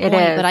at that point.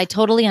 But I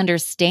totally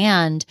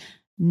understand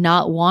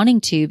not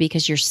wanting to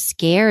because you're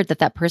scared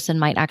that person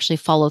might actually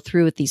follow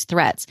through with these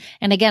threats.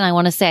 And again, I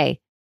want to say,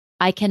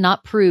 I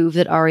cannot prove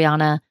that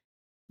Ariana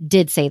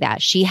did say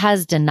that. She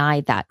has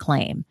denied that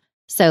claim.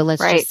 So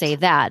let's just say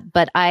that.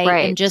 But I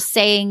am just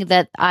saying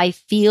that I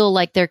feel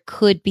like there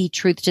could be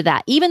truth to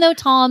that, even though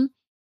Tom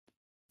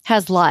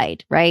has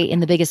lied, right? In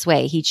the biggest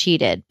way, he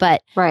cheated.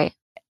 But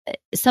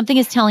something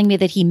is telling me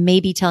that he may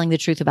be telling the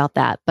truth about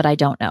that, but I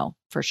don't know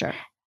for sure.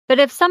 But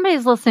if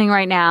somebody's listening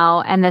right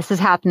now and this is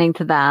happening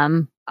to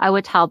them, I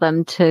would tell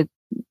them to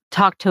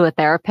talk to a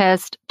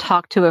therapist,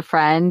 talk to a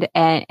friend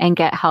and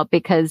get help,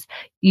 because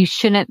you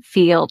shouldn't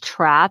feel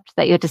trapped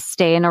that you have to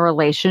stay in a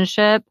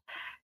relationship,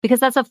 because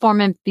that's a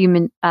form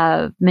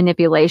of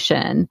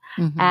manipulation.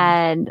 Mm-hmm.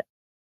 And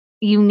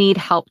you need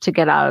help to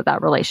get out of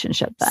that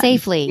relationship then.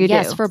 Safely.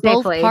 Yes, for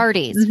both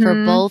parties. Mm-hmm. For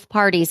both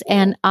parties.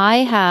 And I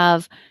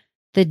have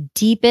the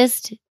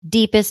deepest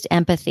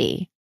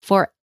empathy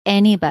for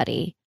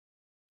anybody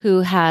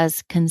who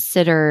has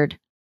considered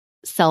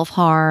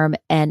self-harm.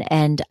 And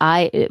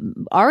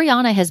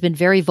Ariana has been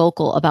very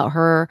vocal about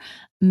her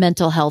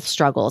mental health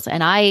struggles.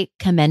 And I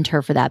commend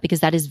her for that, because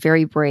that is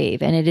very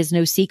brave. And it is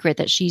no secret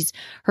that she's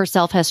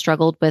herself has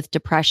struggled with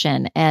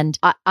depression. And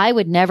I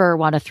would never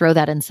want to throw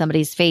that in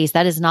somebody's face.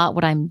 That is not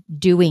what I'm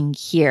doing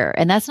here.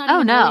 And that's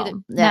not.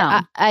 No.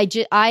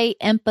 I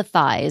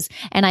empathize.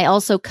 And I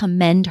also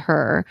commend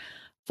her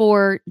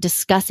for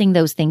discussing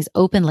those things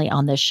openly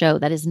on this show.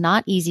 That is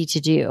not easy to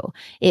do.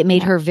 It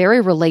made her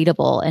very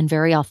relatable and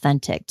very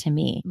authentic to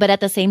me. But at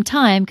the same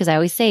time, because I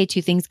always say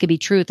two things could be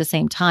true at the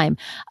same time,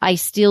 I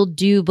still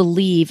do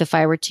believe, if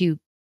I were to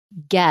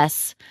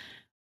guess,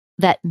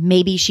 that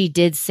maybe she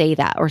did say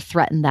that or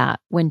threaten that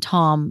when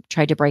Tom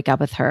tried to break up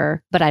with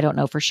her, but I don't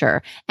know for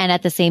sure. And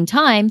at the same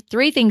time,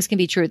 three things can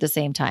be true at the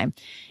same time.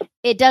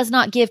 It does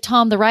not give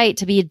Tom the right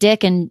to be a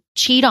dick and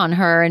cheat on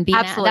her and be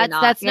absolutely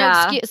not. That's no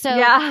excuse. So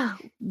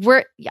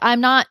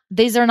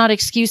these are not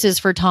excuses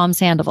for Tom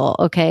Sandoval,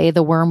 okay?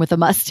 The worm with a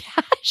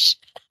mustache.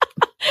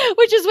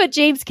 Which is what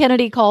James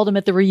Kennedy called him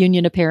at the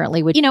reunion,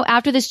 apparently. Which,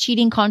 after this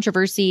cheating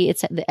controversy,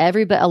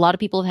 a lot of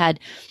people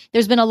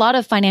there's been a lot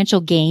of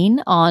financial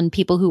gain on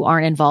people who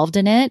aren't involved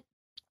in it.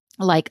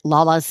 Like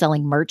Lala's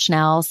selling merch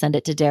now, send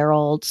it to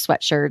Daryl,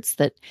 sweatshirts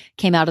that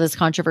came out of this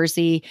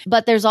controversy.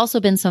 But there's also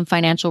been some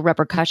financial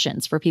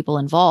repercussions for people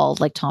involved,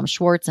 like Tom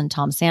Schwartz and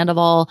Tom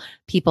Sandoval.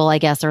 People, I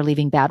guess, are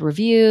leaving bad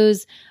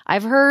reviews.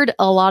 I've heard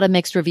a lot of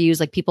mixed reviews,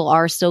 like people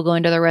are still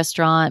going to the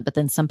restaurant, but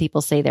then some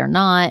people say they're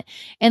not.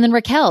 And then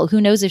Raquel,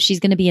 who knows if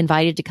she's going to be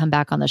invited to come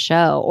back on the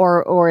show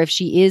or if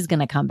she is going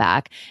to come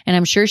back. And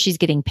I'm sure she's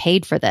getting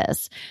paid for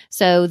this.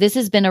 So this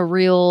has been a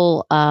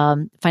real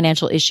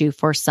financial issue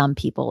for some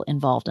people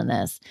involved in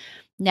this.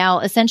 Now,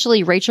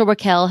 essentially, Rachel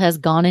Raquel has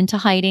gone into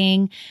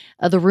hiding.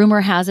 The rumor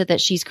has it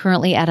that she's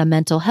currently at a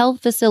mental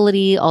health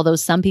facility, although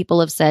some people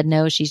have said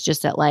no, she's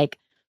just at like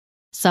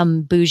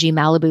some bougie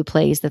Malibu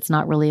place that's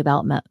not really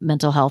about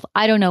mental health.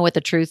 I don't know what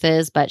the truth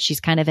is, but she's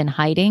kind of in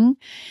hiding.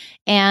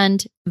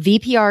 And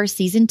VPR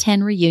season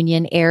 10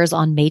 reunion airs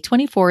on May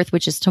 24th,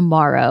 which is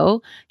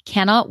tomorrow.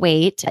 Cannot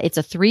wait. It's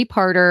a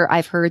 3-parter.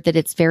 I've heard that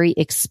it's very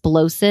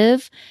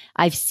explosive.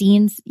 I've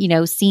seen,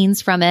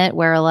 scenes from it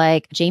where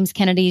like James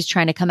Kennedy's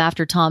trying to come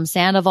after Tom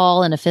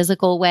Sandoval in a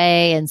physical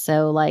way. And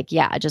so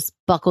just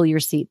buckle your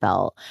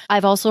seatbelt.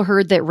 I've also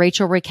heard that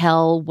Rachel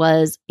Raquel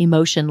was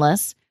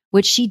emotionless,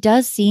 which she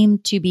does seem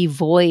to be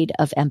void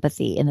of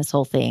empathy in this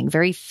whole thing.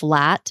 Very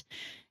flat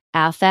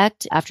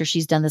affect after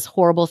she's done this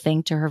horrible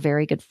thing to her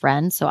very good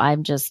friend. So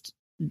I'm just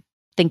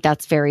think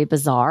that's very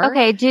bizarre.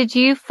 Okay. Did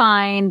you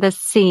find the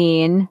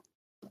scene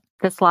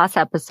this last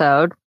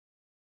episode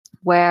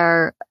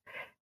where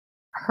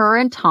her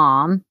and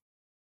Tom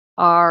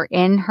are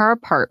in her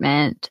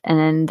apartment and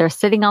then they're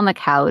sitting on the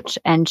couch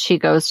and she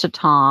goes to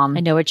Tom? I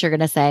know what you're going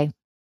to say.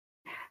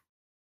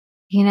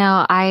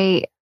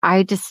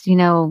 I just,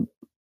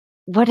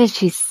 what did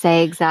she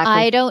say exactly?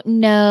 I don't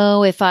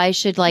know if I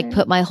should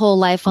put my whole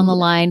life on the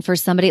line for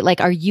somebody.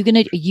 Like, are you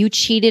you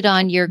cheated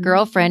on your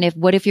girlfriend?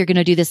 What if you're going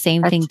to do the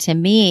same thing to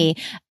me?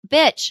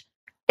 Bitch,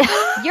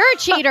 you're a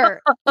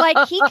cheater.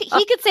 Like he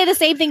could say the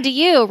same thing to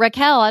you,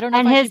 Raquel. I don't know.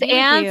 And his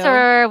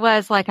answer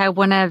was like, I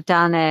wouldn't have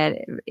done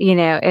it,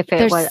 if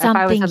There's was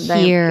something if I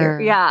was here.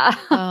 Yeah.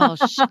 Oh,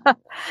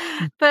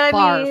 but barf.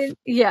 I mean,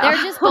 yeah.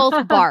 They're just both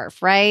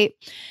barf, right?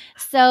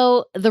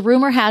 So the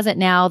rumor has it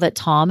now that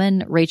Tom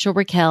and Rachel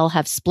Raquel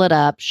have split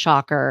up.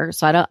 Shocker.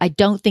 So I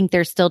don't think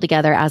they're still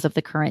together as of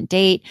the current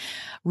date.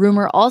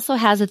 Rumor also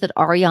has it that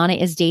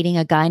Ariana is dating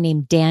a guy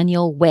named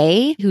Daniel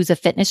Way, who's a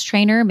fitness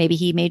trainer. Maybe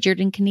he majored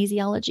in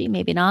kinesiology,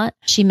 maybe not.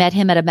 She met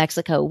him at a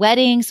Mexico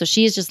wedding. So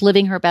she's just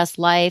living her best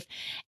life.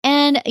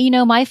 And,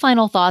 my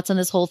final thoughts on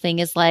this whole thing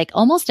is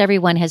almost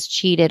everyone has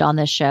cheated on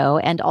this show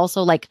and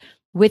also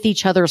with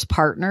each other's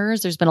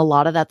partners. There's been a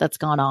lot of that's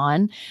gone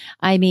on.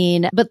 I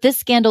mean, but this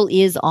scandal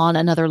is on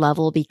another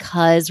level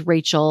because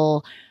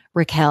Rachel,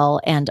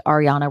 Raquel, and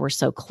Ariana were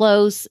so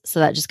close. So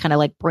that just kind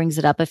of brings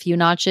it up a few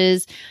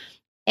notches.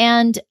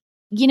 And,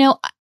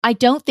 I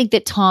don't think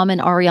that Tom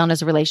and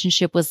Ariana's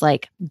relationship was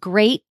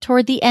great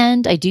toward the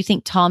end. I do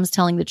think Tom's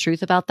telling the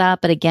truth about that.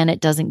 But again,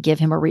 it doesn't give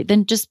him a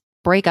reason. Just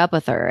break up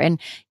with her. And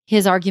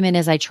his argument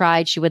is, I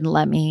tried, she wouldn't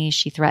let me.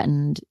 She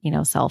threatened,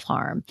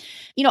 self-harm.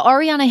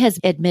 Ariana has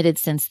admitted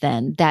since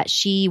then that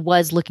she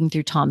was looking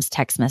through Tom's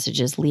text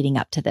messages leading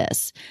up to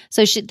this.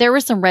 So there were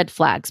some red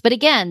flags. But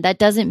again, that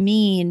doesn't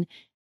mean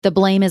the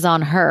blame is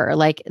on her.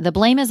 The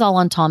blame is all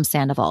on Tom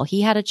Sandoval.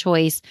 He had a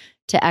choice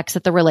to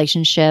exit the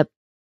relationship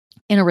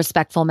in a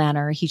respectful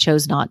manner. He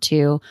chose not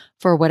to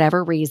for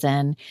whatever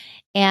reason.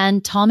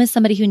 And Tom is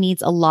somebody who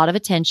needs a lot of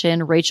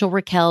attention. Rachel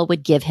Raquel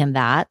would give him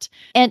that.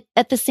 And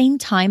at the same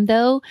time,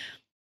 though,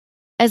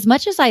 as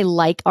much as I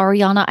like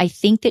Ariana, I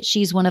think that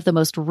she's one of the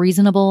most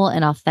reasonable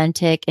and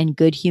authentic and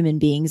good human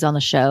beings on the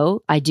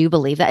show. I do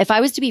believe that. If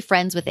I was to be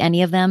friends with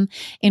any of them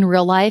in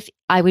real life,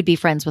 I would be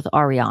friends with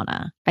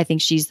Ariana. I think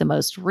she's the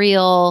most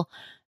real,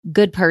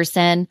 good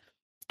person.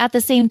 At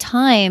the same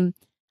time,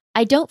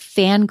 I don't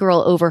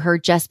fangirl over her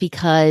just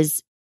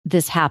because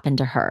this happened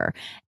to her.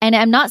 And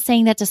I'm not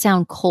saying that to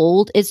sound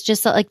cold. It's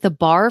just that the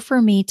bar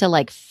for me to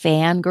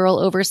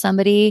fangirl over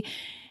somebody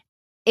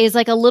is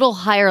a little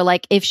higher.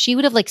 If she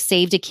would have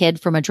saved a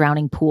kid from a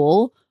drowning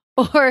pool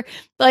or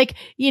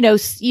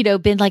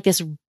been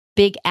this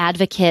big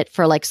advocate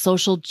for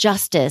social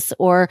justice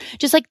or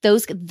just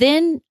those,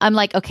 then I'm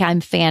okay,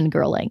 I'm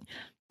fangirling.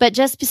 But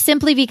just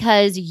simply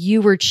because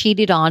you were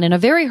cheated on in a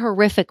very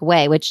horrific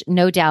way, which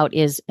no doubt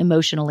is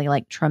emotionally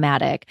like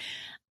traumatic.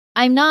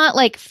 I'm not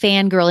like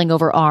fangirling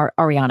over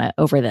Ariana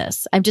over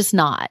this. I'm just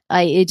not.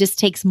 It just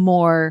takes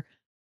more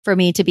for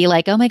me to be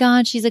like, oh my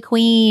God, she's a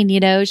queen,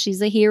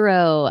 she's a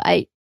hero.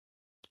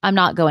 I'm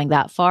not going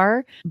that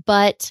far,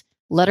 but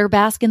let her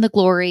bask in the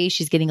glory.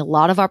 She's getting a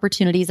lot of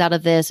opportunities out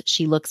of this.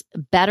 She looks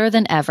better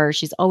than ever.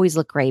 She's always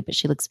looked great, but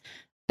she looks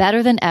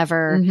better than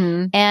ever.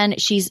 Mm-hmm.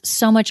 And she's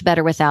so much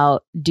better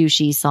without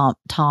douchey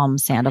Tom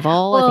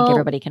Sandoval. I think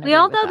everybody can agree we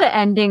all with know that. the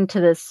ending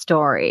to this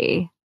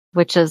story,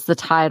 which is the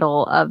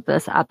title of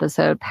this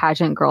episode,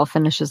 Pageant Girl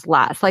Finishes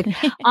Last. Like,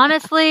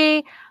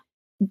 honestly,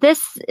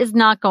 this is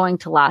not going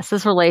to last.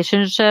 This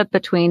relationship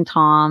between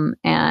Tom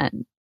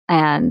and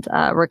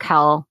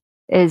Raquel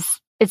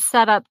it's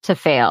set up to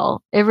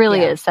fail. It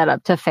really is set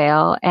up to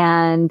fail.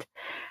 And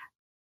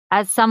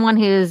as someone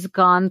who's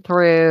gone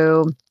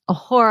through a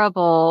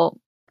horrible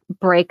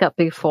breakup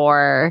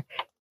before,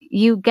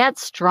 you get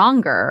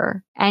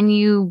stronger and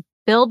you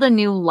build a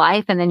new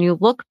life, and then you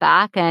look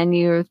back and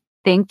you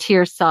think to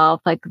yourself,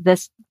 like,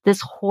 this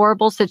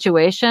horrible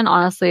situation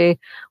honestly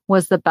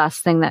was the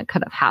best thing that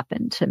could have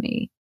happened to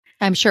me.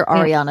 I'm sure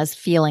Ariana's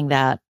feeling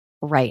that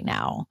right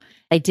now.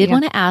 I did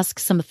want to ask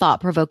some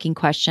thought-provoking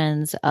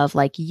questions of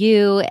like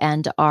you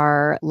and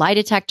our lie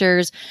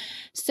detectors.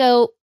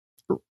 So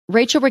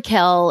Rachel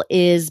Raquel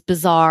is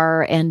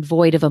bizarre and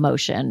void of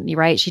emotion,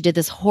 right? She did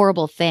this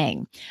horrible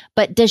thing,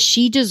 but does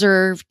she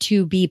deserve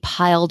to be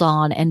piled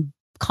on and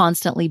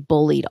constantly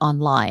bullied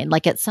online?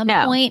 Like at some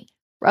point,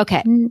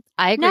 okay,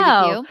 I agree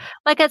with you.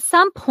 Like at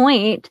some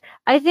point,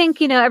 I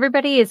think,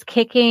 everybody is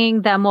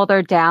kicking them while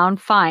they're down,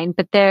 fine,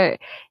 but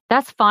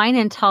that's fine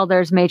until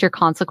there's major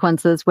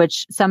consequences,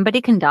 which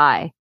somebody can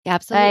die.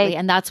 Absolutely.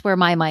 And that's where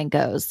my mind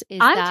goes.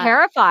 I'm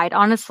terrified,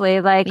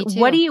 honestly. Like,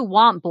 what do you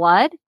want?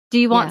 Blood? Do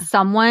you want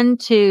someone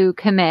to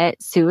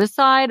commit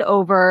suicide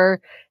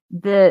over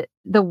the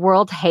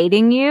world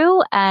hating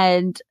you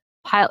and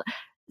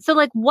so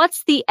like,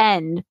 what's the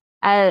end?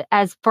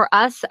 As for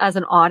us as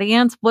an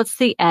audience, what's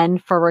the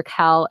end for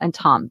Raquel and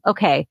Tom?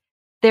 Okay,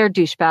 they're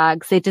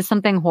douchebags. They did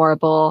something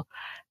horrible,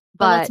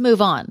 but let's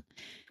move on.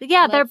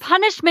 Yeah, their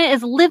punishment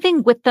is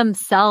living with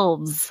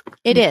themselves.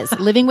 It is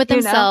living with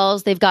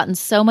themselves. They've gotten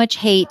so much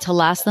hate to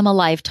last them a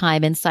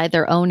lifetime inside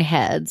their own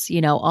heads,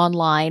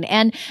 online.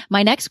 And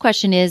my next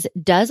question is,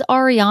 does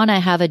Ariana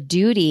have a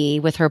duty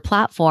with her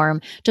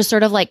platform to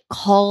sort of like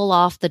call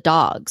off the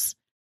dogs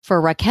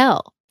for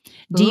Raquel?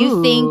 Do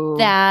you think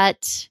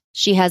that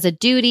she has a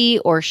duty,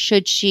 or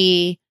should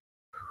she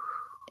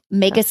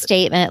make a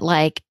statement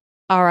like,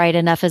 all right,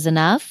 enough is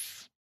enough?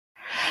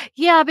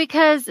 Yeah,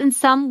 because in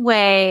some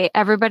way,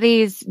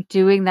 everybody's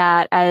doing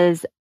that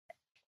as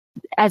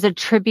a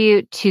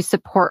tribute to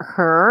support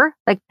her.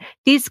 Like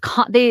these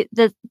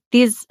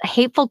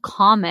hateful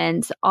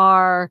comments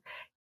are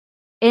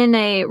in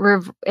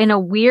a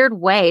weird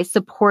way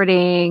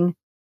supporting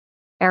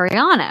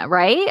Ariana,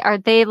 right? Are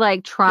they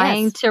like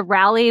trying to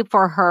rally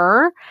for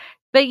her?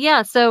 But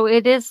yeah, so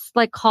it is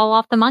like call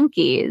off the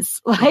monkeys,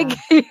 like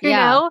you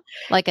know,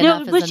 like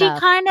enough is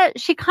enough.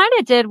 She kind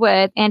of did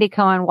with Andy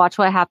Cohen. Watch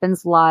What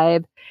Happens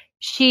Live.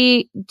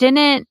 She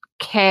didn't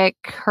kick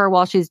her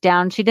while she's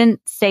down. She didn't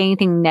say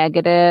anything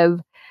negative,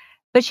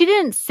 but she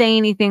didn't say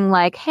anything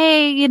like,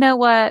 "Hey, you know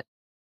what?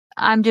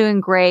 I'm doing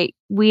great.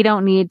 We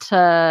don't need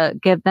to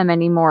give them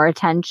any more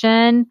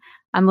attention.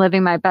 I'm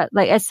living my best."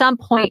 Like at some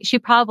point, she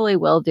probably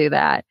will do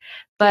that,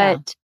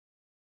 but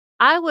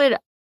I would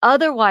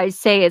otherwise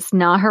say it's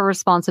not her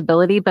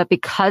responsibility, but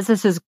because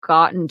this has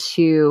gotten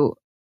to,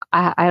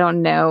 I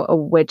don't know, a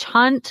witch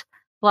hunt,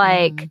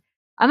 like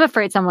I'm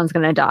afraid someone's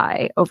going to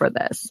die over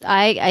this.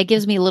 It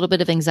gives me a little bit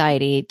of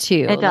anxiety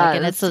too. It does.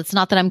 And it's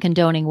not that I'm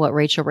condoning what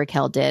Rachel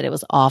Raquel did. It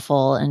was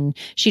awful. And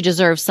she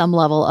deserves some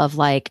level of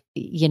like,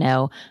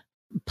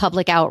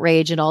 public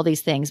outrage and all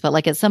these things, but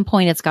like at some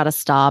point it's got to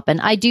stop. And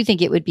I do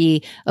think it would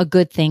be a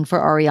good thing for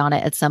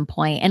Ariana at some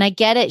point. And I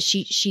get it.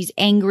 She's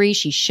angry.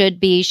 She should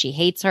be. She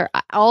hates her.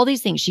 All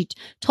these things. She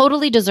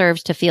totally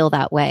deserves to feel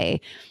that way.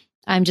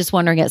 I'm just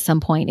wondering at some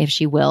point if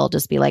she will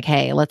just be like,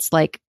 hey, let's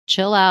like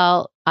chill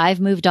out.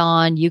 I've moved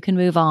on. You can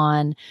move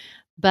on.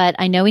 But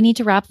I know we need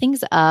to wrap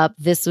things up.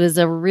 This was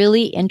a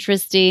really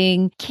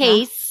interesting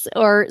case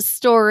or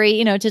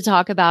story, to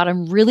talk about.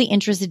 I'm really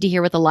interested to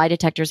hear what the lie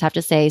detectors have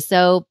to say.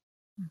 So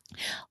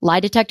lie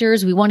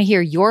detectors, we want to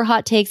hear your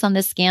hot takes on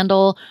this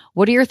scandal.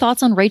 What are your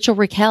thoughts on Rachel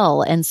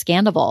Raquel and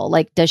Scandival?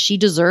 Like, does she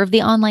deserve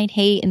the online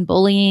hate and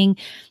bullying?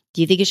 Do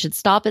you think it should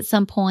stop at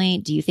some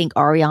point? Do you think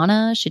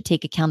Ariana should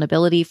take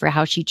accountability for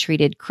how she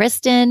treated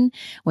Kristen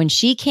when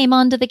she came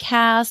onto the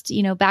cast,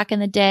 back in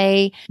the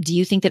day? Do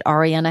you think that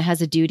Ariana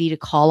has a duty to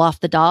call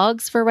off the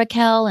dogs for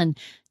Raquel and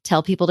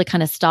tell people to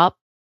kind of stop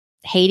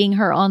hating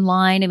her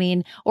online? I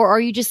mean, or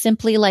are you just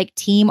simply like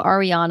Team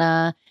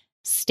Ariana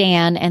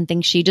stan and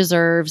think she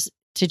deserves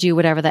to do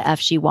whatever the F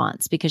she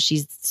wants because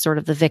she's sort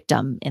of the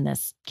victim in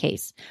this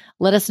case?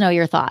 Let us know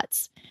your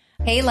thoughts.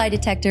 Hey, lie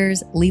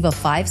detectors, leave a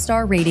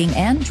 5-star rating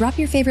and drop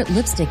your favorite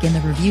lipstick in the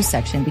review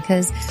section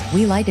because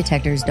we lie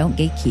detectors don't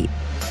gatekeep.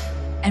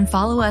 And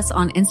follow us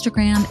on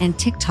Instagram and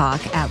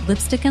TikTok at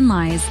Lipstick and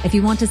Lies if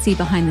you want to see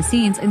behind the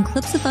scenes and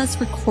clips of us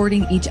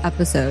recording each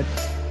episode.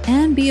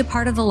 And be a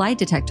part of the lie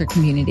detector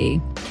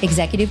community.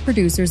 Executive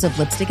producers of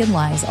Lipstick and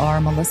Lies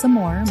are Melissa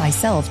Moore,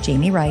 myself,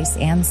 Jamie Rice,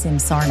 and Sim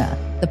Sarna.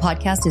 The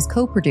podcast is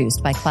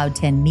co-produced by Cloud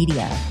 10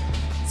 Media.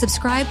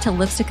 Subscribe to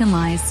Lipstick and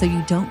Lies so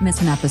you don't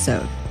miss an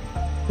episode.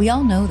 We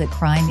all know that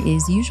crime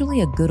is usually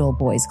a good old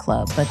boys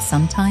club, but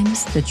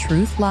sometimes the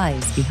truth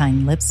lies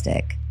behind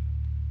lipstick.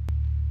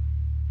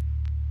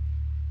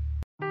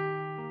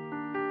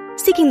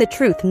 Seeking the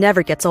truth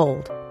never gets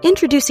old.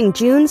 Introducing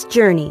June's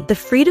Journey, the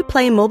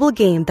free-to-play mobile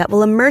game that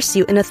will immerse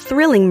you in a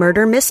thrilling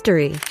murder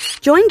mystery.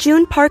 Join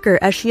June Parker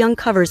as she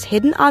uncovers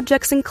hidden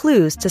objects and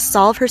clues to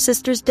solve her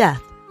sister's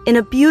death in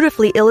a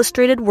beautifully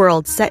illustrated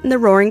world set in the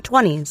Roaring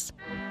 20s.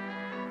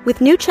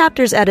 With new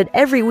chapters added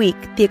every week,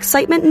 the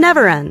excitement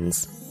never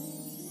ends.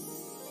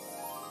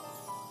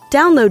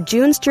 Download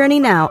June's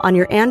Journey now on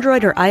your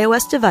Android or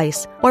iOS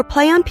device or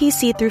play on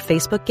PC through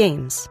Facebook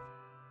Games.